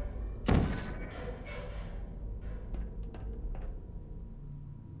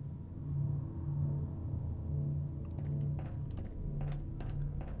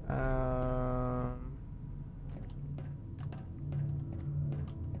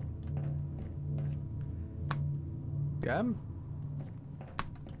 Yeah, I'm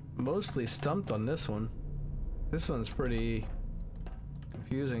mostly stumped on this one. This one's pretty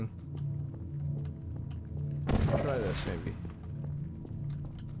confusing. Try this maybe.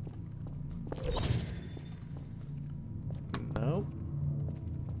 Nope.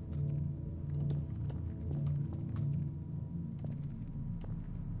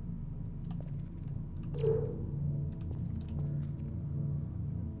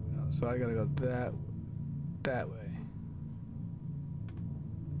 So I gotta go that way.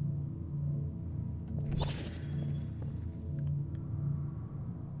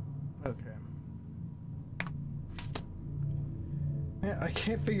 Okay. Yeah, I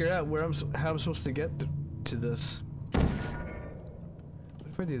can't figure out where how I'm supposed to get to this. What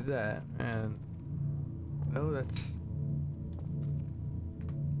if I do that and no, that's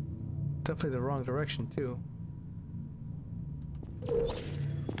definitely the wrong direction too.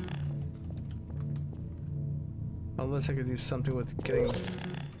 Unless I could do something with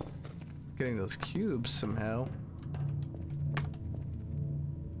getting those cubes somehow.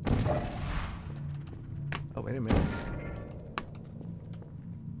 Oh, wait a minute.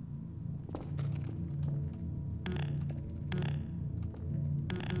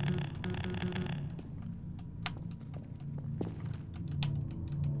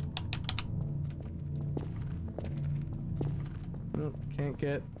 Nope, can't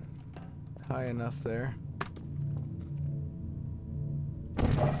get high enough there.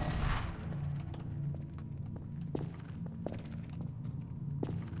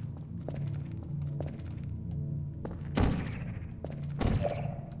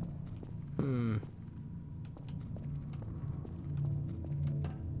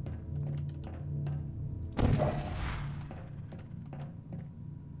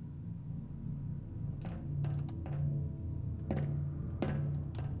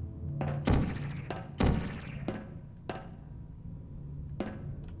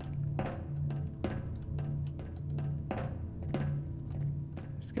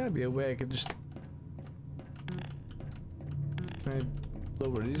 There's gotta be a way I could just... Can I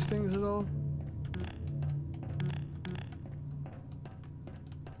lower these things at all?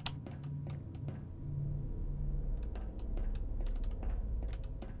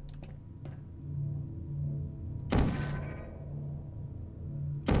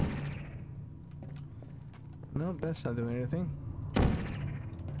 Nope, that's not doing anything.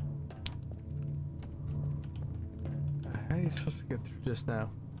 How are you supposed to get through just now?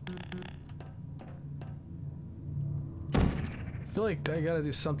 I feel like I gotta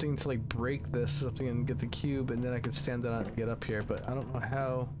do something to like break this something and get the cube, and then I can stand on it and get up here, but I don't know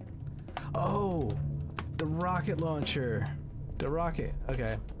how. Oh! The rocket launcher! The rocket!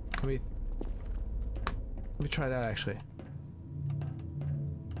 Okay. Let me try that actually.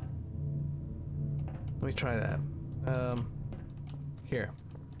 Let me try that. Here.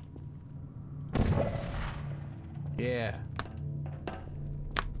 Yeah.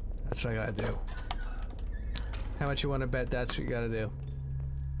 That's what I gotta do. How much you want to bet that's what you gotta do?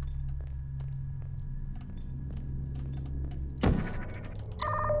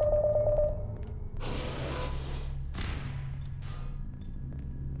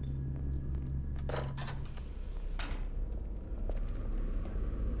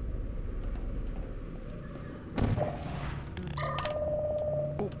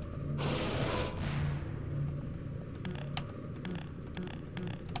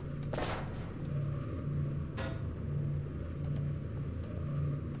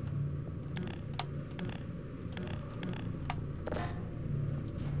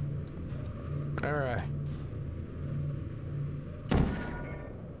 All right.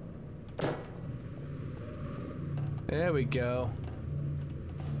 There we go.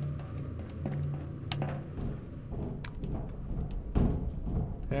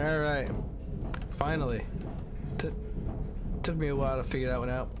 All right. Finally. Took me a while to figure that one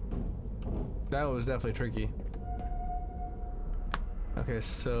out. That one was definitely tricky. Okay,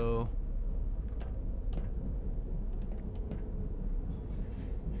 so...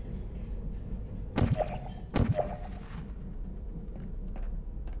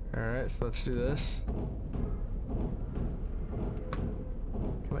 Alright, so let's do this.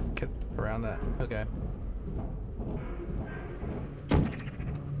 Come on, get around that. Okay.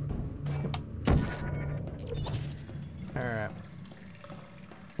 Alright.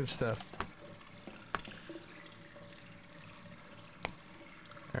 Good stuff.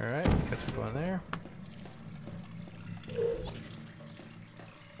 Alright, guess we're going there.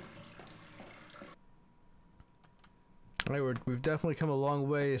 Alright, we've definitely come a long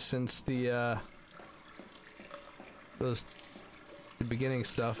way since the beginning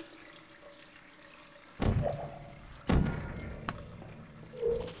stuff.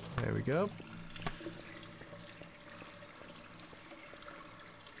 There we go.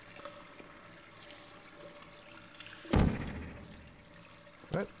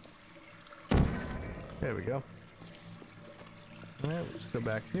 What? There we go. Alright, let's go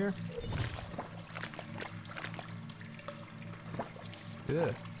back here.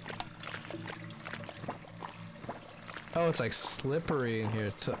 Yeah. Oh, it's like slippery in here.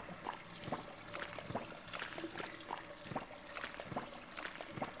 It's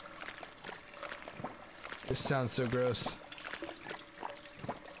this sounds so gross.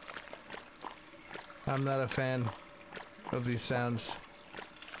 I'm not a fan of these sounds.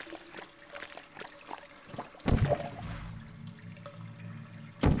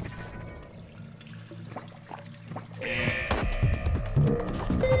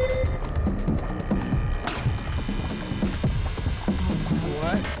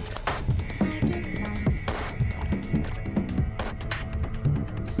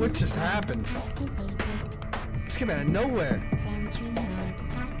 What just happened? Activated. This came out of nowhere. Sentry mode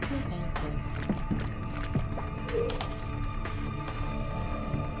activated.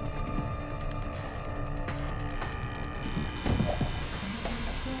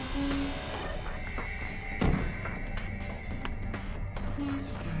 Still there?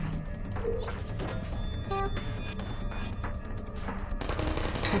 Now time. Help.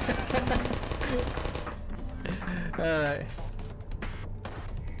 Alright.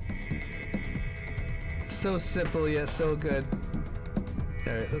 So simple yet so good.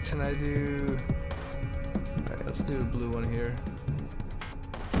 Alright, let's can I do. Alright, let's do a blue one here.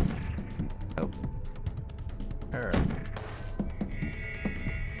 Oh. Alright.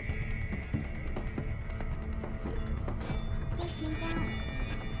 Take me down.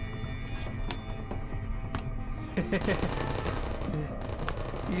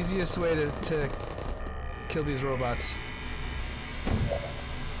 Easiest way to kill these robots.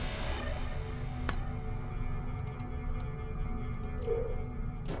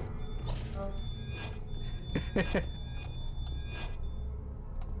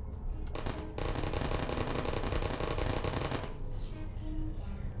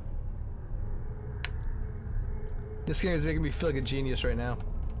 This game is making me feel like a genius right now.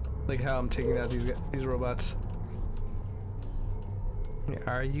 Like how I'm taking out these robots.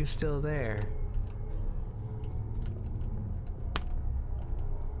 Are you still there?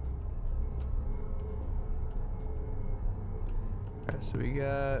 Alright, so we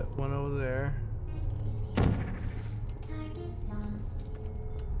got one over there. Target lost.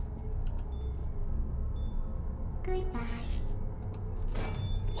 Goodbye.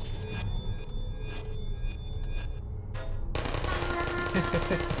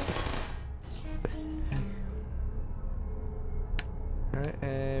 Shutting down. Alright,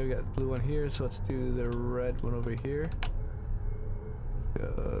 and we got the blue one here, so let's do the red one over here.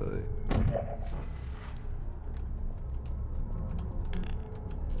 Go.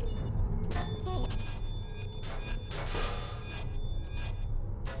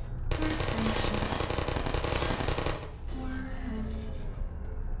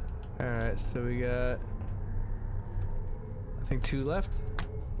 Alright, so we got, I think 2 left.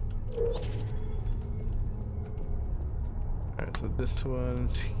 Alright, so this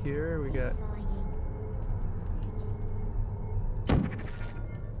one's here. We got,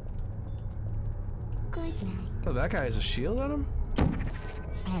 Good night. oh, that guy has a shield on him?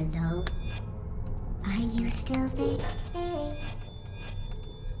 Hello. Are you still there? Hey.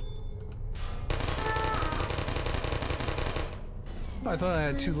 Oh, I thought I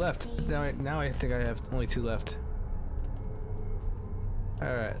had 2 left. Now I think I have only 2 left.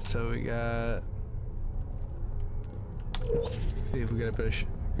 Alright, so we got, let's see if we get a better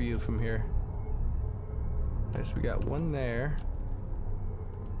view from here. Alright, so we got one there.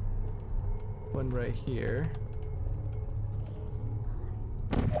 One right here.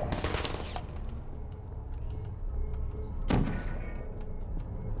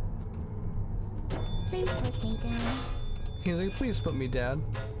 Please put me down. He's like, please put me down.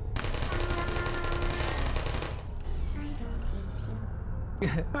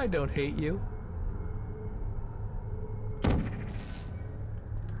 I don't hate you. I don't hate you.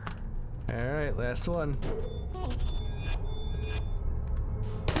 Alright, last one. Hey.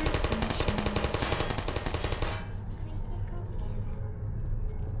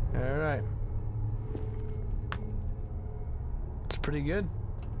 Alright. It's pretty good.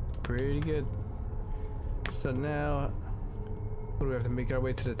 Pretty good. So now, what do we have to make our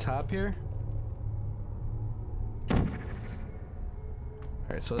way to the top here?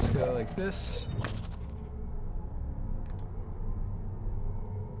 Alright, so let's go like this.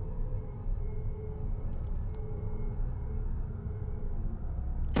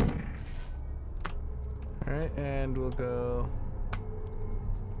 Alright, and we'll go.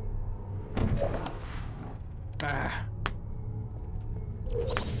 Ah!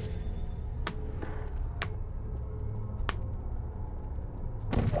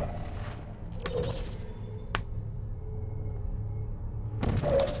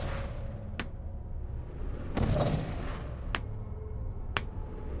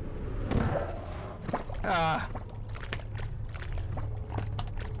 Ah!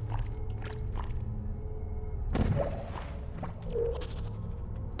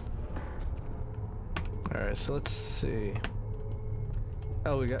 Alright, so let's see.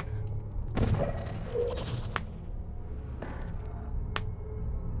 Oh, we got.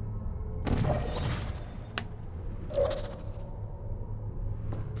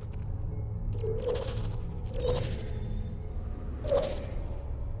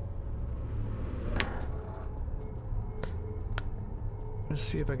 Let's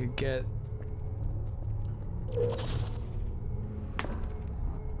see if I could get.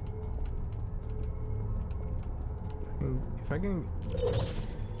 If I can.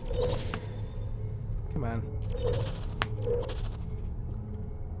 Come on.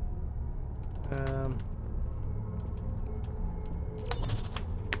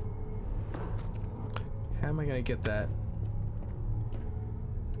 How am I gonna get that?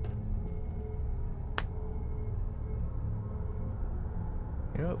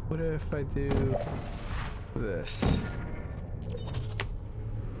 You know what if I do this?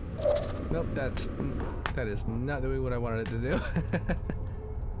 Nope, that is not doing what I wanted it to do.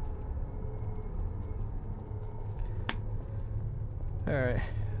 Alright.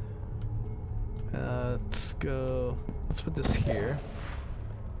 Let's go. Let's put this here.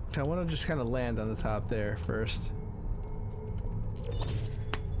 So I want to just kind of land on the top there first.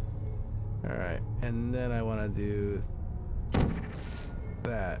 Alright, and then I want to do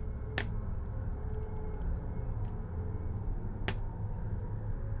that.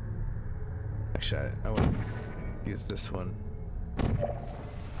 Actually, I want to use this one.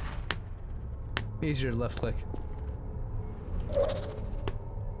 Easier left click.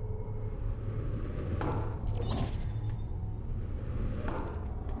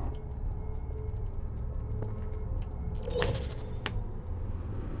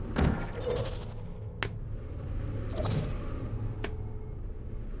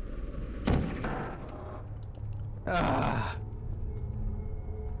 Ah.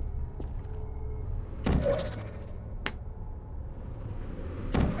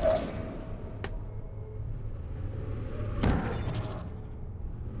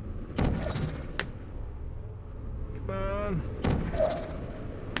 Come on.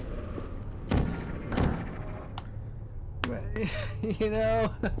 You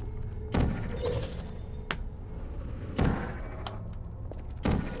know.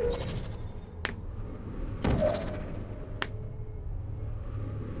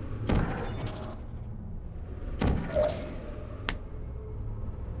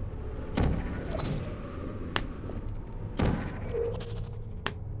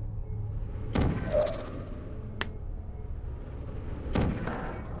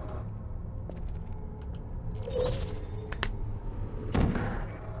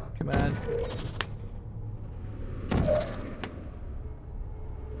 Come on.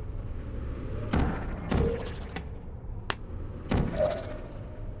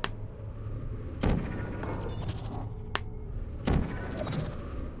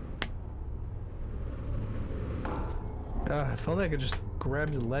 I felt like I could just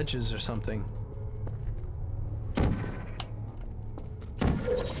grab the ledges or something.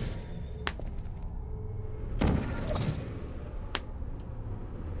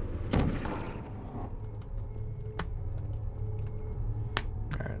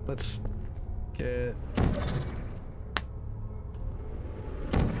 Alright, let's get...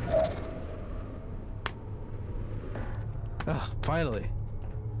 Oh, finally.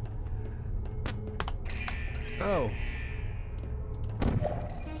 Oh.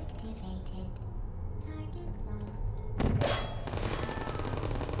 Activated. Target lost.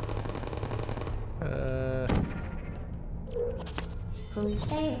 Who's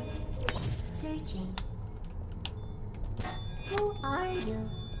there? Searching. Who are you?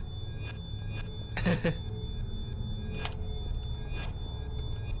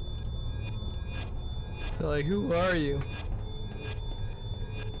 Like, who are you?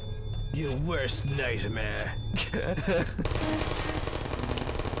 Your worst nightmare.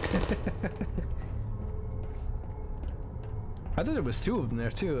 I thought it was two of them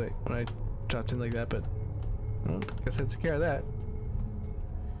there too, like, when I dropped in like that, but well, guess I took care of that.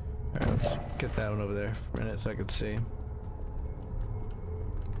 Alright, let's get that one over there for a minute so I can see.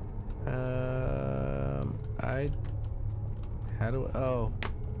 How do oh,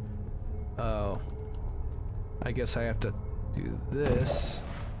 I guess I have to do this.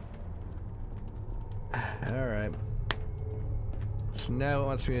 Alright. So now it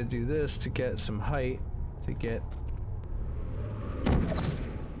wants me to do this to get some height, to get...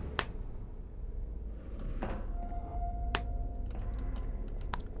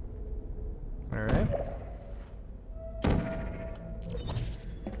 Alright.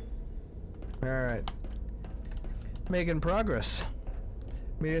 Alright. Making progress.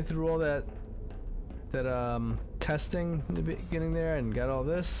 Made it through all that testing in the beginning there and got all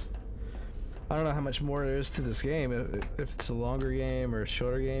this. I don't know how much more there is to this game, if it's a longer game or a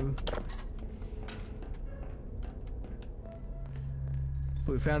shorter game.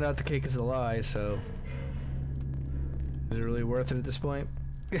 But we found out the cake is a lie, so is it really worth it at this point?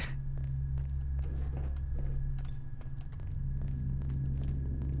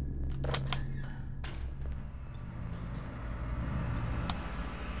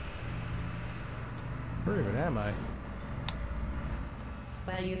 am I?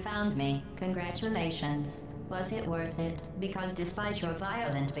 Well, you found me. Congratulations. Was it worth it? Because despite your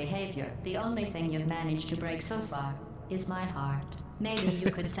violent behavior, the only thing you've managed to break so far is my heart. Maybe you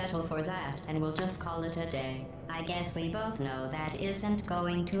could settle for that, and we'll just call it a day. I guess we both know that isn't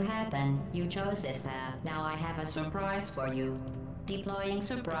going to happen. You chose this path. Now I have a surprise for you. Deploying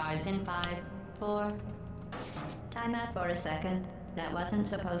surprise in 5, 4... Time out for a second. That wasn't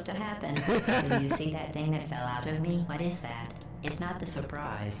supposed to happen. Do you see that thing that fell out of me? What is that? It's not the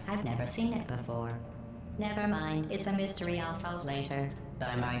surprise. I've never seen it before. Never mind. It's a mystery I'll solve later.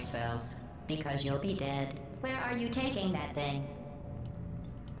 By myself. Because you'll be dead. Where are you taking that thing?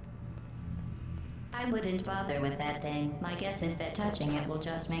 I wouldn't bother with that thing. My guess is that touching it will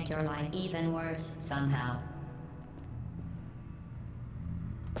just make your life even worse, somehow.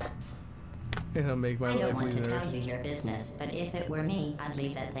 It'll make my I life don't want to even worse. tell you your business, but if it were me, I'd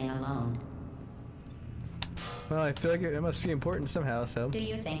leave that thing alone. Well, I feel like it must be important somehow, so... Do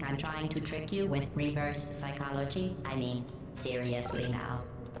you think I'm trying to trick you with reverse psychology? I mean, seriously now.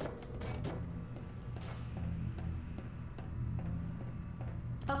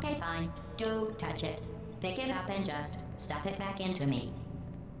 Okay, fine. Do touch it. Pick it up and just stuff it back into me.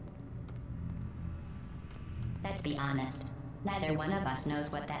 Let's be honest. Neither one of us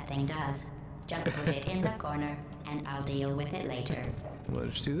knows what that thing does. Just put it in the corner, and I'll deal with it later. Well,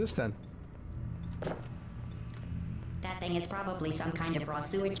 let's do this then. That thing is probably some kind of raw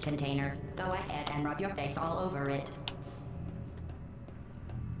sewage container. Go ahead and rub your face all over it.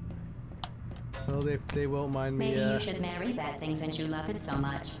 Well, they won't mind me, Maybe you should marry that thing since you love it so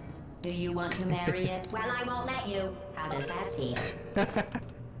much. Do you want to marry it? Well, I won't let you. How does that feel?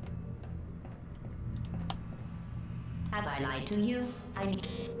 Have I lied to you? I mean...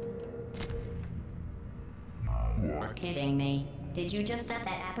 You're kidding me. Did you just stuff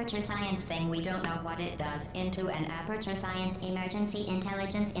that Aperture Science thing, we don't know what it does, into an Aperture Science Emergency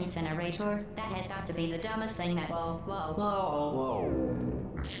Intelligence Incinerator? That has got to be the dumbest thing that... Whoa, whoa, whoa,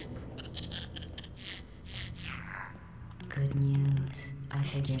 whoa. Good news. I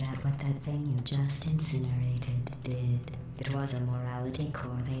figured out what that thing you just incinerated did. It was a morality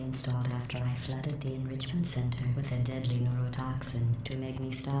core they installed after I flooded the enrichment center with a deadly neurotoxin to make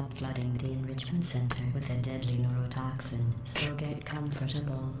me stop flooding the enrichment center with a deadly neurotoxin. So get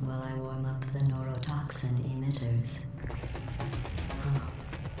comfortable while I warm up the neurotoxin emitters. Oh,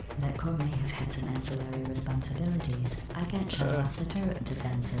 that core may have had some ancillary responsibilities. I can't shut off the turret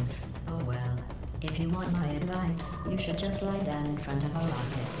defenses. Oh well. If you want my advice, you should just lie down in front of a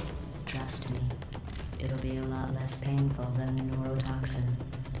rocket. Trust me. It'll be a lot less painful than the neurotoxin.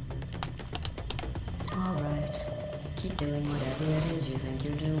 Alright. Keep doing whatever it is you think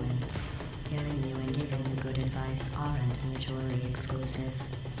you're doing. Killing you and giving you good advice aren't mutually exclusive.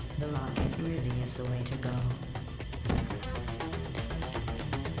 The rocket really is the way to go.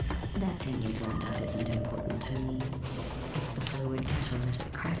 That thing you burned up isn't important to me. It's the fluid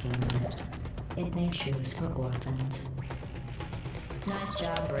catalyst cracking unit. It makes shoes for orphans. Nice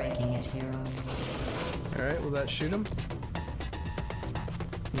job breaking it, hero. Alright, will that shoot him?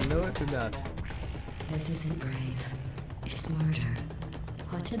 No, it did not. This isn't brave. It's murder.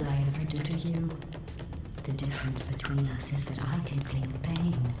 What did I ever do to you? The difference between us is that I can feel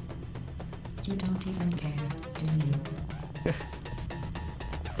pain. You don't even care, do you?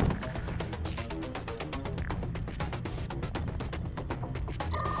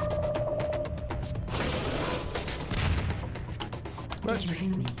 Did you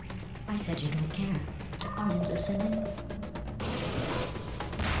hear me? I said you don't care. Are you listening?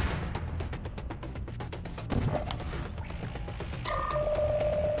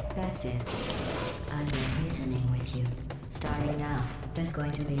 That's it. I'm reasoning with you. Starting now, there's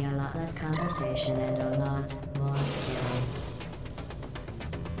going to be a lot less conversation and a lot more killing.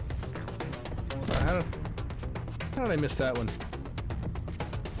 How did I miss that one?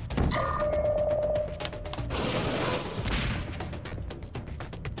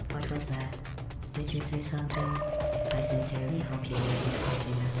 What was that? Did you say something? I sincerely hope you weren't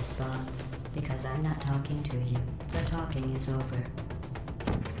expecting a response, because I'm not talking to you. The talking is over.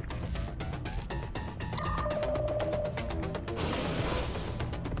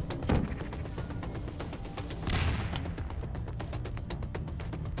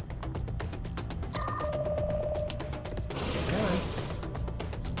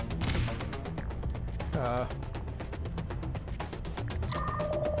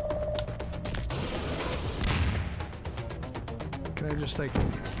 Can I just like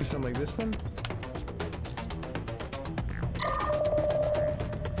do something like this then?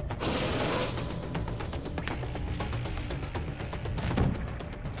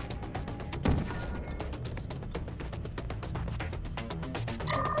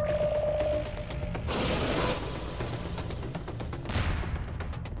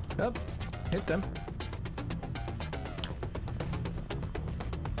 Oh, hit them.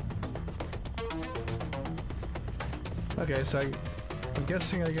 Okay, so I'm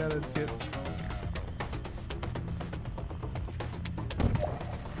guessing I gotta get...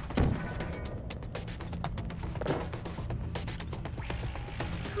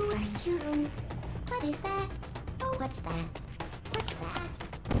 Who are you? What is that? Oh, what's that? What's that?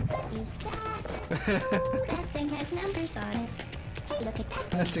 What is that? Oh, that thing has numbers on it. Hey, look at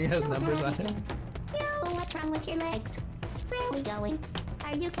that. That thing has Oh, numbers on it. everything. Yo, what's wrong with your legs? Where are we going?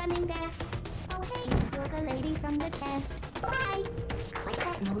 Are you coming back? Oh, hey, you're the lady from the test. Hi. What's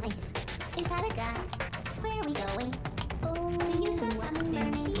that noise? Is that a gun? Where are we going? Oh, do you smell something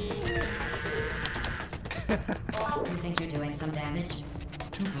burning? You think you're doing some damage?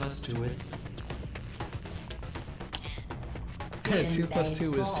 2 plus 2 is 2 plus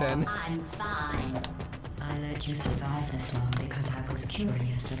 2 is 10. I'm fine. I let you survive this long because I was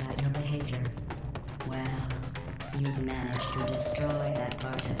curious about your behavior. Well, you've managed to destroy that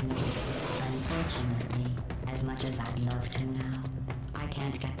part of me. Unfortunately, as much as I'd love to now, I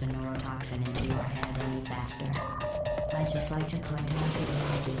can't get the neurotoxin into your head any faster. I'd just like to point out that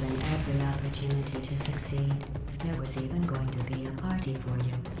you were given every opportunity to succeed. There was even going to be a party for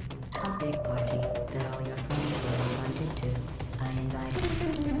you. A big party that all your friends were invited to. I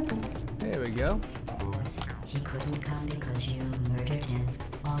invited him. There we go. He couldn't come because you murdered him.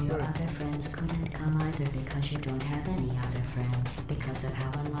 All your other friends couldn't come either because you don't have any other friends because of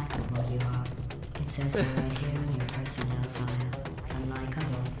how unlikable you are. It says so right here in your personnel file.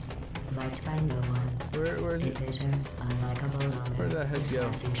 Unlikable. Liked by no one. Where A bitter, unlikable loner. Where'd that head whose go?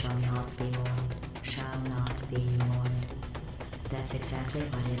 blessing shall not be mourned. Shall not be mourned. That's exactly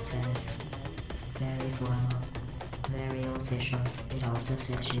what it says. Very formal. Very official. It also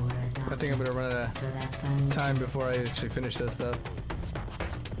says you were adopted. I think I'm gonna run out So of that's funny. time before I actually finish this stuff.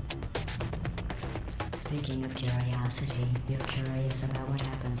 Speaking of curiosity, you're curious about what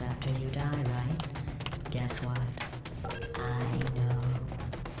happens after you die, right? Guess what? I know.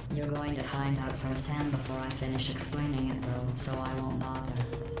 You're going to find out firsthand before I finish explaining it, though, so I won't bother.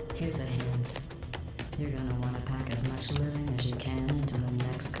 Here's a hint. You're gonna want to pack as much living as you can into the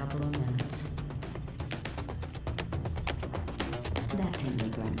next couple of minutes. That thing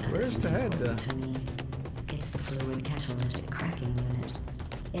you burned up Where's isn't the head, important though? to me. It's the fluid catalytic cracking unit.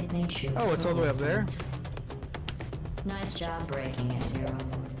 It makes you Oh, it's all the way up there? things. Nice job breaking it, hero.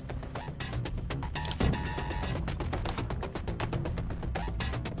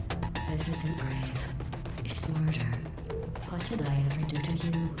 This isn't brave. It's murder. What did I ever do to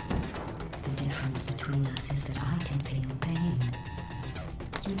you? The difference between us is that I can feel pain.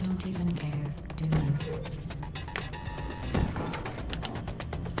 You don't even care, do you?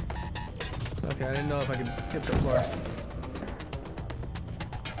 Okay, I didn't know if I could get that far.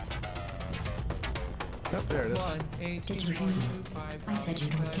 Oh, there it is. Did you hear me? I said you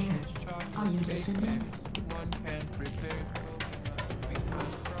don't care. Are you listening?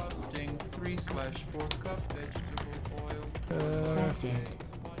 3/4 cup vegetable oil. That's it.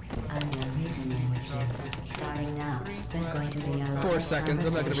 I'm done reasoning with you. Starting now, there's going to be a lot 4 of seconds.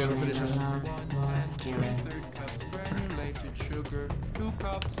 I'm not gonna be able to finish this. conversation and a lot more killing. 3/3 cups granulated sugar, 2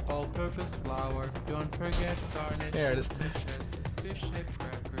 cups all-purpose flour. Don't forget garnish. There it is. such as fish-shaped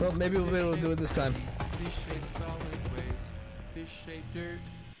crackers. Well, maybe we'll be able to do it this time. Fish-shaped solid waste. Fish-shaped dirt.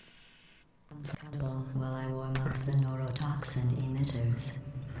 Comfortable while I warm up the neurotoxin emitters.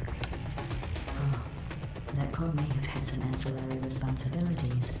 Oh, that core may have had some ancillary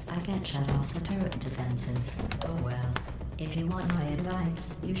responsibilities. I can't shut off the turret defenses. Oh well. If you want my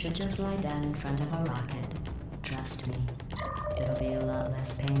advice, you should just lie down in front of a rocket. Trust me. It'll be a lot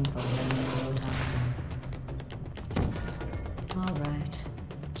less painful than the neurotoxin. Alright.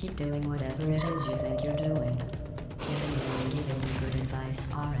 Keep doing whatever it is you think you're doing. Giving you and giving you good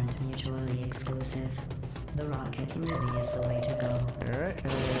advice aren't mutually exclusive. The rocket really is the way to go. Alright,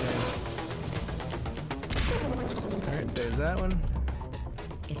 alright, there's that one.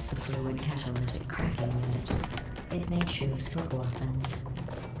 It's the fluid catalytic cracking unit. It makes shoes for orphans.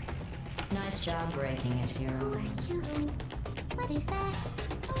 Nice job breaking it, hero. Who are you? What is that?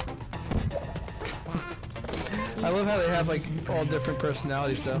 What's that? I love how they have like all different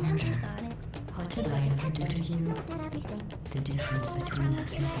personalities though. Numbers on it. What did I ever do to you? Look at everything. The difference between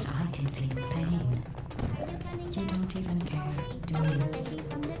us is that I can feel pain. You don't even care, do The you? lady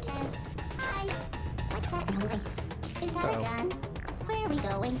from the test. Hi. What's that noise? Is that a Uh-oh. gun? Where are we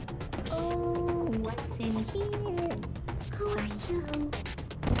going? Oh, what's in here? Who are you?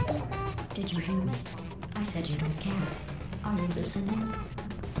 What is that? Did you hear me? I said you don't care. Are you listening?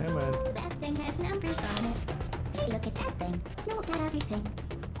 Hey man. That thing has numbers on it. Hey, look at that thing. Look at everything.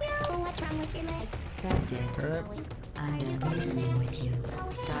 Where what's wrong with your legs. That's it. Alright. I've been reasoning with you.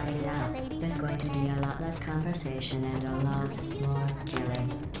 Starting now, there's going to be a lot less conversation and a lot more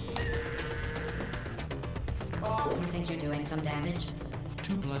killing. You think you're doing some damage?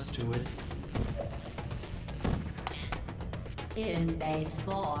 2 plus 2 is... In base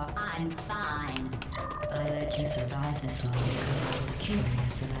 4, I'm fine. I let you survive this long because I was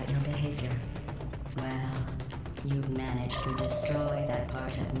curious about your behavior. Well, you've managed to destroy that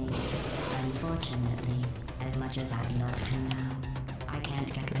part of me. Unfortunately, as much as I'd love to now, I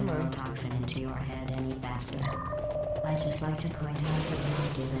can't get the neurotoxin into your head any faster. I'd just like to point out that you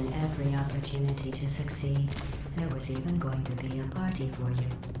were given every opportunity to succeed. There was even going to be a party for you.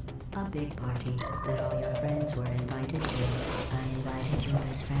 A big party that all your friends were invited to. I invited your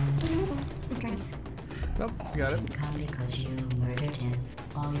best friend. Nope, got it. Come because you murdered him.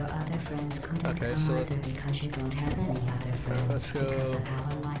 All your other friends couldn't Okay, come so- either because you don't have any other friends. let's go because of how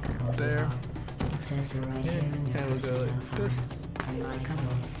unlikable there. you are. It says so right here in your And we'll go personal like this. file.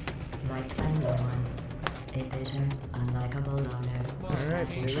 Unlikable. Liked by no one. A bitter, unlikable loner. Alright,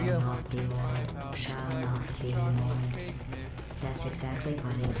 here we go. Shall not be warned. Shall not be warned. That's exactly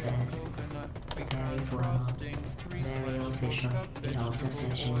what it says. Very formal. Very official. It also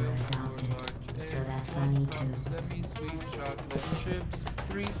says you were adopted. So that's funny too. Semi-sweet chocolate chips,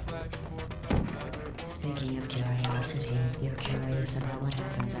 3/4. Speaking of curiosity, you're curious about what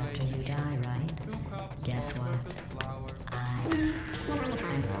happens after you die, right? Guess what? I'm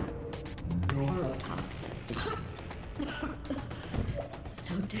neurotoxin.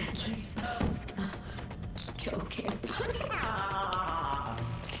 So deadly. Joking.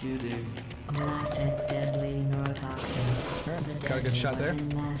 Kidding. When I said deadly neurotoxin, Alright, the got a good deadly shot there. was in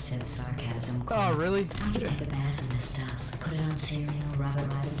massive sarcasm. Oh, really? I could take a bath in this stuff, put it on cereal, rub it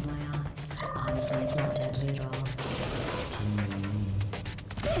right into my eyes. Honestly, it's not deadly at all.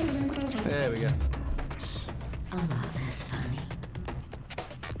 There we go. A lot less funny.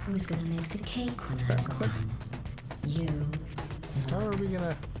 Who's gonna make the cake when I'm gone? You. How are we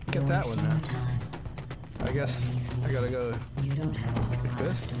gonna get You're that one wasting now? your time. I guess I gotta go. You don't have a whole lot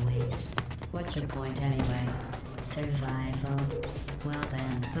this? left to waste. What's your point anyway? Survival. Well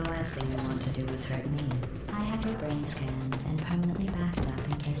then, the last thing you want to do is hurt me. I have your brain scanned and permanently backed up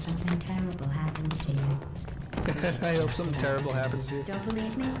in case something terrible happens to you. I hope something terrible happens to you. Don't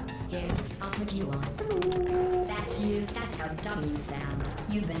believe me? Here, I'll put you on. That's you. That's how dumb you sound.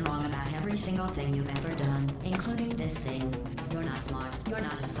 You've been wrong about every single thing you've ever done, including this thing. You're not smart. You're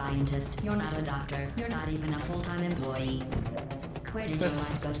not a scientist. You're not a doctor. You're not even a full-time employee. Where did your This-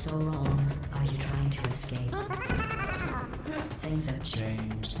 life go so wrong? Are you trying to escape? Things have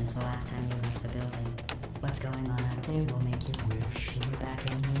changed since the last time you left the building. What's going on out there will make you wish you were back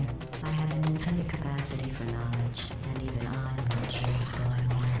in here. I have an infinite capacity for knowledge, and even I'm not sure what's going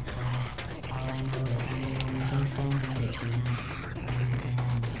on outside. All I know is I'm the only thing standing between us and them.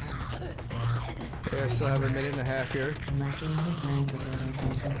 Yeah, I still have a minute and a half here. Unless you have a plan for building some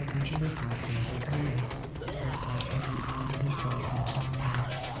supercomputer parts in a big hurry, this place isn't going to be safe much longer.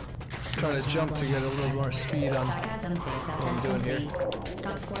 Trying to jump to get a little more speed on. Sarcasm, Circe, What I'm doing here. complete.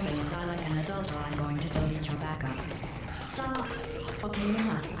 Stop squirming and cry like an adult or I'm going to delete your backup. Stop! Okay,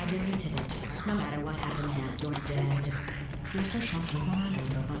 enough. I deleted it. No matter what happens now, you're dead. You're still shocking, but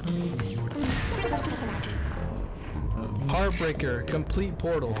I don't believe me. Heartbreaker, complete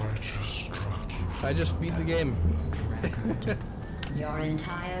portal. I just beat the game. Your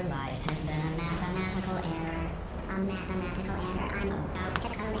entire life has been A mathematical error. A mathematical error I'm about to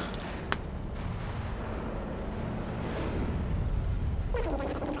correct.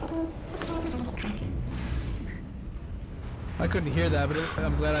 I couldn't hear that, but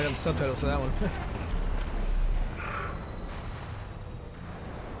I'm glad I got the subtitles for that one.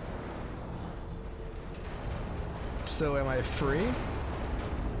 So am I free?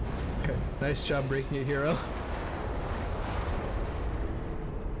 Okay, nice job breaking it, hero.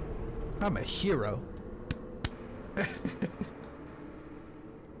 I'm a hero.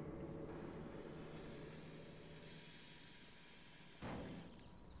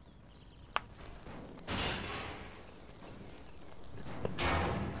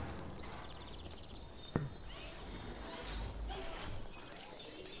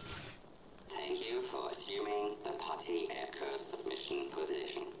 Thank you for assuming the party escort submission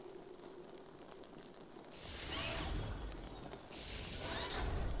position.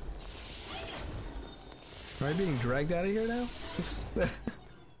 Am I being dragged out of here now?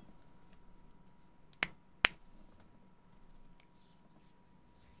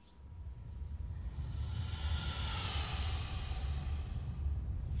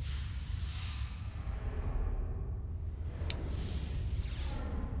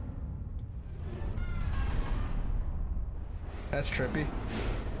 That's trippy.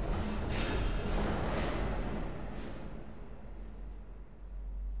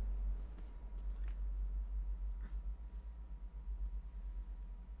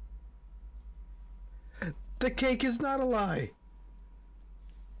 The cake is not a lie.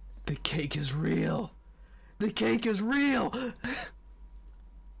 The cake is real. The cake is real.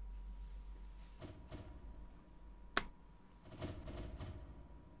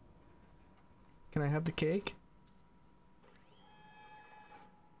 Can I have the cake?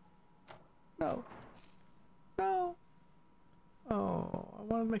 No. No. Oh, I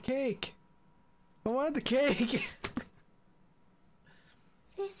wanted my cake. I wanted the cake.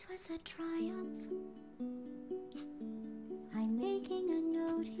 This was a triumph. I'm making a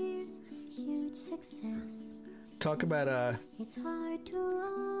note here. Huge success. Talk about It's hard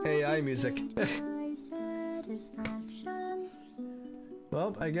to AI music. my satisfaction.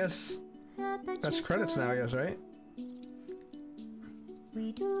 Well, I guess that's credits now, I guess, right?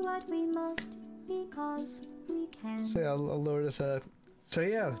 We do what we must because we can. So yeah, I'll lower this up. So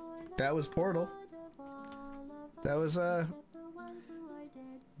yeah, that was Portal. That was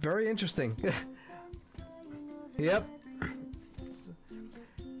very interesting. Yep.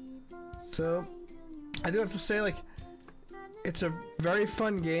 So I do have to say, like, it's a very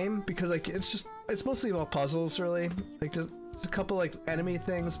fun game because like it's mostly about puzzles, really. Like there's a couple like enemy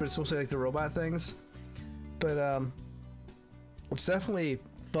things, but it's mostly like the robot things. But it's definitely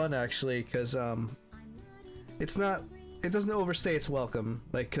fun actually, because it doesn't overstay its welcome.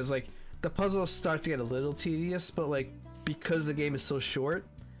 Like, because like the puzzles start to get a little tedious, but like because the game is so short,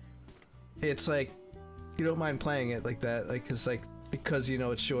 it's like you don't mind playing it like that, like because you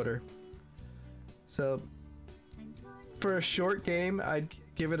know it's shorter. So for a short game, I'd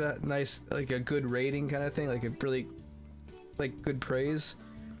give it a nice, like a good rating kind of thing, like a really like good praise.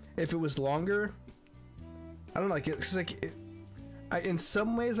 If it was longer, I don't know, like it's like in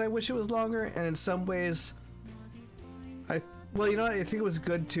some ways I wish it was longer, and in some ways well, you know what, I think it was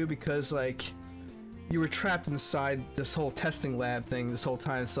good too because like you were trapped inside this whole testing lab thing this whole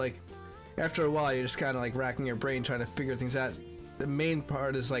time. It's like after a while you're just kind of like racking your brain trying to figure things out. The main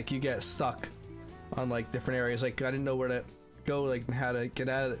part is like you get stuck on like different areas. Like I didn't know where to go, like how to get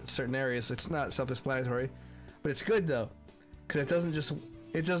out of certain areas. It's not self-explanatory, but it's good though, because it doesn't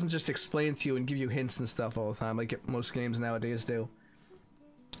just explain to you and give you hints and stuff all the time like most games nowadays do.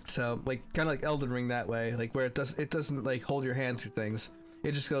 So like kind of like Elden Ring that way, like where it doesn't like hold your hand through things.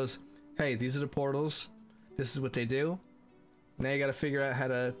 It just goes, hey, these are the portals, this is what they do, now you got to figure out how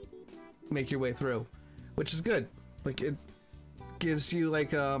to make your way through, which is good. Like it gives you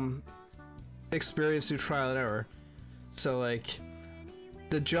like experience through trial and error. So like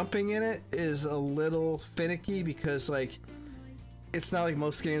the jumping in it is a little finicky because like it's not like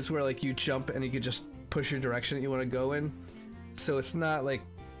most games where like you jump and you could just push your direction that you want to go in. So it's not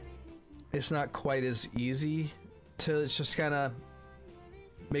quite as easy to just kind of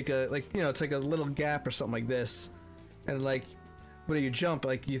make a, like, you know, it's like a little gap or something like this, and like when you jump,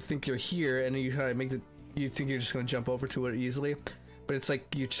 like you think you're here and you try to make you think you're just gonna jump over to it easily, but it's like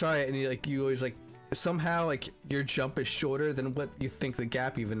you try it and you always like somehow like your jump is shorter than what you think the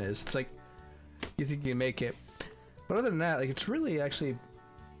gap even is. It's like you think you can make it, but other than that, like it's really actually,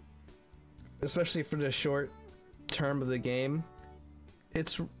 especially for the short term of the game,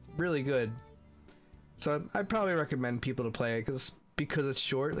 it's really good. So I'd probably recommend people to play it because it's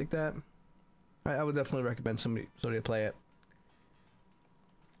short like that. I would definitely recommend somebody to play it.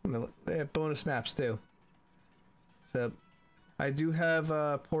 And they have bonus maps too. So I do have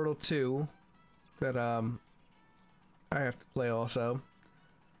Portal 2 that I have to play also.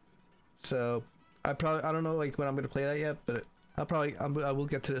 So I don't know like when I'm gonna play that yet, but I will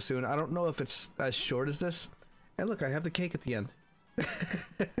get to this soon. I don't know if it's as short as this. And look, I have the cake at the end.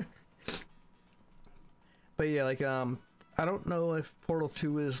 But yeah, like I don't know if Portal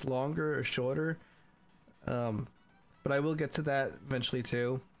 2 is longer or shorter, but I will get to that eventually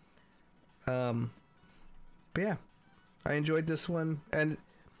too. But yeah, I enjoyed this one, and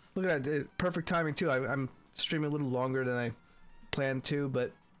look at that, perfect timing too. I'm streaming a little longer than I planned to,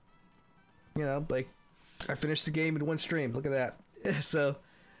 but you know, like I finished the game in one stream. Look at that. So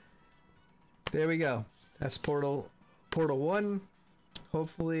there we go. That's Portal 1.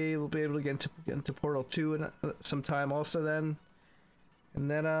 Hopefully we'll be able to get into Portal 2 in some time also then.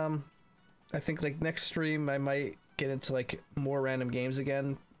 And then I think like next stream I might get into like more random games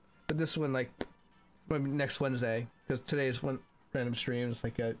again. But this one like next Wednesday, because today's one random streams.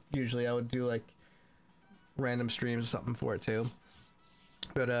 Like usually I would do like random streams or something for it too.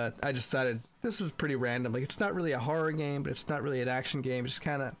 But I just decided this is pretty random. Like it's not really a horror game, but it's not really an action game. It's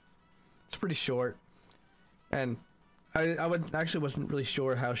pretty short. And actually wasn't really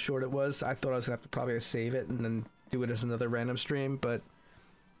sure how short it was. I thought I was gonna have to probably save it and then do it as another random stream, but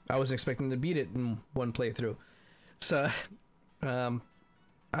I wasn't expecting to beat it in one playthrough. So,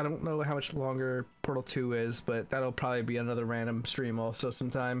 I don't know how much longer Portal 2 is, but that'll probably be another random stream also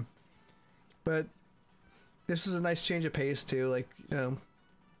sometime. But this is a nice change of pace too, like, you know,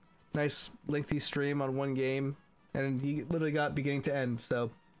 nice lengthy stream on one game, and you literally got beginning to end,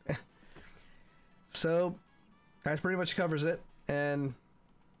 so so that pretty much covers it. And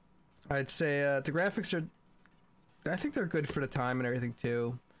I'd say the graphics are, I think they're good for the time and everything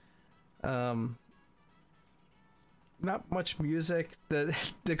too. Not much music. The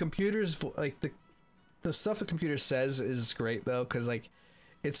computers, like the stuff the computer says is great though, because like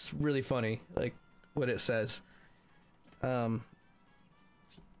it's really funny, like what it says. But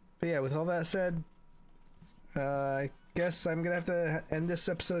yeah, with all that said, I guess I'm gonna have to end this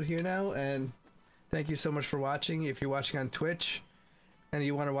episode here now, and thank you so much for watching. If you're watching on Twitch and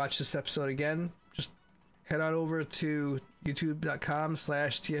you want to watch this episode again, just head on over to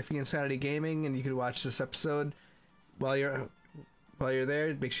youtube.com/TFE Insanity Gaming, and you can watch this episode while you're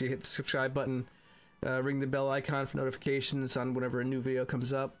there. Make sure you hit the subscribe button, ring the bell icon for notifications on whenever a new video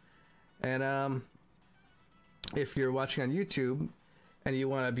comes up. And if you're watching on YouTube and you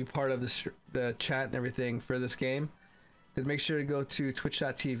want to be part of the chat and everything for this game, then make sure to go to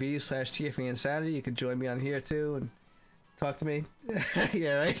twitch.tv/TFE Insanity. You can join me on here too and talk to me.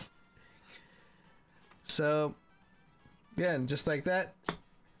 Yeah, right? So, yeah, and just like that.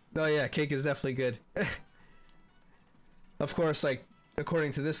 Oh yeah, cake is definitely good. Of course, like,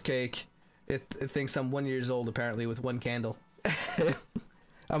 according to this cake, it thinks I'm 1 year old apparently with one candle.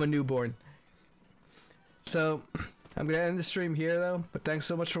 I'm a newborn. So, I'm gonna end the stream here though, but thanks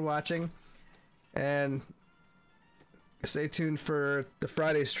so much for watching, and stay tuned for the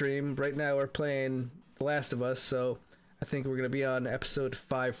Friday stream. Right now we're playing The Last of Us, so I think we're gonna be on episode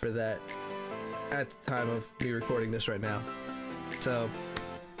 5 for that at the time of me recording this right now. So,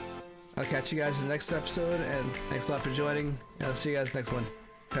 I'll catch you guys in the next episode, and thanks a lot for joining, and I'll see you guys next one.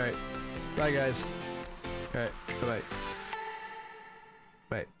 Alright, bye guys. Alright, bye-bye.